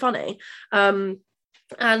so funny.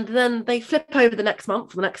 And then they flip over the next month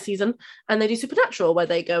for the next season, and they do Supernatural, where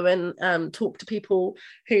they go and talk to people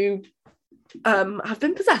who have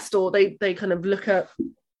been possessed, or they kind of look at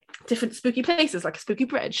different spooky places, like a spooky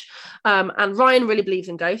bridge. And Ryan really believes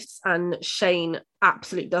in ghosts, and Shane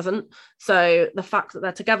absolutely doesn't. So the fact that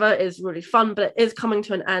they're together is really fun, but it is coming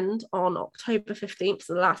to an end on October 15th.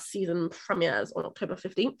 So the last season premieres on October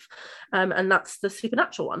 15th. And that's the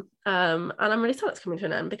Supernatural one. And I'm really sad it's coming to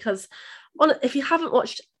an end because if you haven't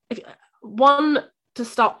watched, one to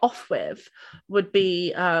start off with would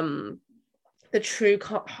be the true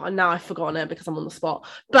now I've forgotten it because I'm on the spot,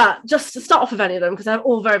 but just to start off with any of them, because they're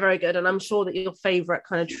all very, very good, and I'm sure that your favorite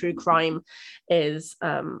kind of true crime is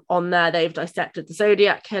on there. They've dissected the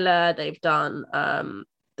Zodiac killer, they've done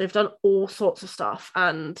all sorts of stuff,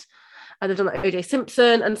 and they've done like OJ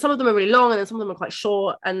Simpson, and some of them are really long and then some of them are quite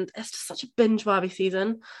short, and it's just such a binge-worthy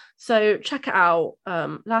season. So check it out.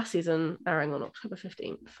 Last season airing on October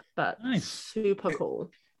 15th, but nice. Super cool.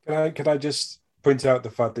 Can I just point out the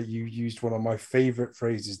fact that you used one of my favorite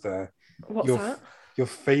phrases there? What's that? Your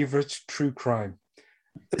favorite true crime.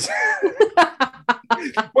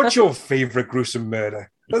 What's your favorite gruesome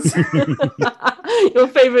murder? Your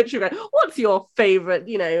favorite true crime. What's your favorite,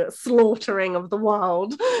 slaughtering of the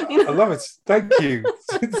wild? I love it. Thank you.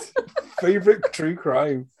 Favorite true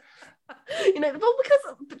crime. Well, because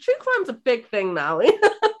true crime's a big thing now.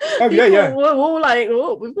 Oh yeah. We're all like,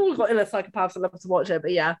 we've all got inner psychopaths that love to watch it,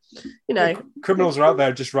 but yeah, criminals are out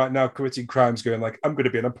there just right now committing crimes, going like, I'm going to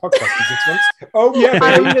be on a podcast in 6 months. Oh yeah,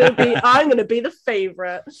 I'm going to be the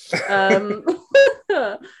favorite.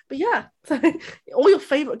 But yeah, so all your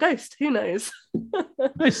favorite ghost. Who knows?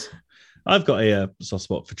 Nice. I've got a soft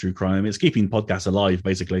spot for true crime. It's keeping podcasts alive,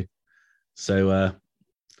 basically. So,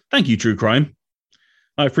 thank you, true crime.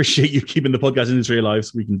 I appreciate you keeping the podcast industry alive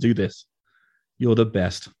so we can do this. You're the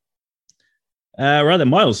best. Right then,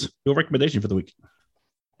 Miles, your recommendation for the week.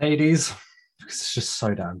 Hades. It's just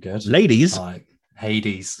so damn good. Ladies?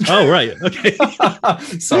 Hades. Oh, right. Okay.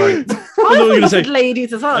 Sorry. I was going to say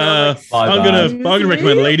ladies as well. I'm gonna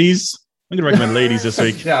recommend Ladies. I'm going to recommend Ladies this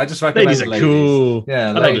week. Yeah, I just recommend Ladies. Are cool. Yeah,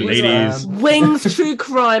 I like Ladies. Wings, true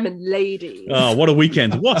crime, and Ladies. Oh, what a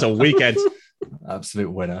weekend. What a weekend.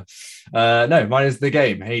 Absolute winner. No, mine is the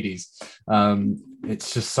game, Hades.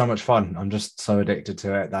 It's just so much fun. I'm just so addicted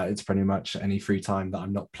to it that it's pretty much any free time that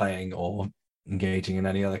I'm not playing or engaging in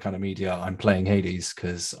any other kind of media, I'm playing Hades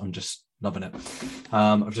because I'm just loving it.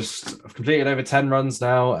 I've completed over 10 runs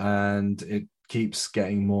now, and it keeps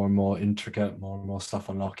getting more and more intricate, more and more stuff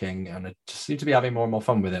unlocking, and I just seem to be having more and more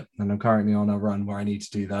fun with it. And I'm currently on a run where I need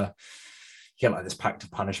to do you get like this pact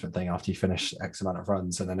of punishment thing after you finish X amount of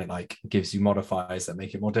runs, and then it like gives you modifiers that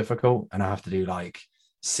make it more difficult, and I have to do like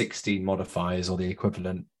 16 modifiers or the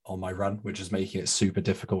equivalent on my run, which is making it super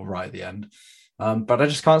difficult right at the end. But I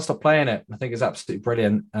just can't stop playing it. I think it's absolutely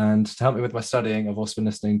brilliant. And to help me with my studying, I've also been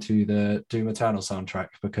listening to the Doom Eternal soundtrack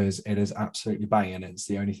because it is absolutely banging. It's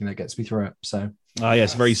the only thing that gets me through it. So,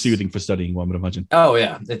 it's very soothing for studying, one would imagine. Oh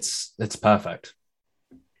yeah, it's perfect.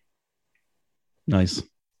 Nice.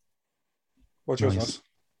 What's yours, Ross?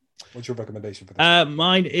 What's your recommendation for this?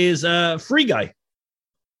 Mine is Free Guy.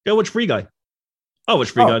 Go watch Free Guy. I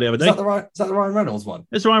watched Free Guy the other day. Is that the Ryan Reynolds one?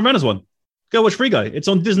 It's the Ryan Reynolds one. Go watch Free Guy. It's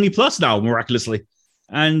on Disney Plus now, miraculously.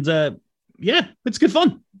 And it's good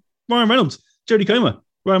fun. Ryan Reynolds, Jodie Comer.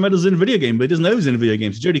 Ryan Reynolds is in a video game, but he doesn't know he's in a video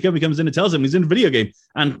game. So Jodie Comer comes in and tells him he's in a video game,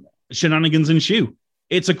 and shenanigans ensue.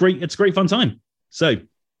 It's a great fun time. So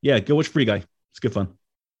yeah, go watch Free Guy. It's good fun.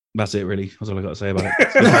 That's it, really. That's all I got to say about it.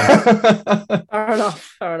 Fair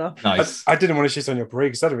enough. Nice. I didn't want to shit on your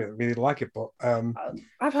parade because I don't really like it, but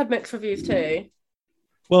I've had mixed reviews too.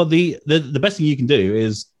 Well, the best thing you can do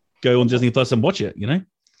is go on Disney Plus and watch it, you know?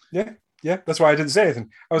 Yeah. That's why I didn't say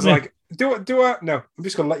anything. I was like, do I? No, I'm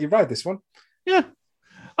just going to let you ride this one. Yeah.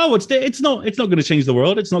 I watched it. It's not going to change the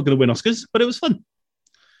world. It's not going to win Oscars, but it was fun.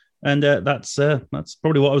 And that's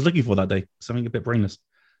probably what I was looking for that day. Something a bit brainless.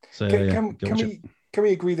 So can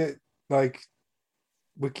we agree that like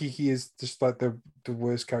Wakiki is just like the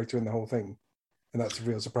worst character in the whole thing, and that's a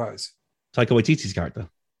real surprise? Taika Waititi's character.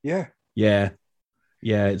 Yeah.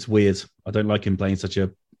 It's weird. I don't like him playing such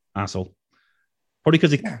a asshole. Probably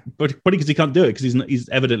because he can't do it because he's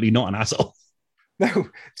evidently not an asshole. No,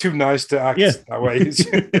 too nice to act that way.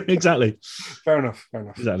 Exactly. Fair enough.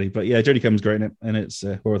 Exactly. But yeah, Jodie Comer's great in it, and it's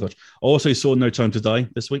worth watch. I also saw No Time to Die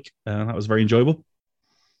this week. That was very enjoyable.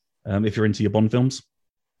 If you're into your Bond films,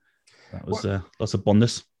 that was lots of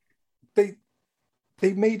Bondness. They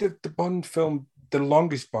made the Bond film, the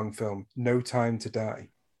longest Bond film, No Time to Die.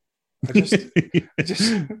 There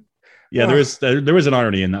is an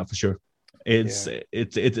irony in that for sure.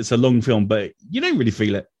 It's a long film, but you don't really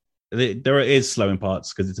feel it. There is slow in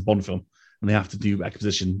parts because it's a Bond film and they have to do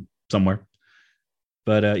exposition somewhere.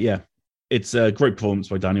 But it's a great performance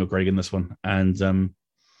by Daniel Craig in this one, and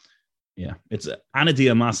it's Anna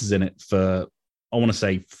Diarmas is in it for I want to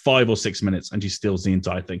say 5 or 6 minutes, and she steals the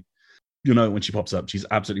entire thing. You know, when she pops up, she's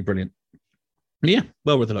absolutely brilliant. Yeah,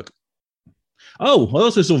 well worth a look. Oh, I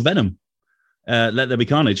also saw Venom. Let There Be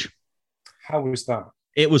Carnage. How was that?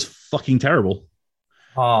 It was fucking terrible.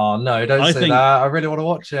 Oh no! Don't say that. I really want to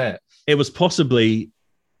watch it. It was possibly,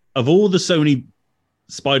 of all the Sony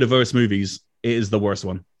Spider-Verse movies, it is the worst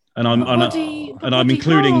one. And I'm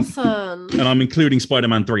including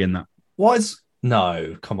Spider-Man 3 in that. What?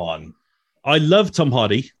 No, come on. I love Tom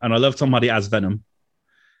Hardy, and I love Tom Hardy as Venom,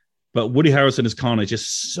 but Woody Harrelson as Carnage is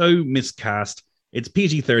so miscast. It's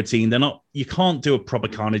PG-13. You can't do a proper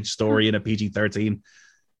Carnage story in a PG-13.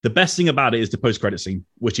 The best thing about it is the post-credit scene,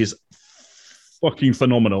 which is fucking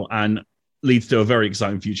phenomenal and leads to a very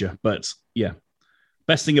exciting future. But yeah,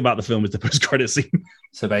 best thing about the film is the post-credit scene.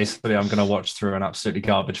 So basically, I'm going to watch through an absolutely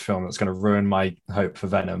garbage film that's going to ruin my hope for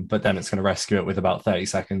Venom, but then it's going to rescue it with about 30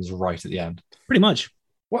 seconds right at the end. Pretty much.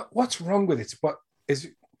 What's wrong with it? What is?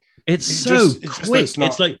 It's so quick.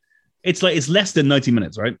 It's less than 90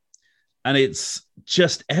 minutes, right? And it's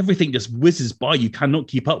just everything just whizzes by. You cannot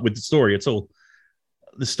keep up with the story at all.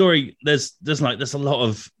 The story, there's a lot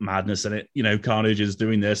of madness in it. You know, Carnage is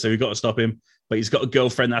doing this, so we've got to stop him. But he's got a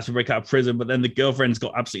girlfriend that has to break out of prison. But then the girlfriend's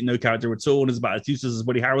got absolutely no character at all, and is about as useless as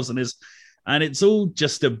Woody Harrelson is. And it's all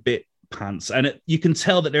just a bit pants. And you can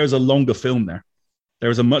tell that there is a longer film there. There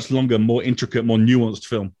is a much longer, more intricate, more nuanced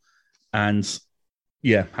film. And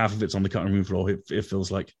yeah, half of it's on the cutting room floor. It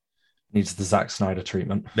feels like needs the Zack Snyder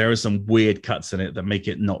treatment. There are some weird cuts in it that make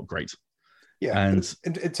it not great. Yeah, and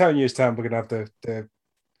in 10 years' time, we're gonna have the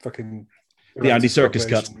fucking the Andy Serkis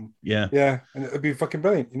cut. Yeah, and it'll be fucking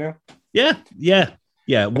brilliant, you know. Yeah.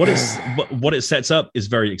 What it sets up is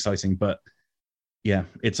very exciting, but yeah,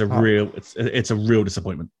 it's a real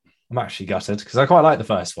disappointment. I'm actually gutted because I quite like the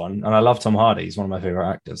first one, and I love Tom Hardy. He's one of my favorite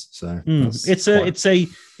actors. So it's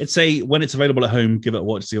a when it's available at home, give it a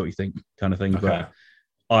watch, see what you think, kind of thing. Okay. But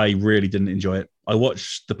I really didn't enjoy it. I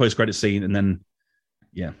watched the post-credit scene, and then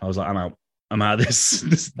I was like, I'm out. I'm out of this.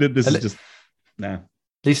 This is just nah. At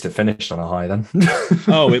least it finished on a high then.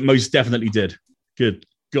 Oh, it most definitely did. Good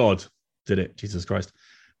God, did it? Jesus Christ.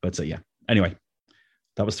 But anyway,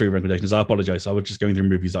 That was 3 recommendations. I apologize. I was just going through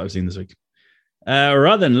movies that I've seen this week.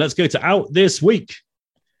 Right then, let's go to Out This Week.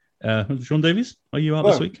 Sean Davies, are you out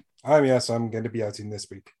this week? Yes, I'm going to be out in this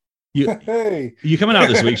week. Hey, you're coming out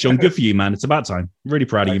this week, Sean. Good for you, man. It's about time. Really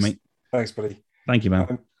proud of you, mate. Thanks, buddy. Thank you, man.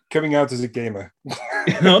 I'm coming out as a gamer.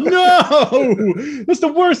 Oh no! That's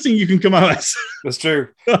the worst thing you can come out as. That's true.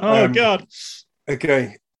 Oh God.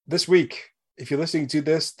 Okay, this week, if you're listening to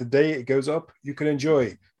this, the day it goes up, you can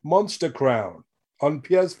enjoy Monster Crown on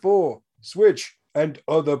PS4, Switch, and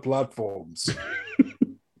other platforms.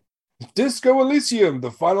 Disco Elysium,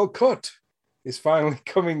 the final cut, is finally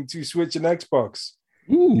coming to Switch and Xbox.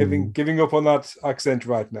 Giving up on that accent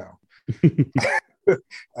right now.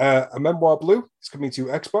 A Memoir Blue is coming to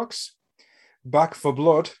Xbox. Back for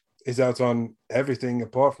Blood is out on everything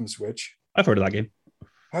apart from Switch. I've heard of that game.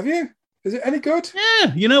 Have you? Is it any good?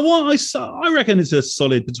 Yeah, you know what? I reckon it's a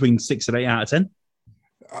solid between 6 and 8 out of 10.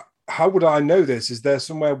 How would I know this? Is there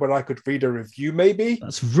somewhere where I could read a review, maybe?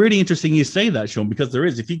 That's really interesting you say that, Sean, because there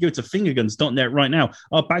is. If you go to fingerguns.net right now,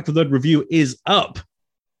 our Back for Blood review is up.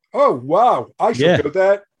 Oh, wow. I should go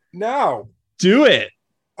there now. Do it.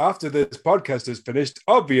 After this podcast is finished,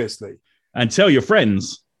 obviously. And tell your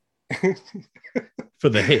friends for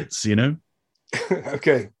the hits, you know?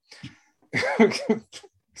 Okay.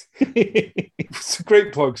 Some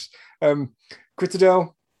great plugs.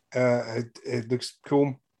 Critadel, it looks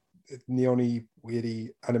cool. Neon-y, weirdy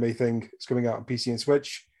anime thing. It's coming out on PC and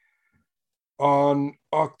Switch. On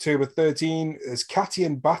October 13, there's Catty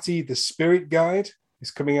and Batty, the Spirit Guide. Is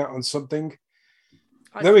coming out on something.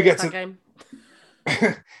 Then we get to game.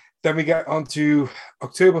 Then we get on to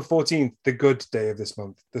October 14th, the good day of this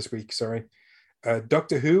week.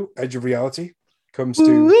 Doctor Who, Edge of Reality comes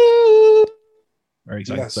to. Very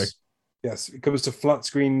exciting. Yes, it comes to flat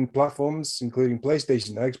screen platforms, including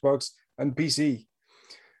PlayStation, Xbox, and PC.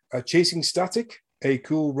 Chasing Static, a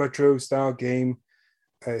cool retro style game,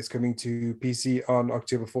 is coming to PC on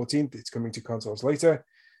October 14th. It's coming to consoles later.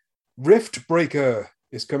 Rift Breaker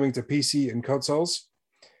is coming to PC and consoles.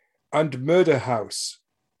 And Murder House,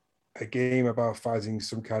 a game about fighting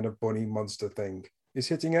some kind of bunny monster thing, is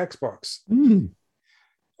hitting Xbox.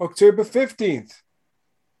 October 15th,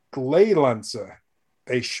 Glay Lancer,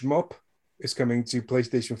 a shmup, is coming to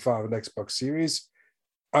PlayStation 5 and Xbox Series.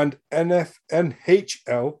 And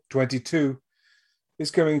NHL 22 is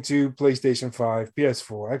coming to PlayStation 5,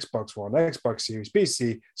 PS4, Xbox One, Xbox Series,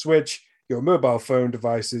 PC, Switch, your mobile phone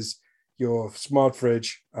devices, your smart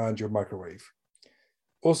fridge, and your microwave.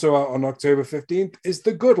 Also out on October 15th is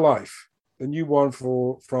The Good Life, the new one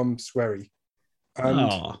from Swery.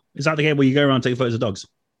 And is that the game where you go around and take photos of dogs?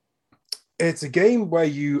 It's a game where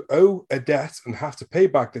you owe a debt and have to pay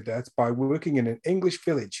back the debt by working in an English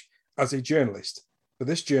village as a journalist. But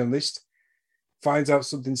this journalist finds out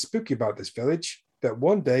something spooky about this village, that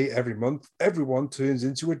one day every month, everyone turns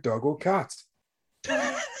into a dog or cat.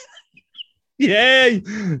 Yay!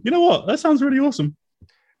 You know what? That sounds really awesome.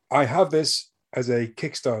 I have this as a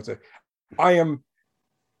Kickstarter. I am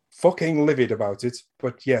fucking livid about it,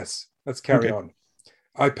 but yes, let's carry on.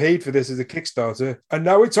 I paid for this as a Kickstarter, and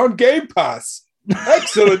now it's on Game Pass.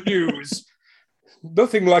 Excellent news.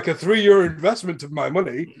 Nothing like a €3 investment of my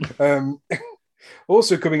money.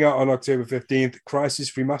 Also coming out on October 15th,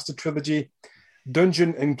 Crisis Remastered Trilogy,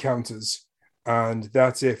 Dungeon Encounters. And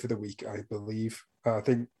that's it for the week, I believe. I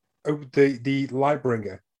think the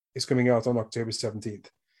Lightbringer is coming out on October 17th.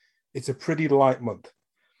 It's a pretty light month.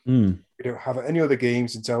 We don't have any other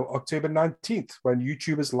games until October 19th when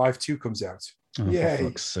YouTubers Live 2 comes out. Oh, for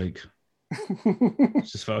fuck's sake.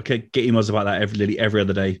 Just get emails about that every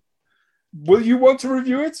other day. Will you want to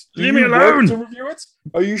review it? Leave me alone. To review it?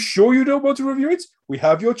 Are you sure you don't want to review it? We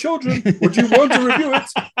have your children. Would you want to review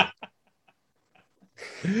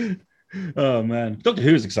it? Oh, man. Doctor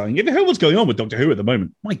Who is exciting. Have you heard what's going on with Doctor Who at the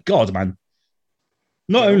moment? My God, man.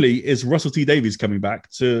 Not only is Russell T Davies coming back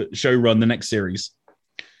to showrun the next series,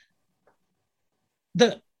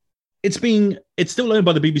 it's still owned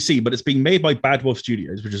by the BBC, but it's being made by Bad Wolf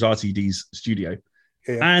Studios, which is RTD's studio.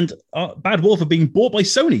 Yeah. And Bad Wolf are being bought by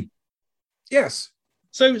Sony. Yes.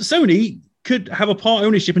 So Sony could have a part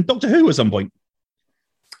ownership in Doctor Who at some point.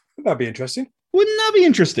 That'd be interesting. Wouldn't that be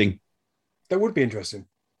interesting? That would be interesting.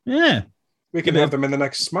 Yeah. We can have them in the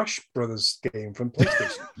next Smash Brothers game from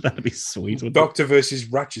PlayStation. That'd be sweet. Doctor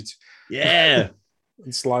versus Ratchet. Yeah.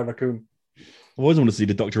 And Sly Raccoon. I always want to see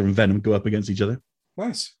the Doctor and Venom go up against each other.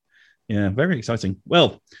 Nice. Yeah, very exciting.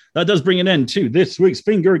 Well, that does bring an end to this week's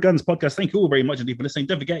Finger Guns podcast. Thank you all very much indeed for listening.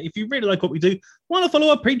 Don't forget, if you really like what we do, want to follow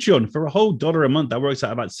our Patreon for a whole $1 a month. That works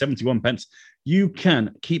out about 71 pence. You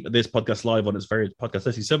can keep this podcast live on its various podcast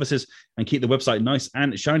listening services and keep the website nice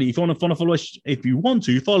and shiny. If you want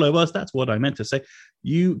to follow us, that's what I meant to say.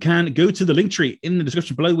 You can go to the link tree in the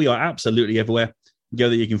description below. We are absolutely everywhere. Go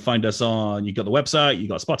there, you can find us on. You got the website, you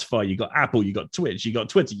got Spotify, you got Apple, you got Twitch, you got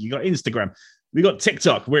Twitter, you got Instagram. We got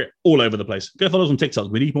TikTok. We're all over the place. Go follow us on TikTok.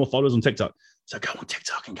 We need more followers on TikTok. So go on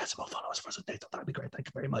TikTok and get some more followers for us on TikTok. That'd be great. Thank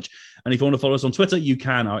you very much. And if you want to follow us on Twitter, you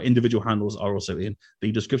can. Our individual handles are also in the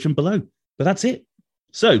description below. But that's it.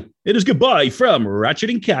 So it is goodbye from Ratchet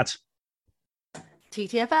and Cat.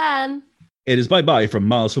 TTFN. It is bye-bye from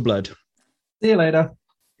Miles for Blood. See you later.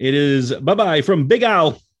 It is bye-bye from Big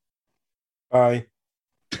Al. Bye.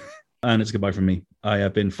 And it's goodbye from me. I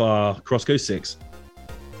have been Far Crossco 6.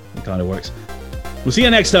 It kind of works. We'll see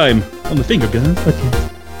you next time on the Finger Guns Podcast.